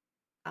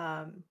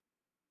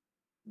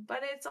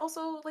 But it's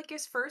also like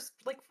his first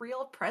like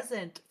real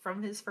present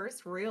from his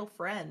first real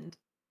friend.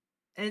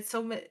 And it's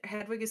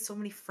Hedwig is so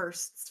many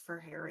firsts for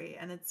Harry,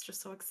 and it's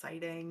just so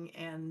exciting.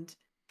 And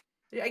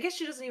I guess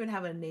she doesn't even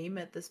have a name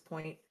at this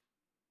point,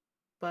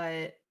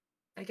 but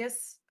I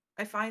guess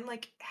I find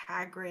like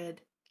Hagrid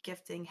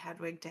gifting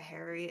Hedwig to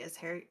Harry as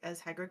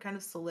Hagrid kind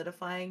of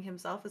solidifying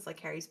himself as like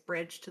Harry's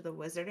bridge to the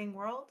wizarding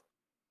world.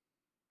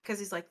 Because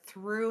he's like,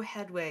 through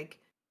Hedwig,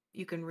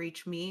 you can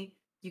reach me,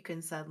 you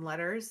can send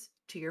letters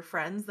to your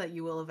friends that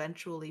you will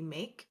eventually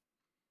make.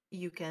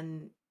 You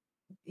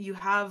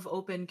have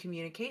open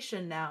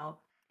communication now,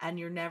 and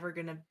you're never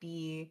going to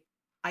be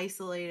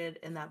isolated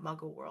in that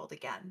muggle world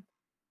again.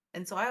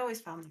 And so I always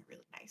found that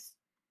really nice.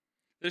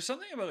 There's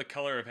something about the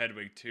color of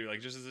Hedwig too, like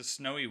just as a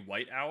snowy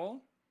white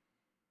owl.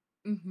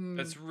 Mm-hmm.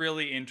 That's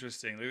really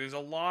interesting. Like, there's a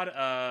lot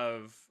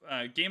of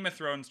Game of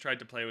Thrones tried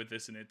to play with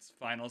this in its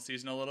final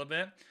season a little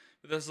bit,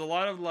 but there's a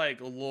lot of like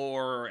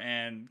lore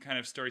and kind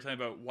of storytelling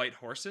about white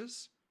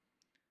horses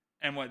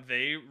and what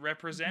they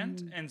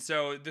represent. Mm-hmm. And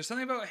so there's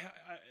something about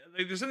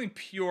like, there's something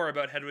pure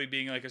about Hedwig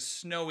being like a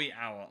snowy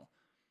owl,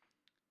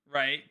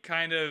 right?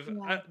 Kind of.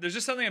 Yeah. There's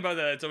just something about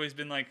that that's always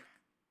been like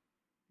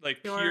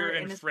pure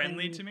and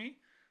friendly to me.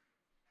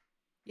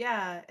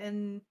 Yeah,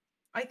 and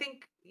I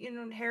think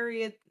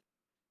Harry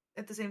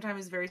at the same time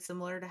is very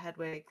similar to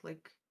Hedwig,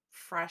 like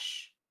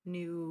fresh,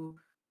 new,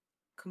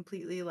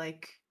 completely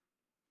like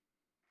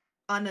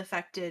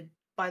unaffected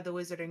by the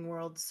wizarding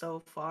world so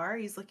far.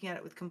 He's looking at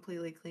it with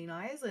completely clean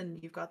eyes,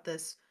 and you've got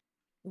this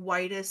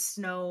whitest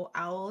snow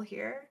owl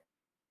here,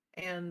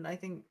 and I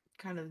think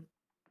kind of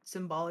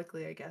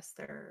symbolically, I guess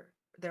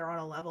they're on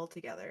a level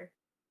together.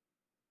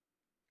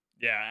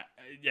 Yeah,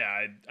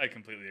 I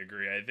completely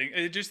agree.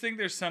 I just think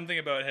there's something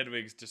about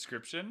Hedwig's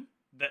description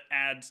that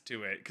adds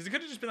to it, because it could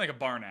have just been like a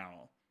barn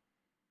owl.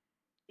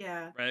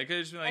 Yeah. Right? It could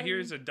have just been like,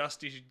 here's a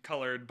dusty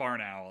colored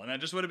barn owl, and that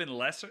just would have been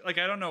less like,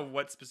 I don't know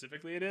what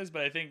specifically it is,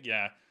 but I think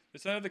there's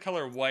some of the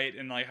color white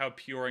and like how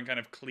pure and kind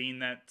of clean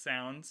that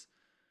sounds,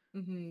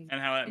 Mm-hmm.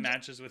 and how that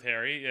matches with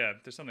Harry. Yeah,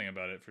 there's something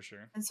about it for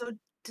sure. And so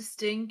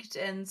distinct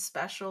and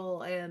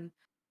special, and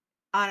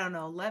I don't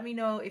know. Let me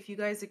know if you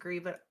guys agree,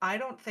 but I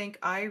don't think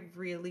I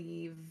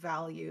really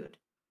valued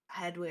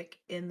Hedwig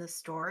in the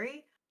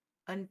story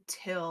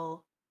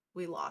until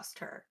we lost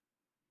her.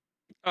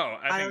 Oh,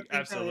 I think don't think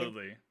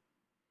absolutely.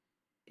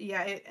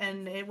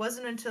 and it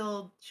wasn't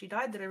until she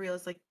died that I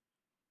realized like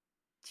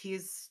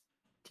he's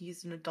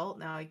an adult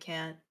now.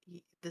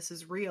 This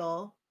is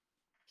real.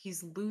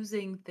 He's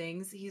losing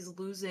things. He's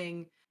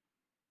losing,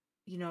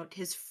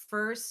 his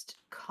first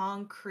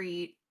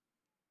concrete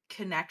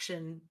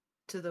connection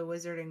to the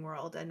wizarding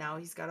world, and now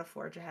he's got to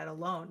forge ahead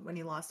alone when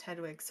he lost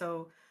Hedwig.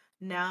 So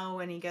now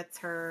when he gets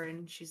her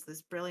and she's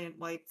this brilliant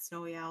white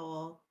snowy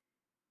owl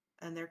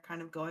and they're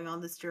kind of going on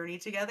this journey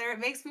together, it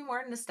makes me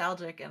more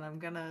nostalgic, and I'm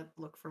gonna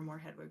look for more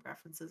Hedwig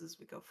references as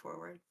we go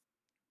forward.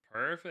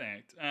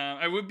 Perfect.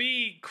 I would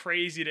be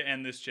crazy to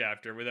end this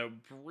chapter without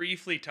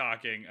briefly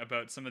talking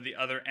about some of the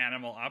other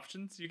animal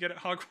options you get at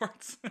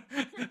Hogwarts.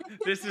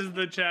 This is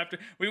the chapter.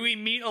 We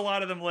meet a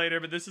lot of them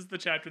later, but this is the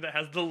chapter that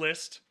has the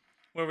list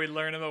where we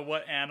learn about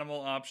what animal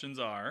options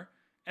are.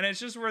 And it's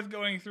just worth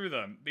going through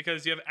them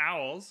because you have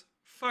owls,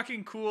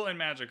 fucking cool and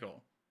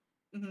magical.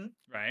 Mm-hmm.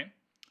 Right?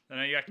 Then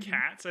you got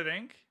cats, I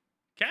think.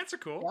 Cats are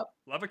cool. Yep.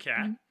 Love a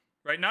cat. Mm-hmm.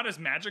 Right? Not as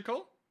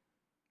magical,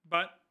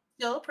 but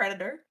Still a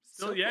predator.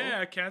 still, So yeah,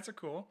 cool. cats are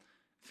cool.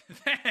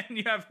 Then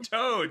you have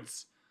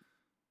toads,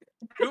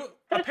 who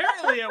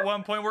apparently at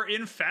one point were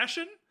in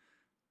fashion.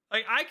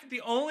 Like,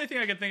 the only thing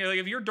I can think of, like,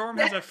 if your dorm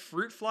has a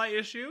fruit fly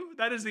issue,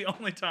 that is the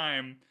only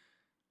time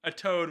a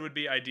toad would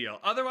be ideal.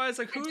 Otherwise,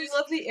 like, I do who's...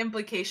 love the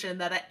implication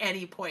that at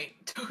any point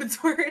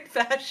toads were in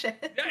fashion.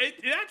 Yeah,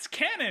 that's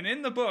canon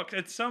in the book.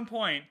 At some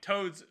point,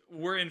 toads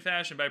were in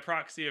fashion by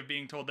proxy of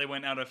being told they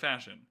went out of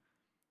fashion.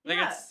 Like,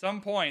 Yeah. at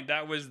some point,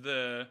 that was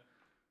the...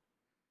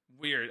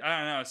 Weird. I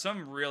don't know.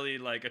 Some really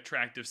like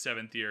attractive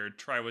 7th year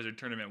Triwizard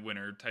Tournament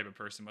winner type of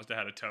person must have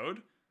had a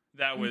toad.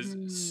 That was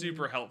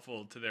super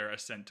helpful to their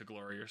ascent to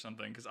glory or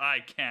something, because I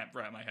can't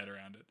wrap my head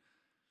around it.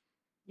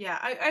 Yeah,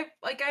 I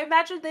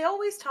imagine they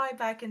always tie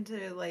back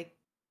into like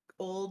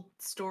old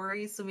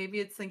stories, so maybe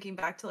it's thinking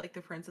back to like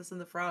the Princess and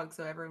the Frog,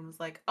 so everyone was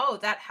like, "Oh,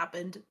 that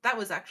happened. That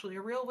was actually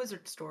a real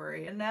wizard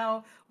story, and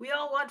now we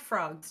all want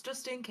frogs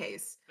just in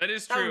case." That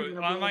is That would true. have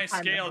been a On weird my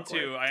time to scale Hogwarts.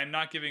 too, I am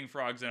not giving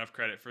frogs enough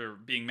credit for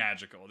being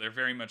magical. They're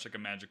very much like a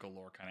magical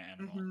lore kind of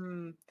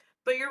animal.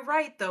 But you're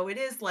right, though. It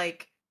is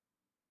like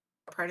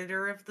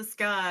predator of the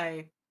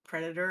sky,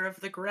 predator of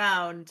the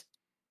ground,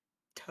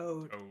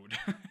 toad.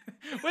 Toad.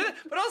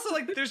 But also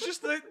like there's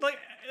just the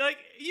like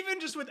even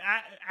just with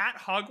at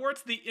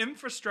Hogwarts, the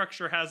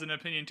infrastructure has an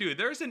opinion too.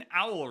 There's an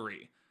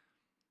owlery,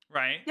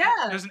 right? Yeah,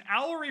 There's an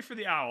owlery for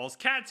the owls.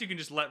 Cats you can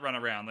just let run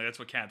around. Like that's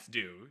what cats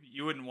do.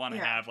 You wouldn't want to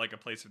yeah. have like a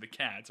place for the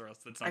cats or else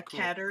that's A not cool.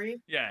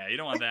 cattery. Yeah, you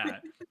don't want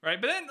that. Right?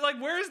 But then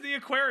like where's the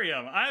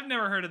aquarium? I've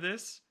never heard of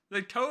this.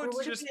 Like Or toads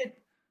would it just be a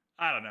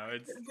I don't know.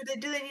 It's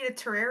do they need a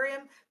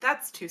terrarium?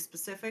 That's too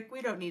specific.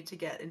 We don't need to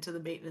get into the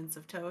maintenance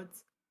of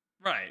toads.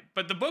 right.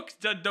 But the books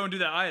don't do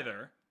that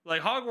either.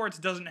 Like Hogwarts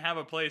doesn't have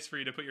a place for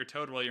you to put your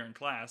toad while you're in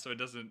class, so it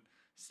doesn't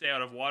stay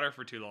out of water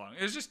for too long.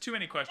 There's just too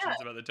many Yeah, questions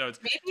about the toads.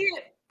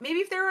 maybe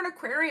if they were an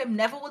aquarium,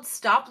 Neville would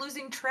stop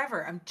losing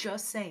Trevor. I'm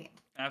just saying.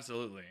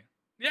 Absolutely.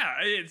 Yeah,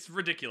 it's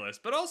ridiculous.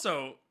 But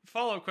also,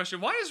 follow-up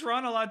question, why is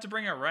Ron allowed to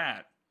bring a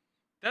rat?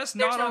 That's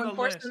There's not no on the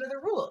enforcement list. of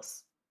the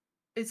rules.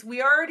 It's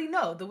we already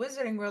know the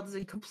wizarding world is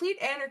in complete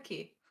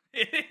anarchy.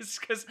 It is,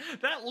 because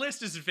that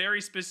list is very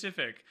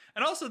specific.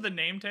 And also, the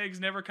name tags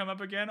never come up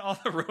again. All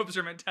the robes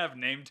are meant to have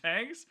name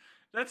tags.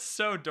 That's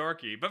so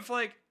dorky. But for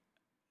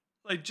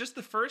like just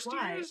the first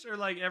Why? years or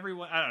like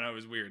everyone, I don't know, it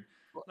was weird.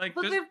 Like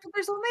But there's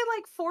there's only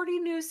like 40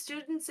 new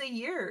students a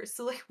year,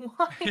 so like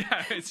why?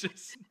 yeah, it's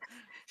just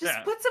Just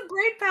yeah. put some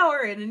brain power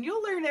in, and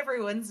you'll learn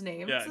everyone's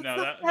names. Yeah, It's no, not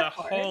that that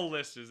the hard. whole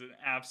list is an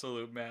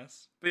absolute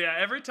mess. But yeah,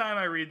 every time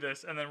I read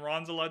this and then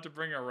Ron's allowed to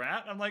bring a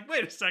rat, I'm like,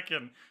 wait a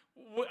second.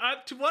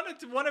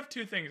 One of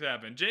two things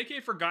happened.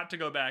 JK forgot to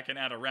go back and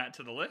add a rat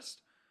to the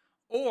list,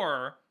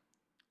 or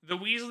the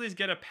Weasleys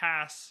get a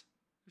pass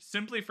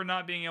simply for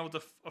not being able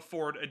to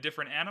afford a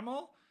different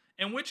animal.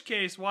 In which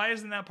case, why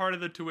isn't that part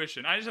of the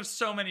tuition? I just have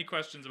so many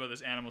questions about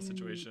this animal Mm,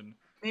 situation.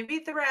 Maybe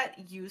the rat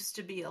used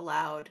to be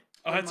allowed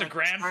Oh, when that's a like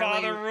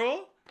grandfather Charlie.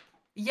 rule?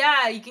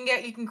 Yeah, you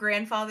can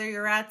grandfather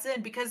your rats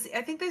in because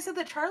I think they said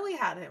that Charlie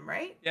had him,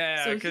 right?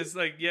 Yeah, So he because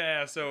like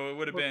yeah, so it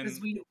would have because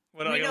been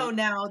what we like know a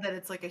now that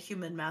it's like a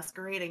human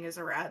masquerading as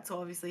a rat,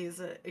 so obviously he's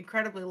an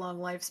incredibly long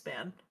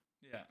lifespan.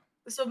 yeah.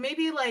 So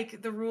maybe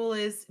like the rule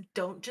is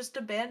don't just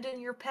abandon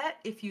your pet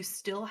if you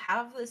still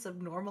have this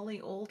abnormally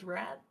old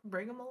rat,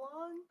 bring him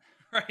along.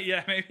 Right,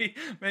 yeah,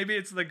 maybe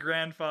it's the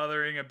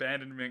grandfathering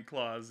abandonment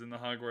clause in the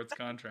Hogwarts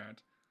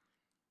contract.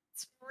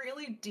 It's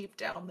really deep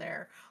down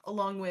there,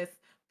 along with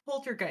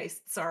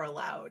poltergeists are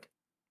allowed.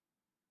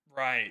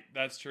 Right,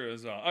 that's true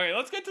as well. Okay,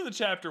 let's get to the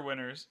chapter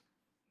winners.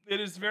 It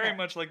is very Okay.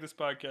 much like this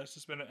podcast to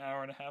spend an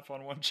hour and a half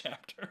on one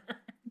chapter.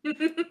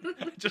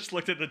 I just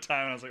looked at the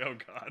time and I was like, oh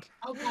god.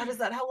 Oh god, is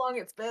that how long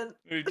it's been?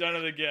 We've done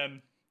it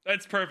again.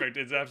 That's perfect.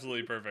 It's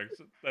absolutely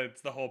perfect.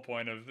 That's the whole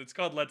point of it's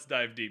called Let's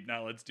Dive Deep,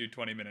 not Let's Do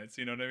 20 minutes.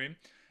 You know what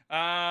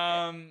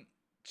I mean?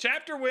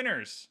 Chapter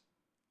winners.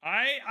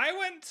 I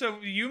went so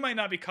you might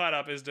not be caught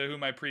up as to who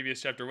my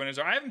previous chapter winners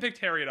are. I haven't picked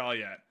Harry at all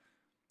yet.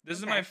 This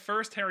is my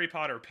first Harry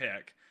Potter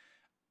pick.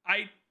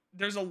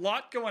 There's a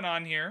lot going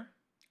on here.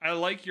 I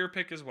like your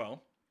pick as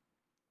well.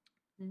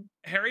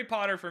 Harry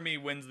Potter for me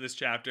wins this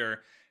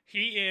chapter.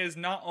 He is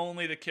not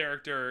only the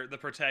character, the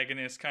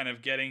protagonist, kind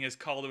of getting his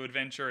call to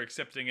adventure,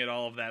 accepting it,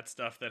 all of that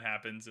stuff that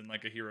happens in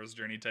like a hero's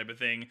journey type of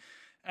thing.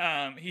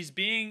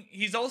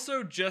 He's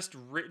also just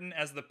written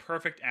as the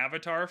perfect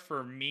avatar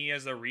for me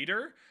as a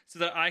reader so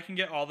that I can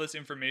get all this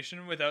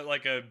information without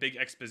like a big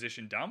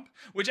exposition dump,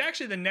 which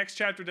actually the next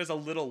chapter does a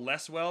little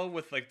less well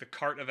with like the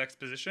cart of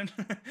exposition.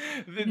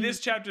 This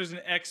chapter is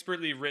an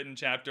expertly written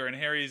chapter and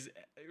Harry's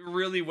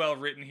really well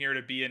written here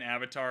to be an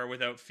avatar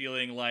without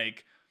feeling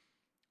like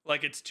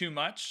it's too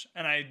much.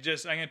 And I'm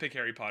going to pick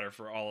Harry Potter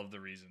for all of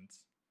the reasons.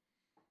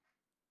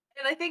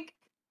 And I think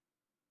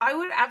I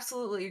would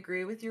absolutely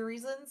agree with your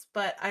reasons,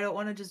 but I don't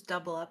want to just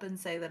double up and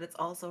say that it's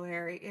also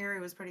Harry. Harry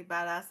was pretty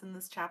badass in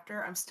this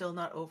chapter. I'm still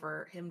not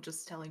over him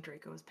just telling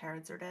Draco his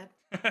parents are dead.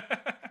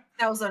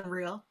 That was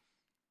unreal.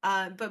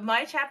 But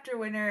my chapter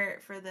winner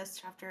for this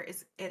chapter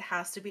is it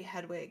has to be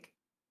Hedwig.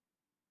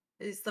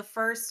 It's the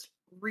first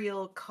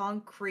real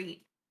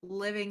concrete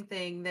living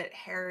thing that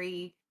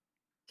Harry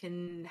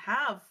can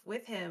have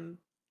with him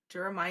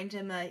to remind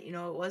him that, you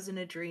know, it wasn't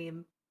a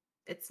dream.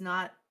 It's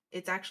not,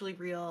 it's actually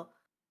real.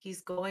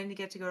 He's going to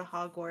get to go to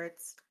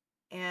Hogwarts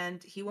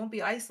and he won't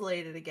be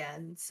isolated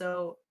again.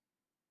 So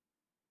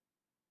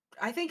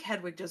I think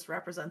Hedwig just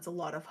represents a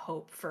lot of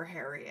hope for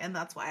Harry, and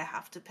that's why I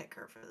have to pick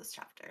her for this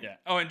chapter. Yeah.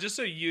 Oh, and just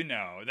so you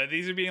know that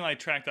these are being like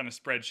tracked on a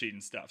spreadsheet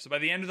and stuff. So by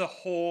the end of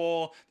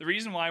the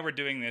reason why we're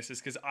doing this is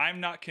because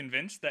I'm not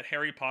convinced that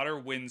Harry Potter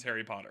wins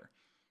Harry Potter.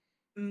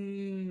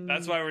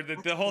 That's why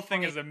the whole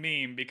thing is a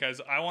meme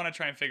because I want to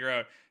try and figure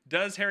out,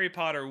 does Harry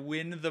Potter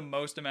win the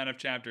most amount of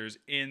chapters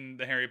in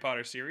the Harry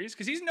Potter series?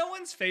 Because he's no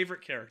one's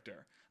favorite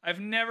character. I've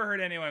never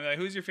heard anyone be like,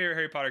 who's your favorite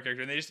Harry Potter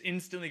character? And they just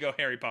instantly go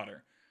Harry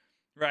Potter,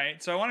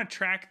 right? So I want to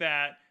track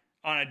that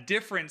on a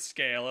different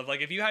scale of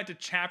like, if you had to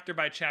chapter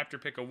by chapter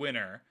pick a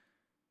winner,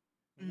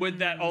 would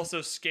that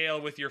also scale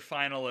with your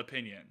final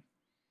opinion?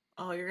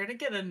 Oh, you're gonna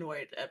get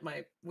annoyed at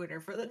my winner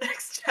for the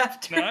next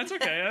chapter. No, that's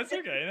okay. That's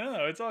okay.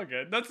 No, it's all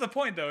good. That's the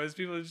point, though, is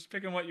people are just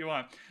picking what you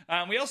want.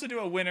 We also do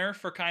a winner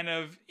for kind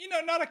of,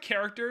 not a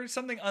character,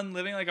 something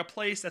unliving, like a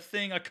place, a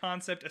thing, a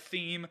concept, a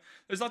theme.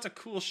 There's lots of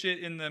cool shit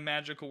in the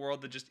magical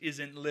world that just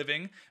isn't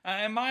living.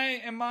 And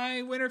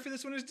my winner for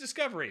this one is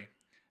Discovery.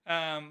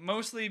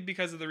 Mostly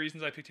because of the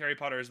reasons I picked Harry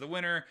Potter as the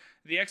winner.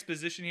 The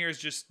exposition here is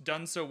just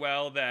done so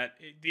well that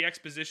the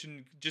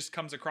exposition just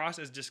comes across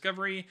as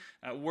discovery.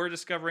 We're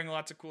discovering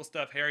lots of cool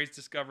stuff. Harry's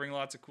discovering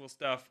lots of cool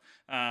stuff.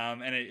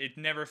 And it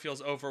never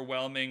feels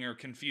overwhelming or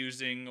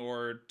confusing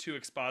or too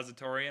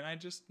expository. And I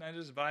just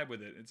vibe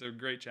with it. It's a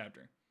great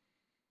chapter.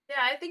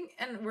 Yeah, I think,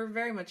 and we're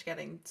very much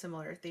getting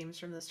similar themes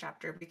from this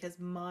chapter because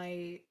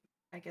my,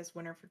 I guess,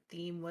 winner for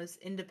theme was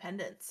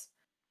independence.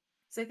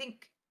 So I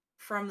think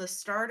from the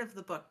start of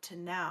the book to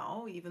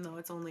now, even though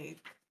it's only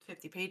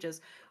 50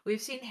 pages,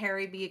 we've seen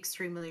Harry be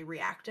extremely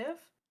reactive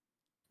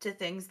to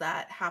things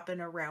that happen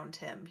around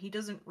him. He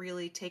doesn't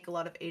really take a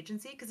lot of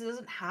agency because he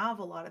doesn't have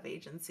a lot of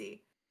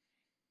agency.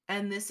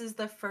 And this is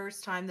the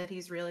first time that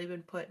he's really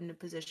been put in a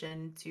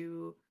position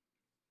to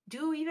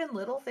do even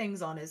little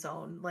things on his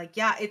own. Like,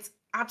 yeah, it's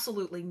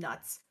absolutely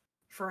nuts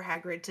for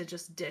Hagrid to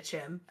just ditch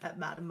him at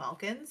Madame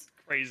Malkin's.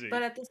 Crazy.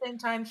 But at the same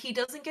time, he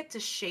doesn't get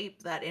to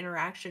shape that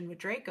interaction with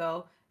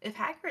Draco if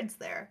Hagrid's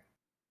there.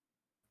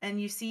 And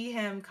you see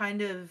him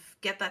kind of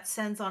get that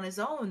sense on his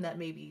own that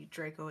maybe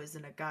Draco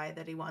isn't a guy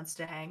that he wants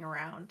to hang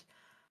around.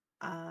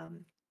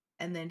 And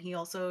then he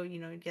also,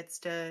 gets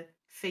to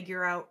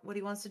figure out what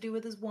he wants to do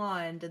with his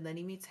wand. And then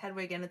he meets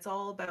Hedwig, and it's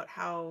all about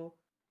how,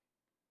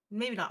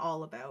 maybe not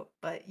all about,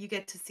 but you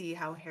get to see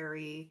how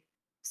Harry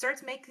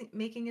starts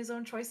making his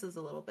own choices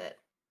a little bit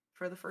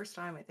for the first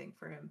time, I think,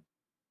 for him.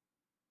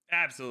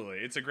 Absolutely.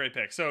 It's a great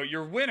pick. So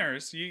your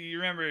winners, you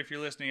remember, if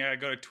you're listening,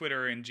 go to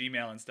Twitter and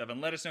Gmail and stuff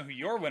and let us know who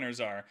your winners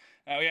are.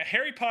 We got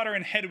Harry Potter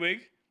and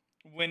Hedwig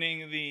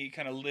winning the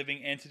kind of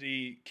living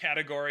entity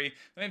category.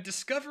 We have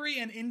Discovery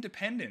and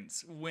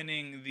Independence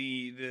winning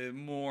the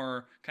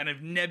more kind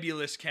of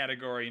nebulous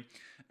category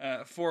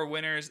for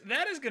winners.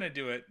 That is going to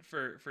do it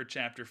for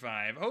Chapter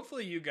 5.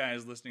 Hopefully you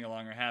guys listening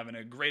along are having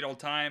a great old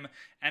time,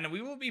 and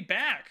we will be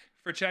back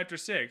for Chapter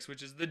 6,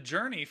 which is the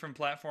journey from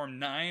platform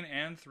 9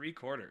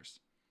 3/4.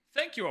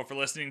 Thank you all for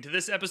listening to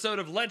this episode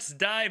of Let's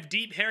Dive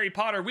Deep Harry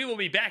Potter. We will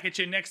be back at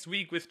you next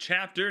week with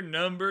chapter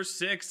number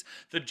 6,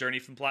 The Journey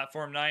from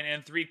Platform 9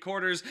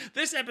 3/4.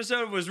 This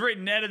episode was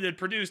written, edited,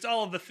 produced,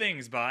 all of the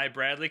things by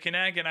Bradley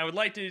Kinag, and I would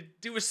like to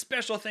do a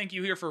special thank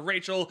you here for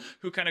Rachel,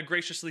 who kind of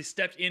graciously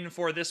stepped in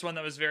for this one.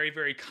 That was very,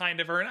 very kind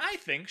of her, and I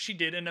think she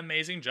did an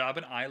amazing job,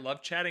 and I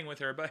love chatting with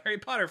her about Harry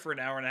Potter for an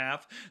hour and a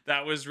half.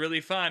 That was really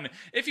fun.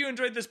 If you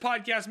enjoyed this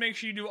podcast, make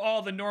sure you do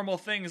all the normal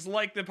things,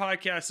 like the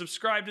podcast,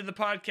 subscribe to the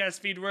podcast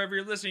feed wherever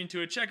you're listening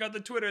to it. Check out the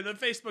Twitter, the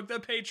Facebook, the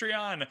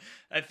Patreon.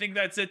 I think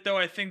that's it, though.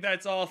 I think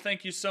that's all.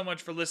 Thank you so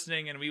much for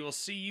listening, and we will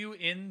see you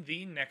in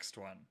the next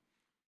one.